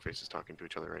the fuck faces talking to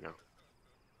each other right now.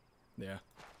 Yeah.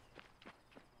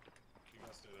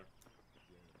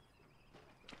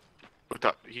 Look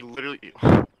up. He literally. Oh,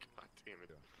 God damn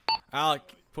it. Alec,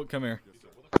 come here.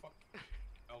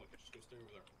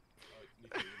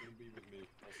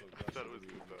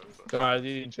 Sorry, I was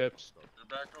eating chips. You're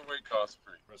back awake,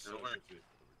 Osprey. You're awake.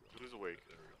 Who's awake?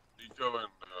 Nico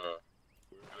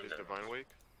and Is Divine awake?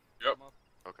 Yep.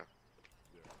 Okay.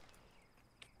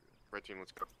 Red team,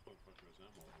 let's go.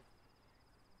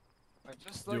 I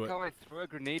just like how I threw a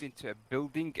grenade into a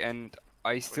building and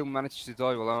I still managed to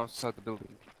die while I was outside the building.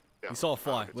 Yeah. He saw a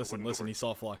fly. Listen, he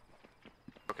saw a fly.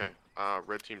 Okay.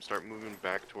 Red team, start moving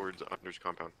back towards Under's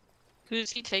compound.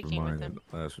 Who's he taking with him?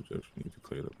 Last suggestion, you need to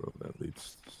clear the road that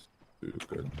leads to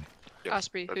good. Yeah,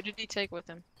 Osprey, who did he take with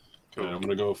him? Okay, I'm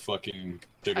gonna go fucking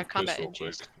take a combat piss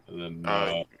real quick, and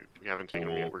then we haven't taken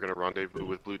them yet. We're gonna rendezvous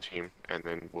with blue team, and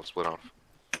then we'll split off.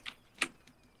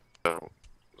 So,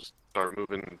 start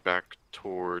moving back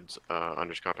towards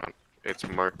Under's compound. It's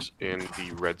marked in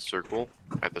the red circle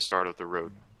at the start of the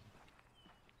road.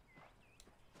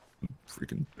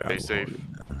 Freaking Stay safe.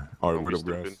 Alright, Don't be we're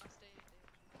stupid.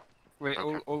 Wait,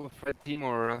 Okay. all of red team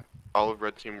or? All of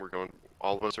red team,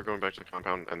 all of us are going back to the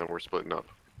compound, and then we're splitting up.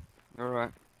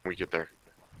 Alright. When we get there.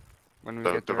 When we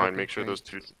So, get there, Divine, okay, make sure those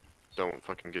thanks. 2 don't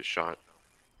fucking get shot.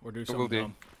 Or do Will something do.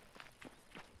 dumb.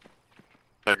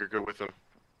 Tiger, go with them.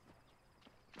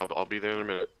 I'll be there in a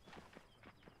minute.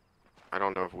 I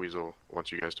don't know if Weasel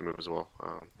wants you guys to move as well.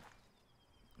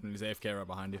 And he's AFK right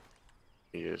behind you.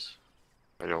 He is.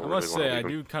 I don't I really must want say, to I leave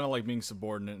him. do kind of like being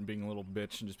subordinate and being a little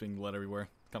bitch and just being led everywhere.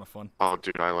 Kind of fun. Oh,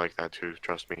 dude, I like that too.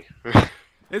 Trust me.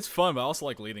 It's fun, but I also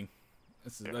like leading.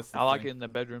 That's the I like thing. it in the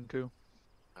bedroom too.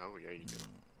 Oh yeah, you do.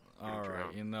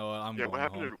 Alright, you know what? I'm Yeah, going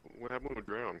home. what happened with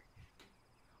Drown?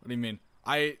 What do you mean?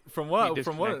 From what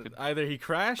either he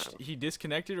crashed, he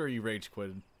disconnected, or he rage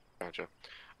quitted. Gotcha.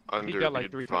 He Under got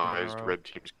like 3 fucking advised, arrows. red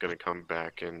team's gonna come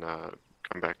back and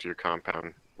come back to your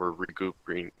compound. We're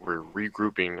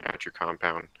regrouping at your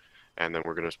compound, and then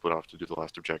we're gonna split off to do the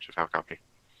last objective. How copy?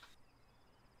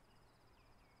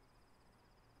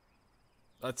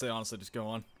 I'd say honestly just go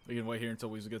on. We can wait here until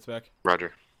Weasel gets back.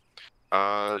 Roger.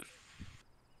 Fuck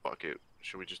it.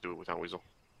 Should we just do it without Weasel?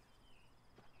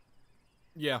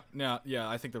 Yeah, yeah.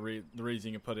 I think the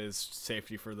reason you can put is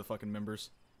safety for the fucking members.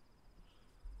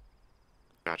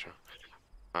 Gotcha.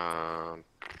 I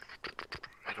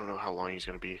don't know how long he's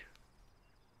gonna be.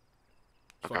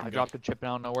 Okay. I dropped the chip and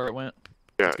I don't know where it went.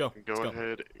 Yeah, Let's go. Go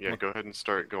ahead. Yeah, go ahead and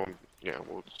start going. Yeah,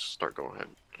 we'll just start going ahead.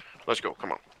 Let's go.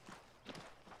 Come on.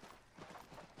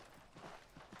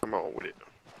 Come on with it.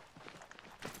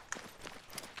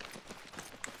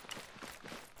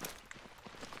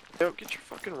 Yo, get your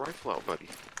fucking rifle out, buddy.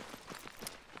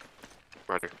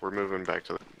 Right, we're moving back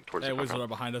to towards Hey, the Wizard compound. are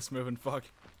behind us moving. Fuck.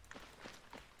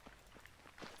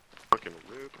 Fucking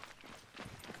rip.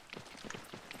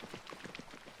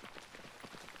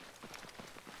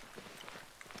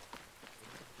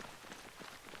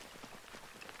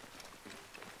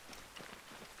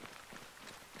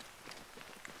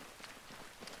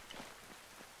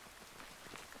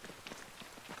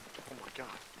 Oh my god,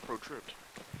 pro tripped.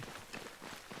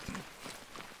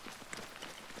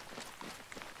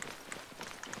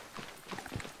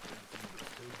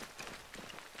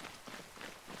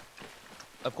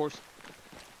 Of course.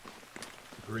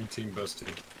 Green team, best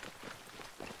team.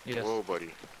 Yes. Whoa, buddy.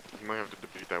 You might have to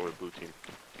debate that with blue team.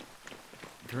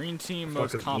 Green team Fuck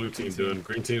most is blue competent team doing?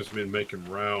 Green team's been making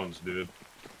rounds, dude.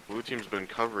 Blue team's been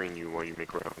covering you while you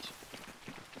make rounds.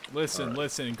 Listen,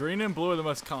 listen. Green and blue are the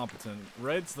most competent.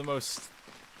 Red's the most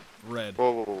red.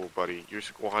 Whoa, buddy. Your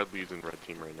squad leads in red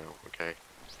team right now, okay?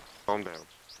 Calm down.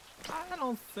 I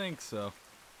don't think so.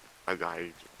 Well,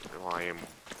 I am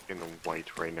in the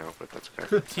white right now, but that's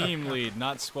okay. Team lead,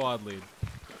 not squad lead.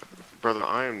 Brother,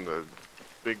 I am the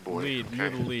big boy. Lead, okay? you're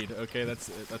the lead. Okay,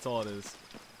 that's all it is.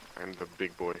 I'm the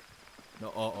big boy. No,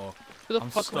 uh-oh. Who the I'm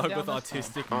fuck went stuck with down this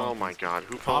autistic Oh monkeys. my god,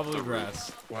 who Probably popped the roof?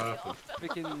 grass. What happened?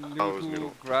 Freaking Oh, it was Noodle,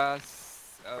 Noodle.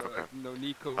 Grass, Okay. no,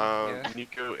 Nico, yeah.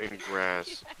 Nico and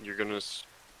Grass, you're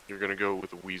gonna go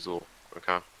with Weasel,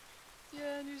 okay?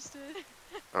 Yeah, understood.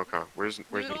 Okay, where's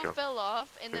Noodle Nico? fell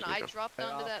off, and then Where's I Nico? dropped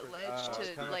onto that ledge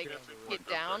to like get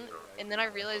down, and then I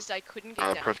realized I couldn't get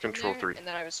down press from Control there, 3. and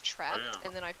then I was trapped,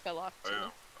 and then I fell off too.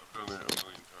 I've done that a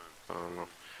million times. I don't know.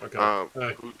 Okay.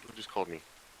 Hey. Who just called me?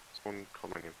 Someone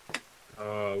called my name.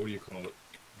 What do you call it?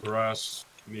 Grass,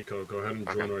 Nico, go ahead and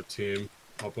join Okay. our team.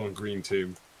 Hop on green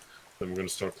team. Then we're gonna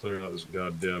start clearing out this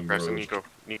goddamn Grass and road. Nico.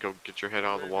 Nico, get your head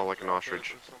out of the wall like an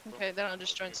ostrich. Okay, then I'll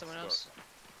just join someone else.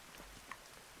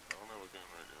 I don't know what's going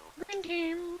right now. Green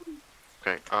team.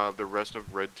 Okay, the rest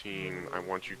of red team, I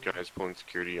want you guys pulling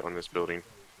security on this building.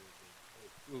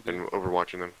 And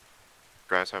overwatching them.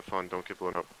 Grass, have fun, don't get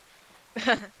blown up.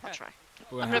 I'll try.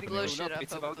 What I'm gonna happened blow here? shit up,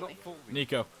 It's about hopefully. not falling.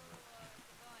 Nico.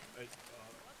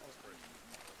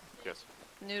 Yes.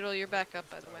 Noodle, you're back up,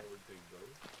 by the way.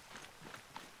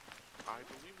 I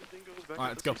believe the dingo's back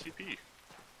Alright, at let's the go. CCP.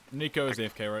 Nico is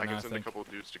AFK right I now, can I send a think. couple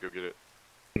dudes to go get it.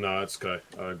 No, it's okay.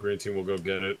 Green team will go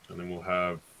get it, and then we'll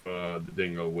have the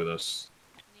dingo with us.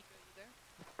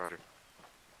 Roger.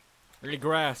 Ready,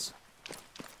 grass.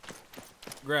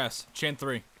 Grass, chain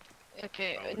 3.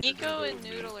 Okay, Nico and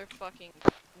Noodle are fucking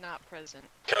not present.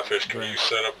 Catfish, can you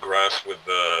set up Grass with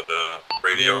the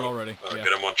radio? Yeah, already, yeah.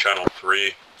 Get him on channel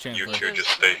 3. Channel You 3. two just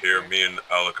stay here. Me and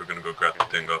Alec are gonna go grab the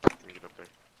dingo.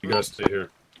 You guys stay here.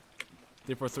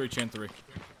 343, chain 3.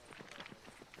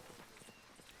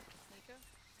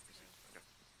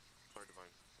 Sorry, Divine.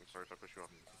 I'm sorry if I pushed you off.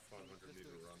 500-meter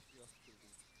run.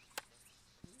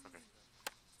 Okay.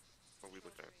 What we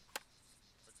looked at.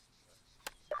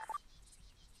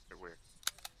 Okay, where?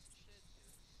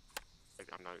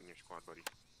 I'm not in your squad, buddy.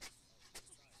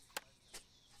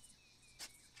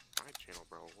 Side channel,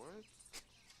 bro. What?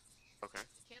 Okay.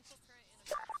 Cancel current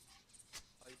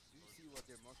I do see what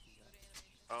they're marking at.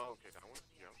 Oh, okay, that one?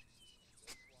 Yeah.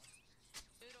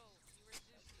 Noodle, you were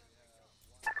Zeus.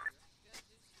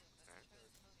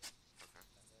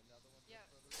 Yeah,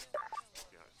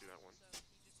 Yeah, I see that one.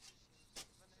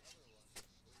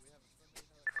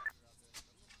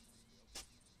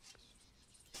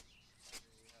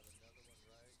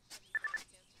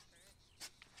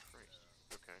 Christ.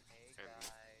 Okay. And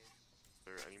is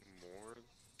there any more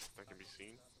that can be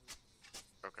seen?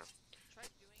 Okay.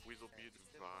 Weasel, be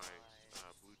advised,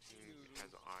 blue team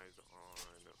has eyes on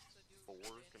 4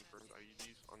 confirmed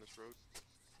IEDs on this road.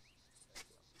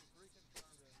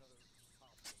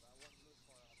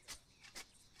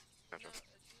 Gotcha.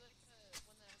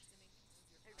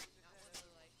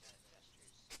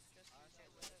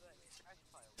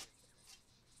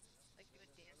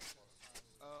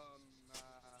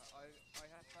 I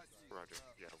have had to. Roger.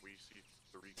 Yeah, we see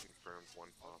 3 confirmed, 1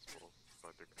 possible,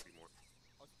 but there could be more.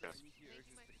 Yes. Make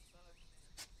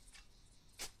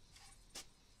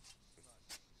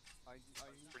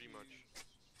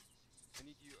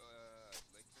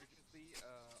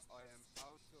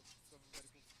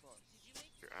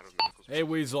Hey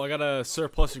Weasel, I got a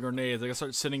surplus of grenades. I gotta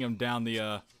start sending them down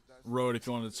the road if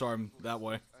you want to disarm them that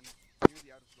way.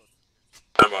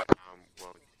 Well,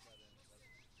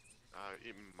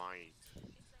 it might.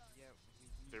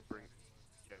 They're bringing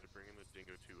the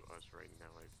dingo to us right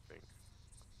now, I think.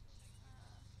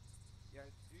 Yeah,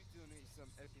 do donate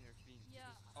some epinephrine. Yeah,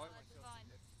 I myself Divine.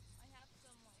 need epinephrine. I have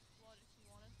some like blood if you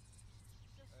want it.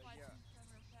 Just five Yeah.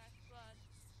 camera pack, but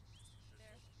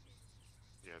there.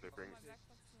 Yeah, they're From bringing. my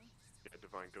backpack too. Yeah,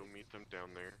 Divine, go meet them down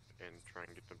there and try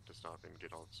and get them to stop and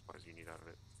get all the supplies you need out of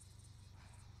it.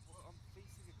 Well, I'm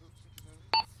facing a ghost at the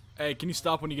moment. Hey, can you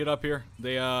stop when you get up here?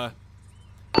 They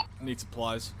need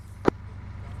supplies.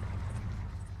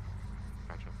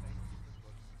 Gotcha.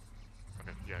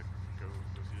 Okay, yeah, go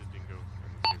see the dingo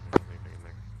and see if there's anything in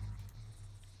there.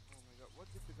 Oh my god, what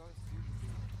did the guys do to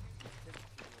me?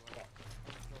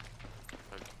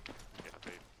 Yeah,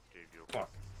 they gave you a Fuck. lot.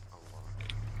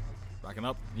 Backing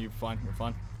up. You fine? You're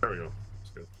fine. There we go.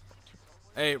 That's good.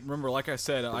 Hey, remember, like I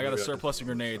said, I got a surplus of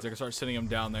grenades. I can start sending them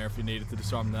down there if you need it to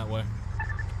disarm them that way.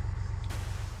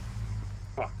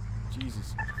 Fuck.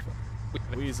 Jesus.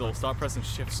 Weasel, stop pressing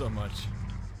shift so much.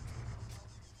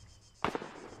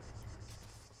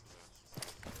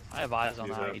 I have eyes on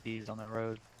the Yeah. IEDs on the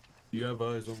road. You have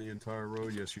eyes on the entire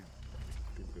road? Yes, you.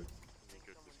 Good.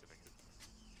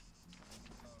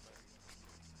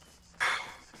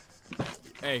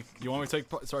 Hey, you want me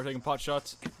to start taking pot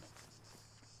shots?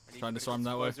 Trying to disarm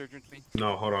that way?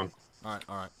 No, hold on. Alright,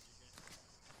 alright.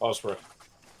 Osprey.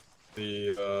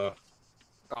 The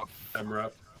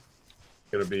MRAP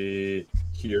gonna be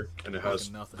here, and it has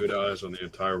good eyes on the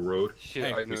entire road. Shit,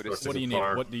 Hey, I noticed. what do you need?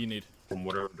 What do you need? From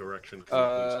whatever direction.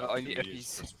 I need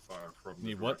epis.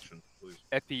 Need what? Please.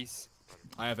 Epis.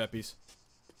 I have epis.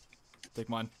 Take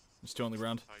mine. There's 2 on the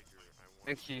ground.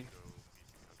 Thank you.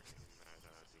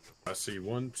 I see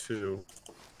 1, 2,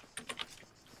 I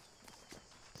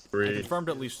 3. confirmed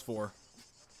at least 4.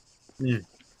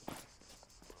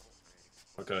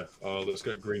 Okay, let's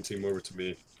get green team over to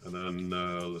me, and then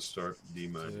let's start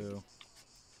D-mining.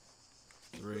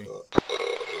 2, 3.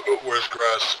 Where's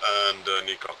Grass and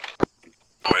Nico?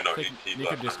 Wait, no, he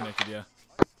Nico left. disconnected, yeah.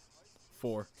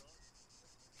 4.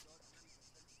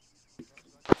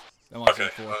 Okay,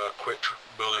 quit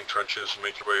building trenches.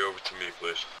 Make your way over to me,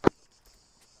 please.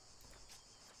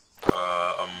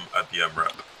 I'm at the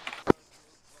MRAP.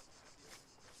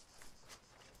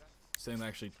 Saying to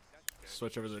actually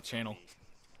switch over to the channel.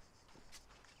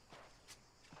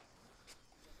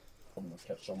 I'm gonna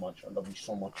catch so much. I love you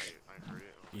so much.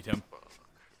 Eat him.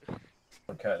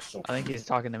 Okay, so I think he's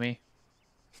talking to me.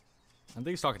 I think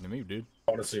he's talking to me, dude.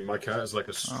 Honestly, my cat is like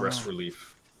a stress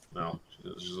relief now.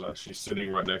 She's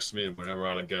sitting right next to me, and whenever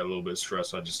I get a little bit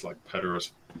stressed, I just like pet her.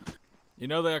 You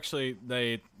know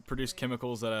they produce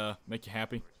chemicals that make you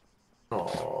happy.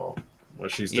 Oh, well,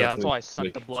 she's Yeah, that's why I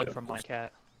definitely sucked the blood from my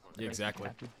cat. Yeah, exactly.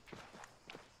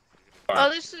 Oh,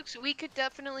 this looks. We could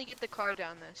definitely get the car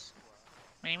down this.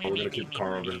 We're gonna keep the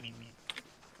car over.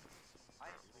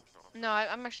 No,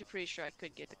 I'm actually pretty sure I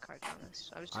could get the car down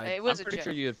this. It I'm was a pretty joke.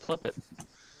 sure you'd flip it.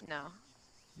 No.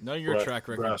 No, your Right, track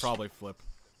record Grass. probably flip.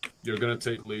 You're gonna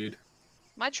take lead.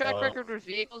 My track record with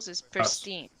vehicles is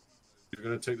pristine. You're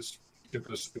gonna take the tip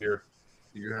of the spear.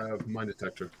 You have mine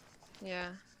detector. Yeah,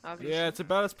 obviously. Yeah, it's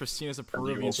about as pristine as a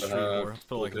Peruvian also street have war. Let's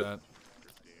put it like toolkit. that.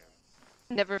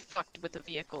 Never fucked with a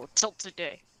vehicle till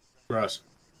today. Grass.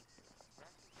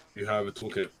 You have a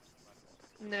toolkit.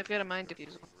 No, I've got a mind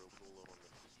diffusal.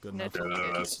 Good No enough. Yeah,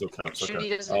 toolkit. that still counts. Okay. Shooty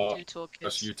doesn't do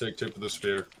toolkits. So you take tip of the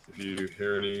spear. If you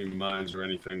hear any mines or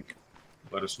anything,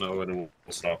 let us know and we'll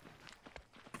stop.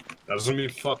 That doesn't mean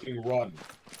fucking run.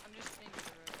 I'm just saying for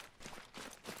the road.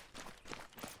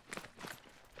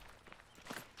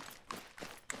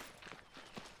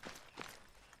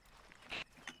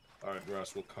 Alright,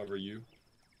 Grass, we'll cover you.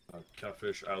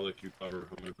 Catfish, Alec, you cover.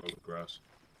 I'm gonna go with Grass.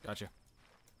 Gotcha.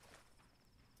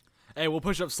 Hey, we'll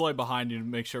push up slowly behind you to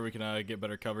make sure we can get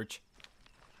better coverage.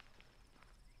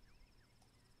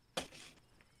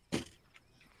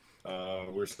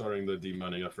 We're starting the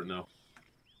demining effort now.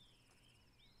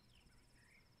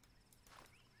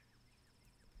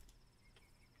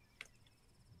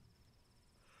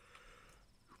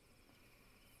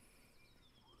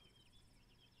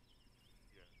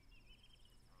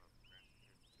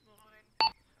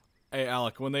 Hey,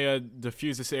 Alec, when they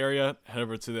defuse this area, head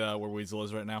over to the where Weasel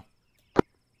is right now.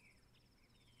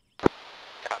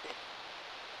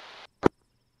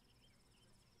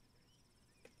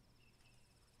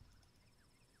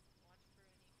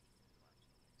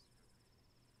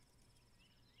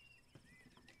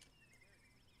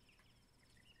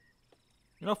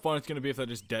 You know how fun it's gonna be if that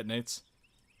just detonates?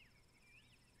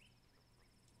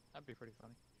 That'd be pretty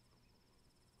funny.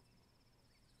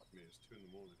 I mean, it's 2 in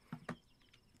the morning.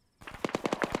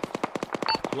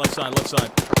 Left side, left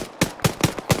side.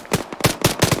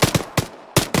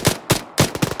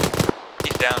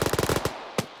 He's down.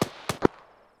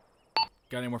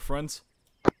 Got any more friends?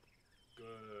 Good.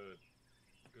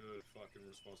 Good fucking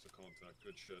response to contact.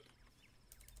 Good shit.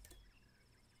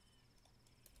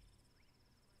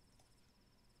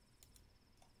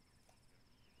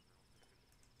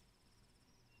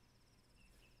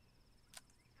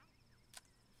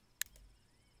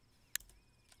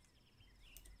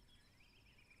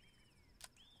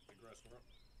 Hey, Grass, we're up.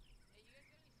 Yeah,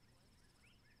 come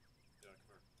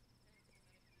here.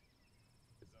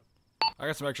 I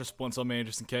got some extra splints on me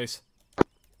just in case.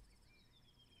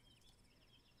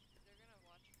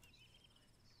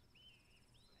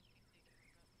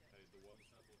 Hey, the ones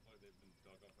that look like they've been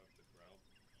dug up after the ground,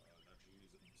 that genie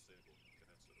isn't disabled,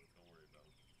 okay? So don't worry about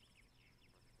it.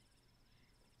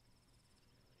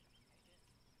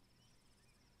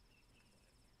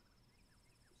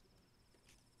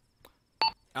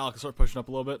 Alex, start pushing up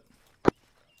a little bit.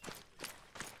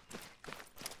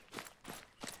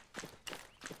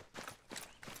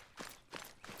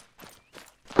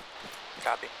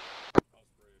 Copy.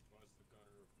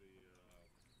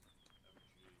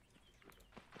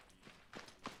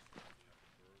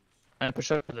 And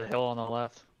push up to the hill on the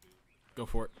left. Go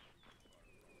for it.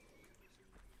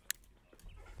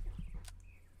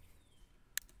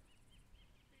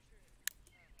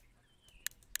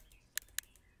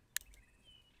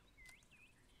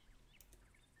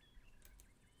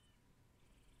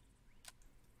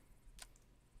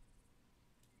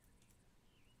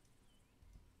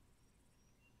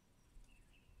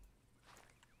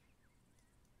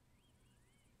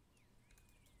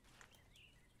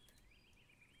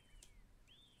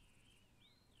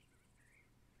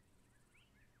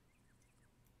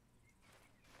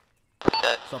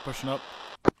 Start pushing up.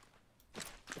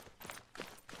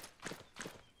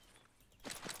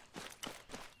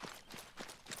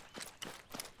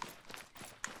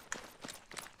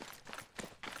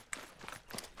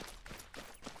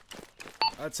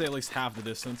 I'd say at least half the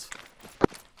distance.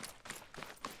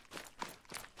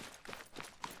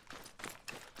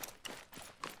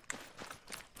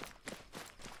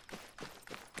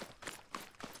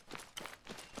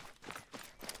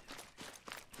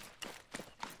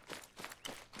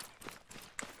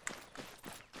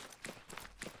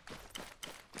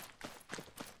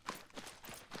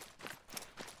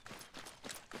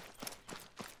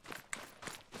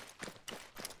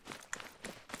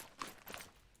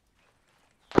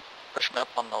 Pushing up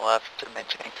on the left to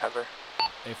maintain cover.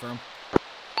 A firm.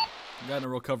 Got a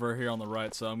real cover here on the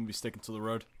right, so I'm gonna be sticking to the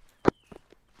road.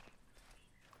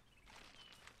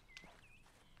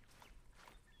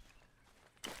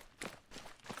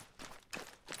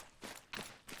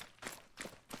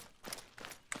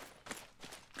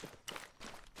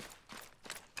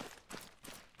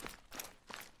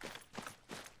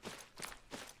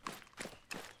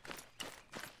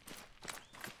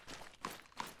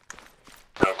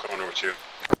 Now coming over to you.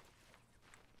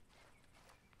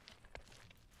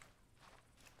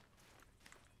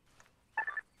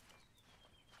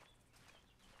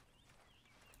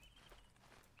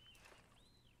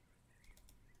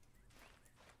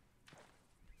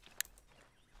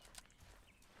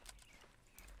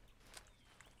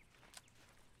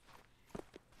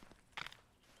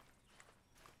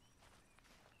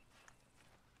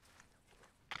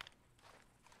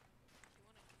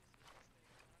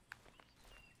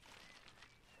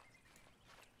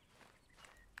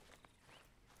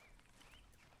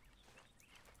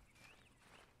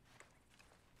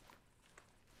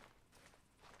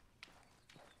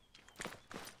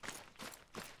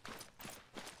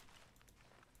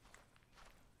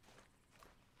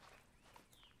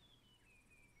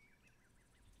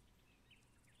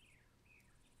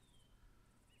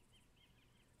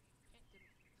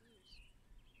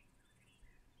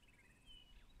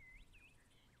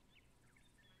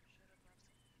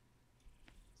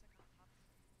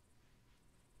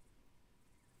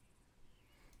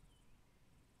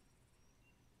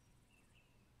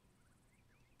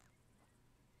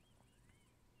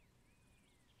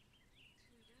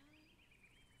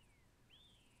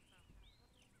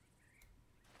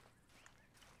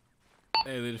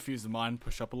 Hey, they defused the mine.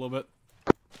 Push up a little bit.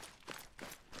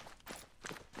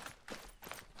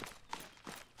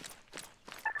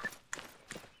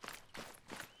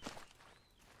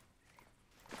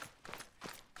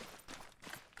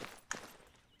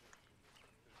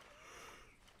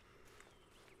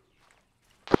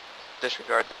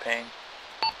 Disregard the pain.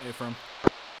 A firm.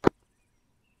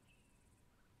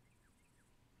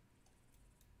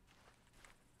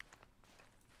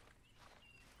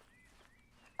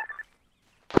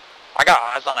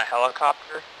 got eyes on a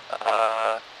helicopter.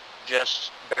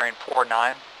 Just bearing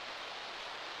 49.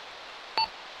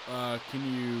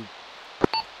 Can you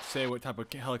say what type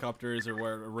of helicopter it is or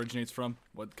where it originates from?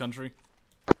 What country?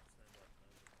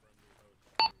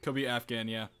 Could be Afghan,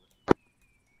 yeah.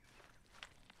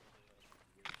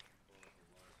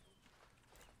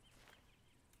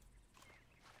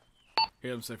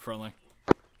 Hear them say friendly.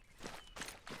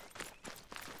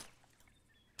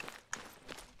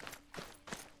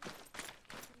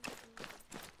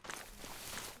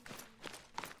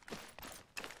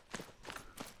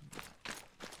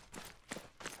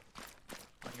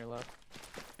 On your left.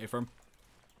 A-firm.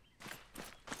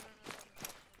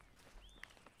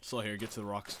 Still here, get to the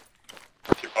rocks.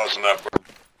 Keep pausing that, bro.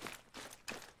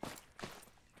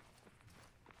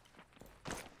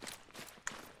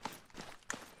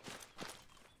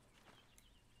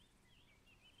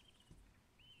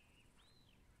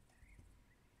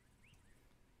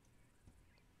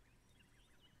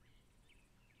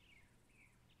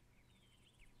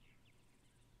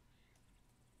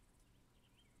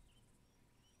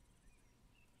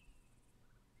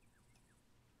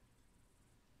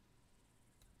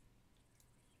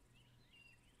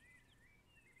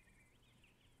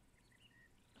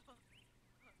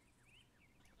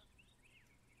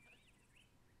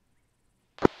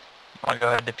 Wanna go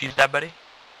ahead and defuse that, buddy?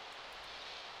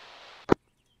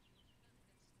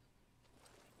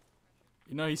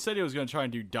 You know, he said he was going to try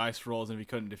and do dice rolls, and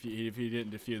if he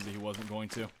didn't defuse it, he wasn't going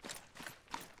to.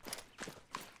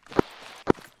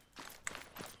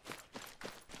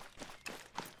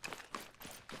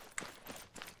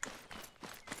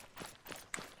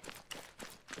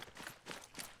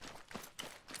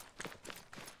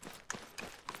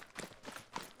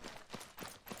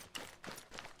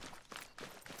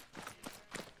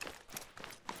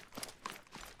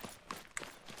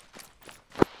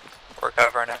 We're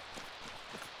covering it.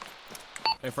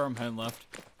 A-firm, hand left.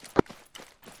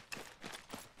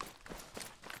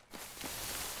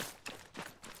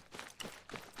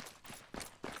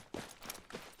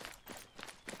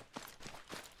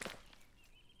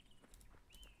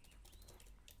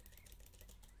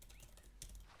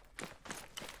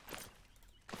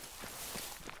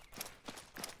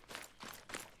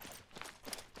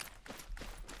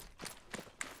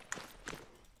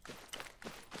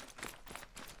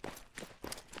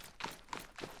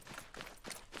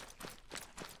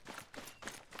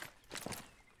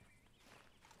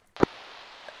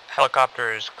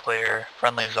 Helicopter is clear.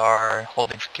 Friendlies are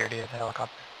holding security of the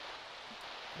helicopter.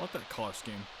 I like that color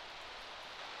scheme.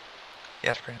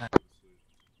 Yeah, it's pretty nice.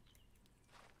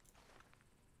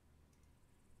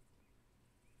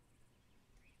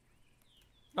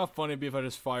 How funny it'd be if I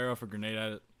just fire off a grenade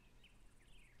at it.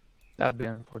 That'd be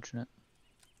unfortunate.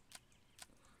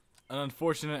 An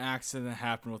unfortunate accident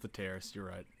happened with a terrorist, you're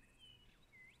right.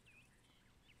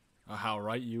 How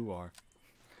right you are.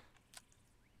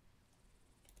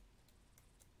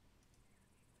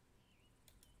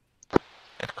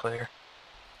 It's clear.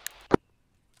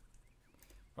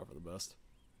 Probably the best.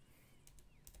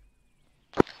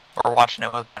 We're watching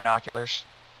it with binoculars.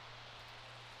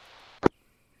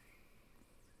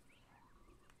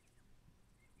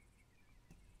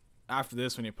 After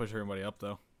this, we need to push everybody up,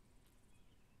 though.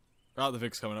 Oh, the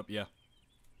Vic's coming up, yeah. At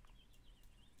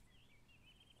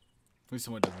least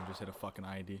someone doesn't just hit a fucking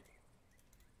IED.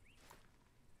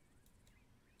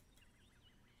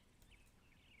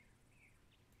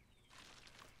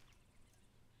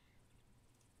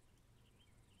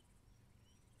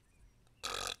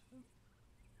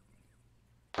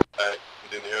 Hey, you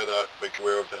didn't hear that? Make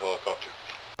aware of the helicopter.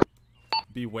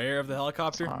 Beware of the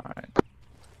helicopter? Alright.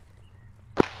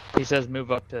 He says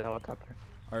move up to the helicopter.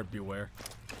 Alright, beware.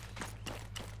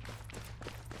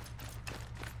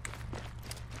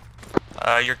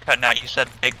 You're cutting out. You said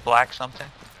big black something?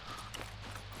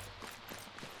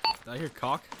 Did I hear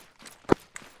cock?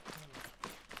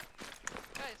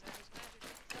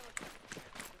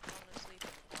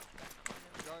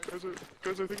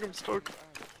 Guys, I think I'm stuck.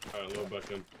 Alright, load back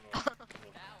in.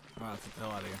 Wow, let's get the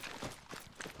hell out of here.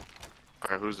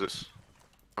 Alright, who's this?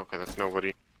 Okay, that's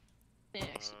nobody.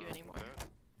 Can't see you anymore.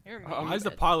 You're Why is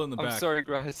the pilot in the back? I'm sorry,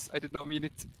 guys. I did not mean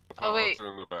it. Oh wait.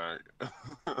 In the back.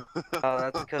 Oh,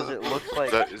 that's because it looks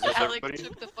like. Is this Alex everybody?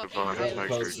 took the fucking Devon,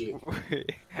 wheel. Halmazag.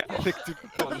 Wait, Alex took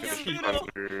the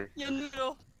Under. You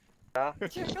noodle. Yeah?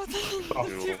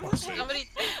 Somebody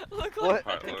Look What?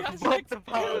 like the guy's Like the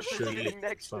Oh, pilot is shit. sitting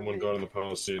next to Someone me. got on the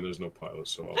pilot seat and there's no pilot,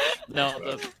 so I'll...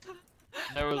 No,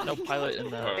 there was no pilot in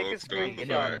the. Take a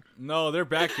screenshot. No, they're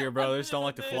back here, bro. They just don't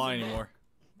like to fly anymore.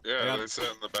 Yeah, they sat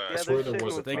in the back. Yeah, they're sitting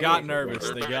with They me. got nervous.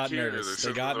 They're They back got here, nervous. they They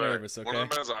sit got in the back. nervous. One of Okay.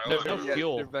 them has an There's no eyeliner. Yeah,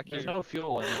 fuel. they're back There's here. no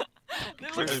fuel in it.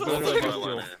 There's so no literally no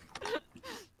eyeliner.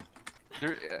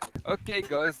 Okay,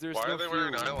 guys, there's Why no are they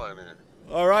wearing fuel. eyeliner?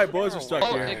 All right, boys, we're stuck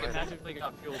Oh, here. they magically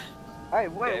got fueled. Hey,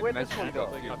 wait, Yeah, where'd this one go?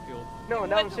 Magically got fueled. No,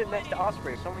 now I'm sitting next to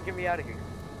Osprey. Someone get me out of here.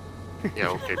 Yeah,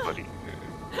 okay, buddy.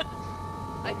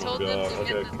 I told them to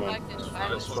Okay, get the come on. fact as Let's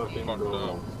fast as fucking possible.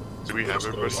 go. Do we have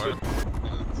everybody?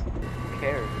 Who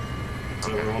cares?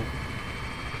 Everyone.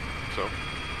 So,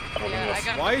 Yeah, I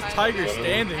got Why is the Tiger pilot.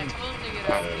 standing? I told him to get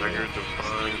out. Tiger,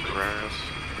 Divine, Grass,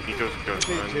 Nico's gun.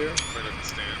 Right at the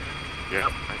stand. Yeah, I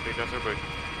think that's everybody.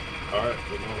 Alright,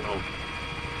 we're going home.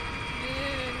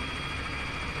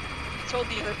 I told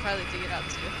the other pilot to get out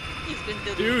too. He's been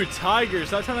deleted. Dude, Tiger,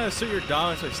 stop trying to assert your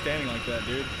dominance by standing like that,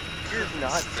 dude. He's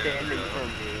not standing for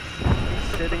me.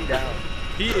 He's sitting down.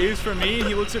 He is for me, and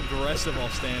he looks aggressive while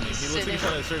standing. He looks like Sitting. he's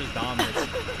trying to assert his dominance. I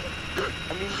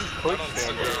mean, he could stand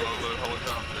Sit there. down on the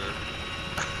helicopter.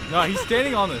 No, he's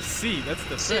standing on the seat. That's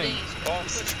the Sitting.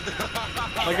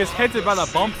 thing. Like his head's about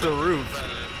to bump the roof.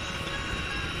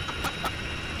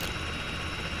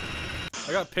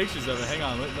 I got pictures of it. Hang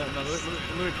on. Let me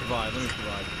provide. Let me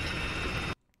provide.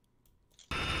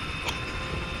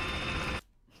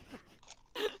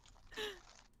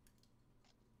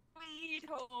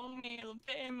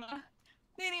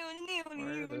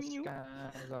 Where the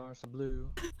skies are so blue.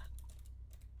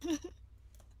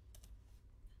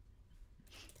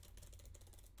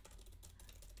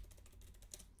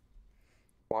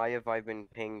 Why have I been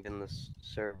pinged in this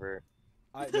server?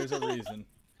 There's a reason.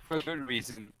 For a good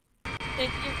reason. If you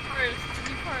first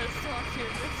talk to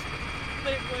this,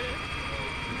 they would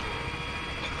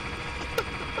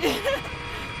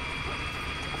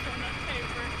on that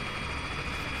paper.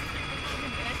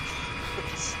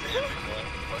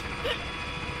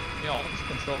 Yeah, I'll just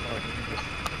control mode.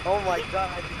 Oh my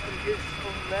god, he is so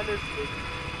menacing.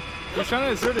 He's trying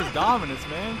to assert his dominance,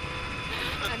 man.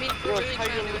 I mean, Bro, we're really Tiger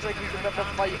trying to looks like he's about to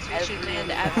assert fight dominance. We should everyone land in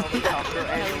the at the helicopter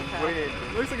and helipad.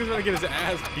 win. Looks like he's gonna get his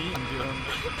ass beaten to him.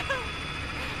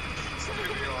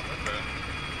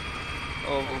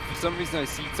 Oh, well, for some reason I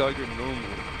see Tiger normal.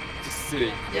 Just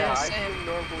sitting. Yeah, I see same. him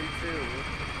normally too.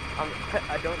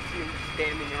 I don't see him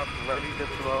standing up ready to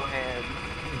throw hands.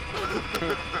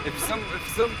 if some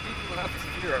people have to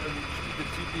fear, I mean, the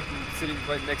two people sitting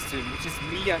right next to him, which is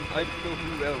me and I don't know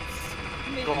who else.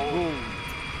 Me. Gold.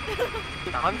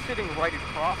 I'm sitting right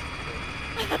across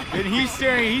from him. And he's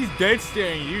staring, he's dead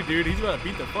staring at you, dude. He's about to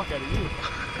beat the fuck out of you.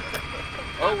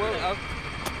 Oh well,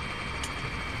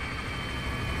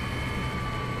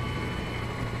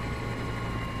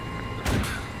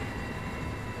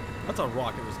 That's a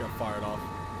rocket just got fired off.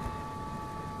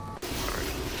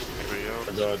 Anybody else?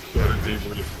 Oh god, go to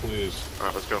debrief, please.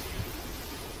 Alright, let's go.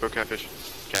 Go catfish.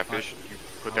 Catfish, you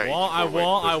put that. I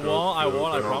won't,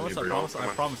 I promise.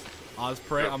 Come on.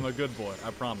 Osprey, I'm a good boy,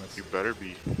 I promise. You better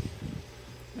be.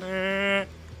 Eh.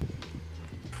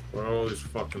 What are all these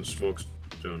fucking smokes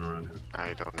doing around here?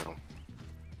 I don't know.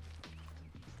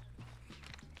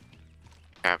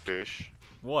 Catfish.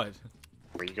 What?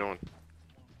 Where you going?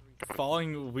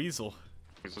 Following Weasel.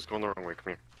 Weasel's going the wrong way,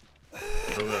 come here.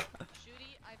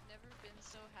 Judy, I've never been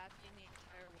so happy in the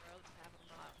entire world to have a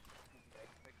mom.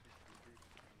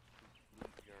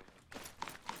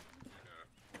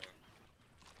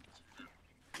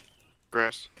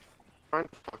 Grass. Find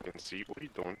a fucking seat, what are you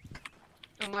doing?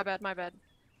 Oh, my bad, my bad.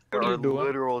 There What are are you doing?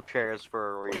 literal chairs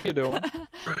for a What reason. are you doing?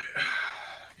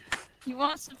 He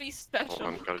wants to be Hold special.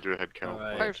 on, gotta do a head count.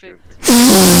 Alright. Perfect.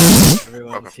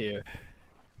 Everyone's Okay. here.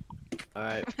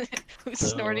 Alright. Who's So,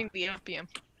 snorting the opium?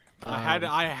 I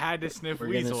had to sniff we're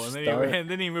gonna Weasel, and start-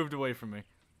 then he moved away from me.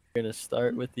 We're gonna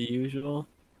start with the usual,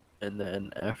 and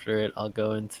then after it, I'll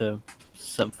go into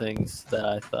some things that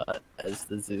I thought as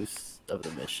the Zeus of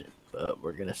the mission. But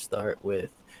we're gonna start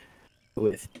with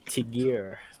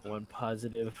Tigir, one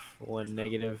positive, one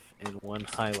negative, and one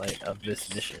highlight of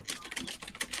this mission.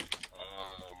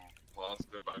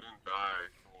 Positive. I didn't die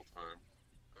the whole time.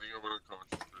 I think I'm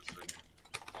unconscious for a second.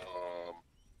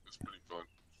 It's pretty fun.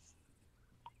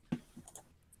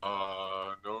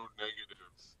 No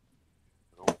negatives.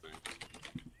 I don't think.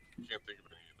 Can't think of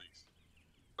any at least.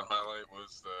 The highlight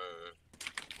was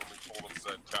when we pulled up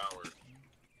that tower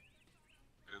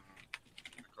and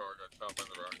the car got shot by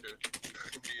the rocket.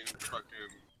 Me and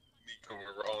fucking Nico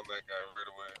were on that guy right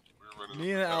away. We were running.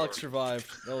 Me up and the Alex tower. survived.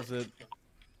 That was it.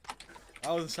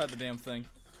 I was inside the damn thing.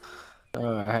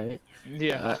 Alright.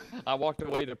 Yeah, I walked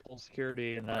away to pull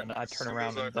security, and then I turned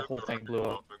around and the whole thing blew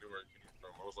up. I knew where it came from.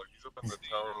 I was like, he's up in the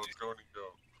tower. Let's go,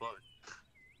 Nico. Fuck.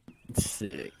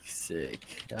 Sick,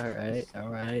 sick. All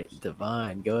right.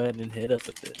 Divine, go ahead and hit us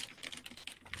with it.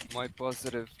 My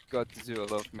positive got to do a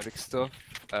lot of medic stuff.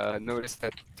 Noticed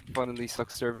that funnily suck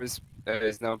service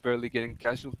is now barely getting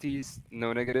casualties,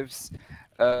 no negatives.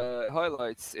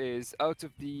 Highlights is out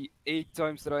of the 8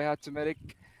 times that I had to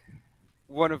medic,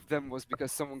 1 of them was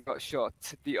because someone got shot.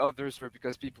 The others were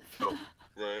because people fell.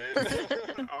 Right? I was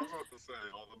about to say,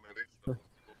 all the medics were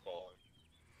falling.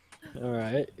 All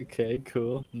right. Okay.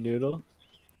 Cool. Noodle.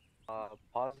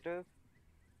 Positive.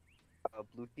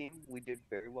 Blue team, we did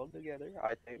very well together.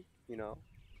 I think, you know,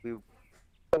 we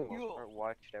for the most part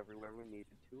watched everywhere we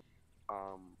needed to.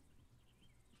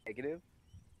 Negative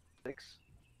 6.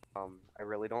 I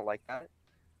really don't like that.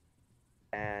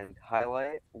 And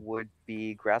highlight would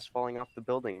be grass falling off the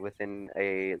building within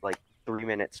a like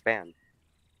 3-minute span.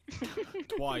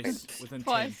 Twice within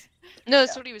Twice. 10. No,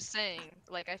 that's what he was saying.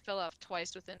 Like, I fell off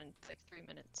twice within like 3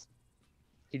 minutes.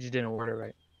 He just didn't word it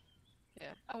right.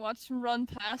 Yeah. I watched him run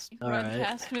past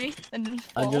Alright. me, and then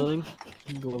fall. Underling,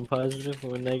 one positive,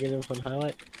 one negative, one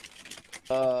highlight.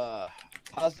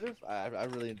 Positive. I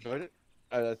really enjoyed it.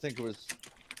 I think it was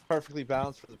perfectly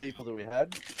balanced for the people that we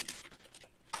had.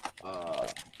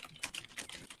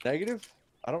 Negative.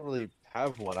 I don't really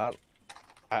have one.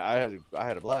 I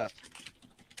had a blast.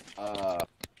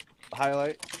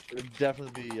 Highlight would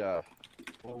definitely be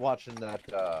watching that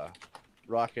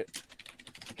rocket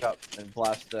up and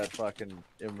blast that fucking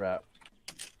MRAP.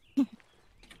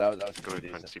 That was good,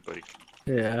 decent. fancy buddy.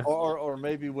 Yeah. Or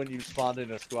maybe when you spawned in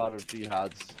a squad of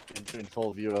jihads in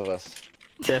full view of us.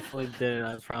 Definitely didn't.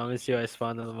 I promise you, I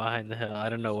spawned them behind the hill. I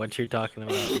don't know what you're talking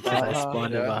about. Because I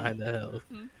spawned it behind the hill.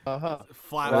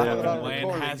 Flat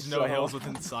land has no hills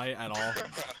within sight at all.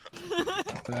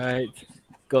 Alright.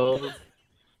 Gold.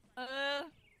 It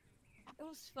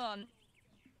was fun.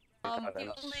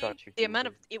 The amount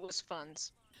of it was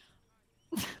funds.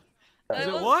 It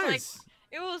was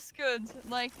it was good.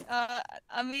 Like,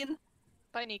 I mean,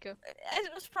 bye, Nico.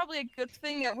 It was probably a good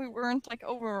thing that we weren't like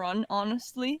overrun,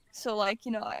 honestly. So like,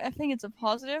 you know, I think it's a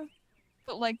positive,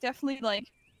 but like definitely like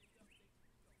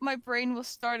my brain was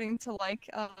starting to like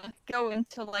go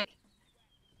into like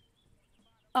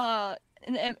an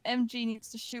MG needs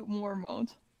to shoot more mode,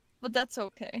 but that's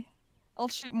okay. I'll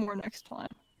shoot more next time.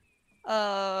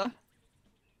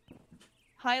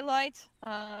 Highlight,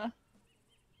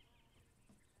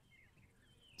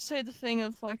 say the thing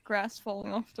of like grass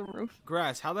falling off the roof.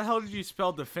 Grass, how the hell did you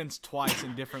spell defense twice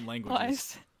in different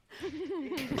languages?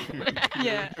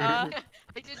 Yeah, I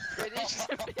did British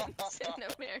defense and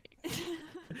American.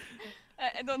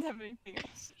 I don't have anything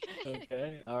else.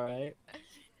 Okay, alright.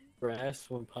 Grass,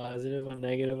 one positive, one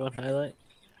negative, one highlight.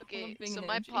 Okay, so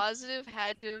my positive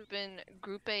had to have been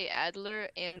Group A Adler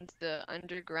and the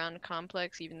underground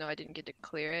complex, even though I didn't get to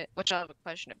clear it, which I'll have a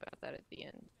question about that at the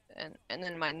end. And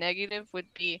then my negative would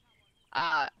be,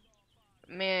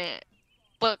 man,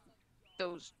 fuck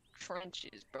those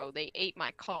trenches, bro. They ate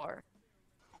my car.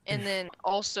 And then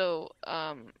also,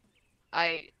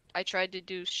 I tried to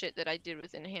do shit that I did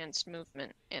with enhanced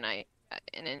movement, and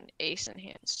then Ace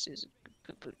enhanced is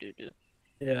poo poo doo doo.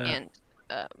 Yeah. And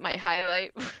my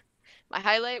highlight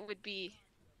would be.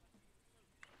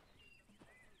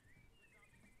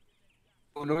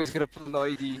 Oh no, he's gonna pull an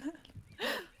ID.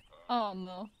 Oh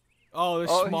no. Oh, the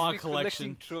Oh, Schmog he's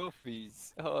collection. collecting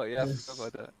trophies. Oh yeah, I forgot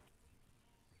about that.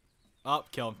 Oh,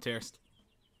 kill him, Terrorist.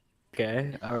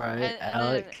 Okay, alright. And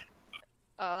Alec.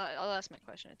 I'll ask my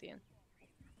question at the end.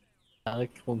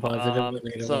 Alec, one positive, one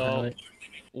negative, one highlight.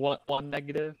 One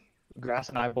negative. Grass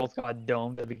and I both got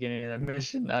domed at the beginning of the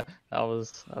mission. That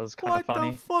was kind of funny.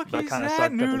 What the fuck but is kind of that,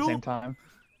 sucked Noodle? at the same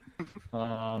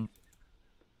time.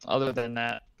 Other than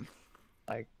that,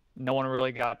 like no one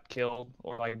really got killed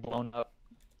or like blown up,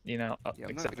 you know, Yeah, I'm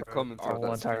not except gonna for comment our on whole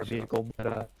that entire screenshot. vehicle.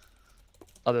 But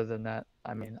other than that,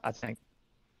 I mean, I think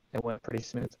it went pretty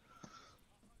smooth.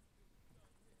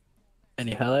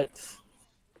 Any highlights?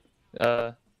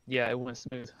 Yeah, it went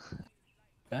smooth.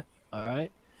 Okay,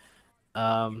 alright.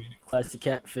 Classy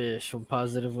Catfish, one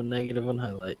positive, one negative, one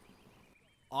highlight.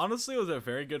 Honestly, it was a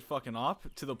very good fucking op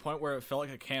to the point where it felt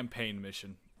like a campaign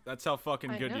mission. That's how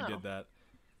fucking I good you know. did that.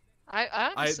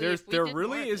 I honestly, if we there did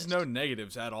really more of is this- no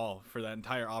negatives at all for that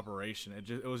entire operation.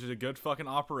 It was just a good fucking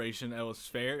operation. It was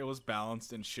fair, it was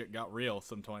balanced, and shit got real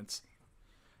sometimes.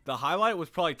 The highlight was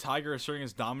probably Tiger asserting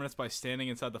his dominance by standing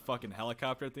inside the fucking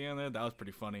helicopter at the end there. That was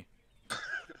pretty funny.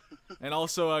 And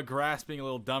also Grass being a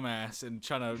little dumbass and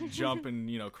trying to jump and,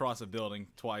 you know, cross a building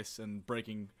twice and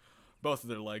breaking both of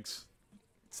their legs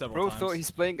several Bro times. thought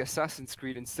he's playing Assassin's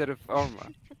Creed instead of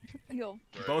Arma. Yo.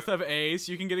 Both have A's.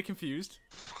 You can get it confused.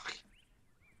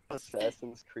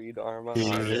 Assassin's Creed Arma.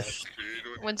 Jesus.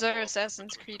 When's our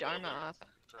Assassin's Creed Arma up?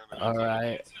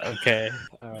 Alright, okay.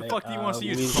 Alright. The fuck do you want to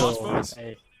use Weasel, crossbows?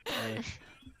 Hey.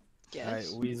 Yes. Alright,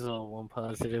 Weasel, 1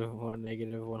 positive, 1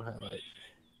 negative, 1 highlight.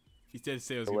 He did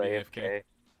say it was gonna be AFK.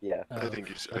 Yeah. I think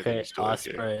he's Okay, still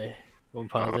AFK. Osprey, 1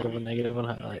 positive, 1 negative, 1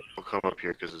 highlight. We'll come up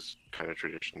here because it's kind of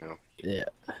tradition now. Yeah.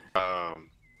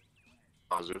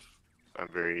 Positive. I'm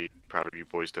very proud of you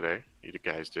boys today. You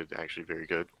guys did actually very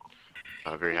good.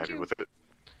 Very happy with it.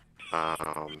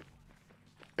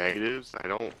 Negatives, I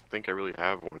don't think I really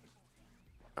have one.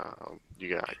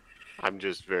 I'm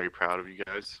just very proud of you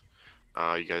guys.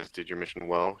 You guys did your mission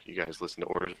well. You guys listened to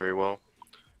orders very well.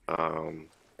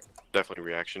 Definitely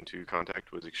reaction to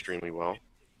contact was extremely well.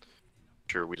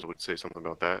 Sure, Weasel would say something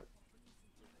about that.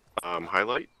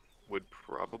 Highlight would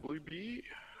probably be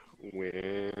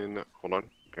when, hold on,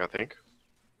 I gotta think.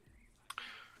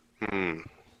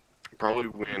 Probably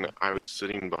when I was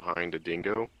sitting behind a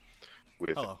dingo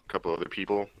with a couple other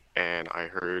people, and I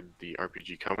heard the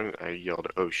RPG coming, and I yelled,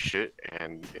 "Oh shit!"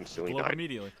 and instantly Blew up died.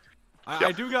 immediately. Yep.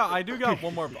 I do got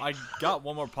one more. I got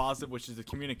one more positive, which is the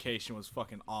communication was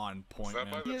fucking on point, man.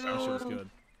 That shit was good.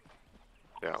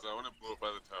 Yeah. Is that when it blew up by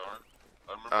the tower?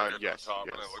 I remember getting yes, to the top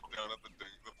yes. and I looked down at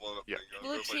the blown up thing.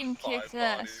 Blue team kicked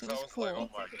ass. It was cool. Like, oh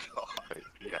my god.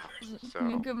 Yeah. So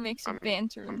You could make some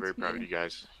banter. I'm very proud of into you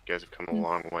guys. You guys have come a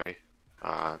long way.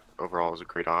 Overall, it was a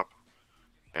great op,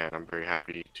 and I'm very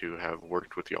happy to have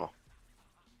worked with y'all.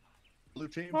 Blue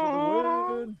team for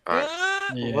the win. All right.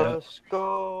 Yeah. Let's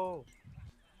go.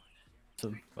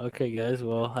 Awesome. Okay, guys.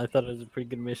 Well, I thought it was a pretty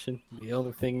good mission. The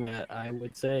only thing that I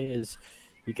would say is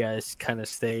you guys kind of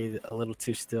stayed a little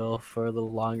too still for a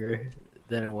little longer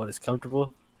than what is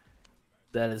comfortable.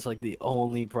 That is like the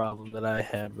only problem that I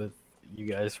had with you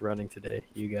guys running today.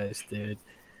 You guys did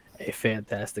a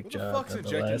fantastic Who the job. fuck's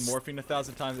injecting morphine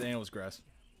 1,000 times and it was grass?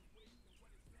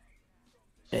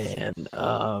 And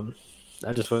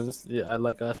I just want to, I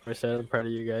like Osprey said, I'm proud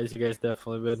of you guys. You guys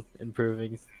definitely been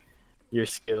improving your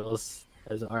skills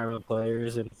as Arma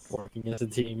players and working as a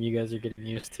team. You guys are getting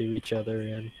used to each other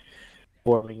and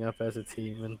forming up as a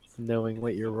team and knowing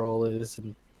what your role is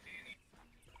and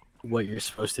what you're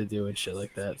supposed to do and shit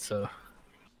like that. So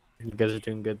you guys are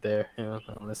doing good there. You know,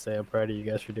 I want to say I'm proud of you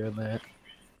guys for doing that.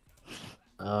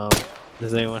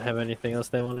 Does anyone have anything else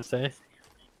they want to say?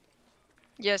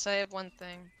 Yes, I have one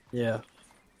thing. Yeah.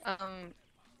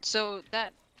 So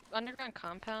that underground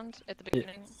compound at the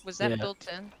beginning, was that Yeah. built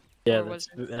in? Yeah, Or was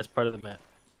that's part of the map.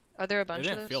 Are there a bunch It of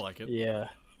didn't those? feel like it. Yeah.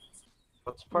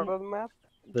 What's part of the map?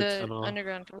 The tunnel.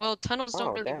 underground. Well, tunnels don't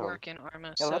Oh, really damn. work in Arma,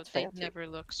 Yeah, so that's they fancy. never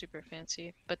look super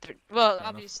fancy. But they're well, enough.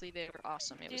 obviously they were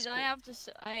awesome. It was Dude, cool. I have to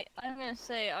say, I'm gonna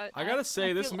say, I gotta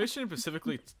say, this feel- mission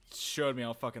specifically showed me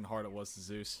how fucking hard it was to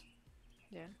Zeus.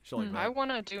 Yeah. Shit like I that. want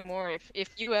to do more. If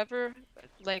you ever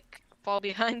like fall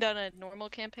behind on a normal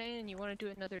campaign and you want to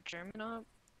do another German op,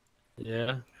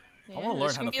 Yeah. yeah, I want to learn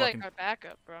this how can to be fucking. like our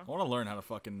backup, bro. I want to learn how to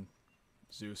fucking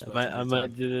Zeus. I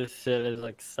might do this shit as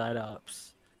like side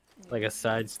ops, like a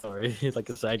side story, like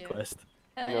a side quest.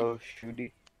 Yo,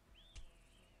 Shooty.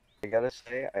 I gotta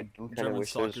say, I do kind of German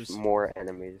wish there's stalkers. more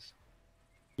enemies.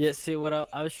 Yeah, see what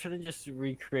I was trying to just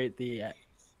recreate the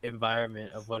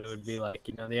environment of what it would be like.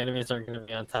 You know, the enemies aren't going to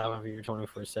be on top of you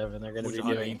 24/7. They're going to be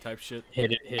Mujahideen doing type shit.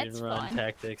 hidden That's run fine.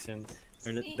 tactics, and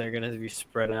they're going to be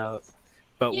spread out.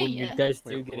 But Yeah, when yeah. you guys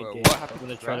do Wait, get what engaged, I'm happened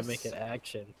going to to try to Grass? make it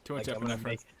action. Too much Like, I'm going to epinephrine.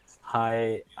 make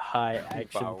high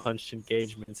action Wow. punched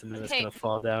engagements, and then it's Okay. going to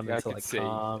fall down Yeah, I into can like see.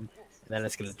 calm. And then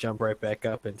it's gonna jump right back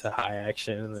up into high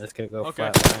action, and then it's gonna go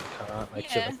Okay. flat calm, like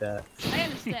shit Yeah. like that. I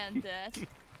understand that.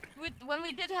 When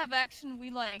we did have action,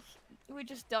 we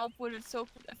just dealt with it so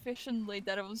efficiently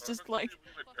that it was just like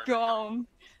gone.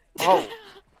 Oh.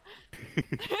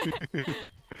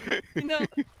 You know,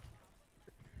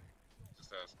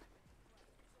 Just ask.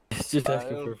 It's just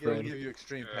asking It'll, for a it'll friend. give you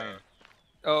extreme pain.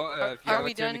 Oh, if you Are have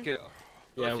we a done? tourniquet,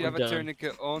 Yeah, if we're you have done. a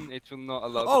tourniquet on, it will not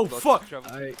allow Oh, the blood fuck! to travel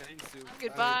to Alright. the veins, so-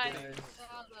 Goodbye. It's an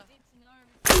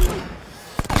army.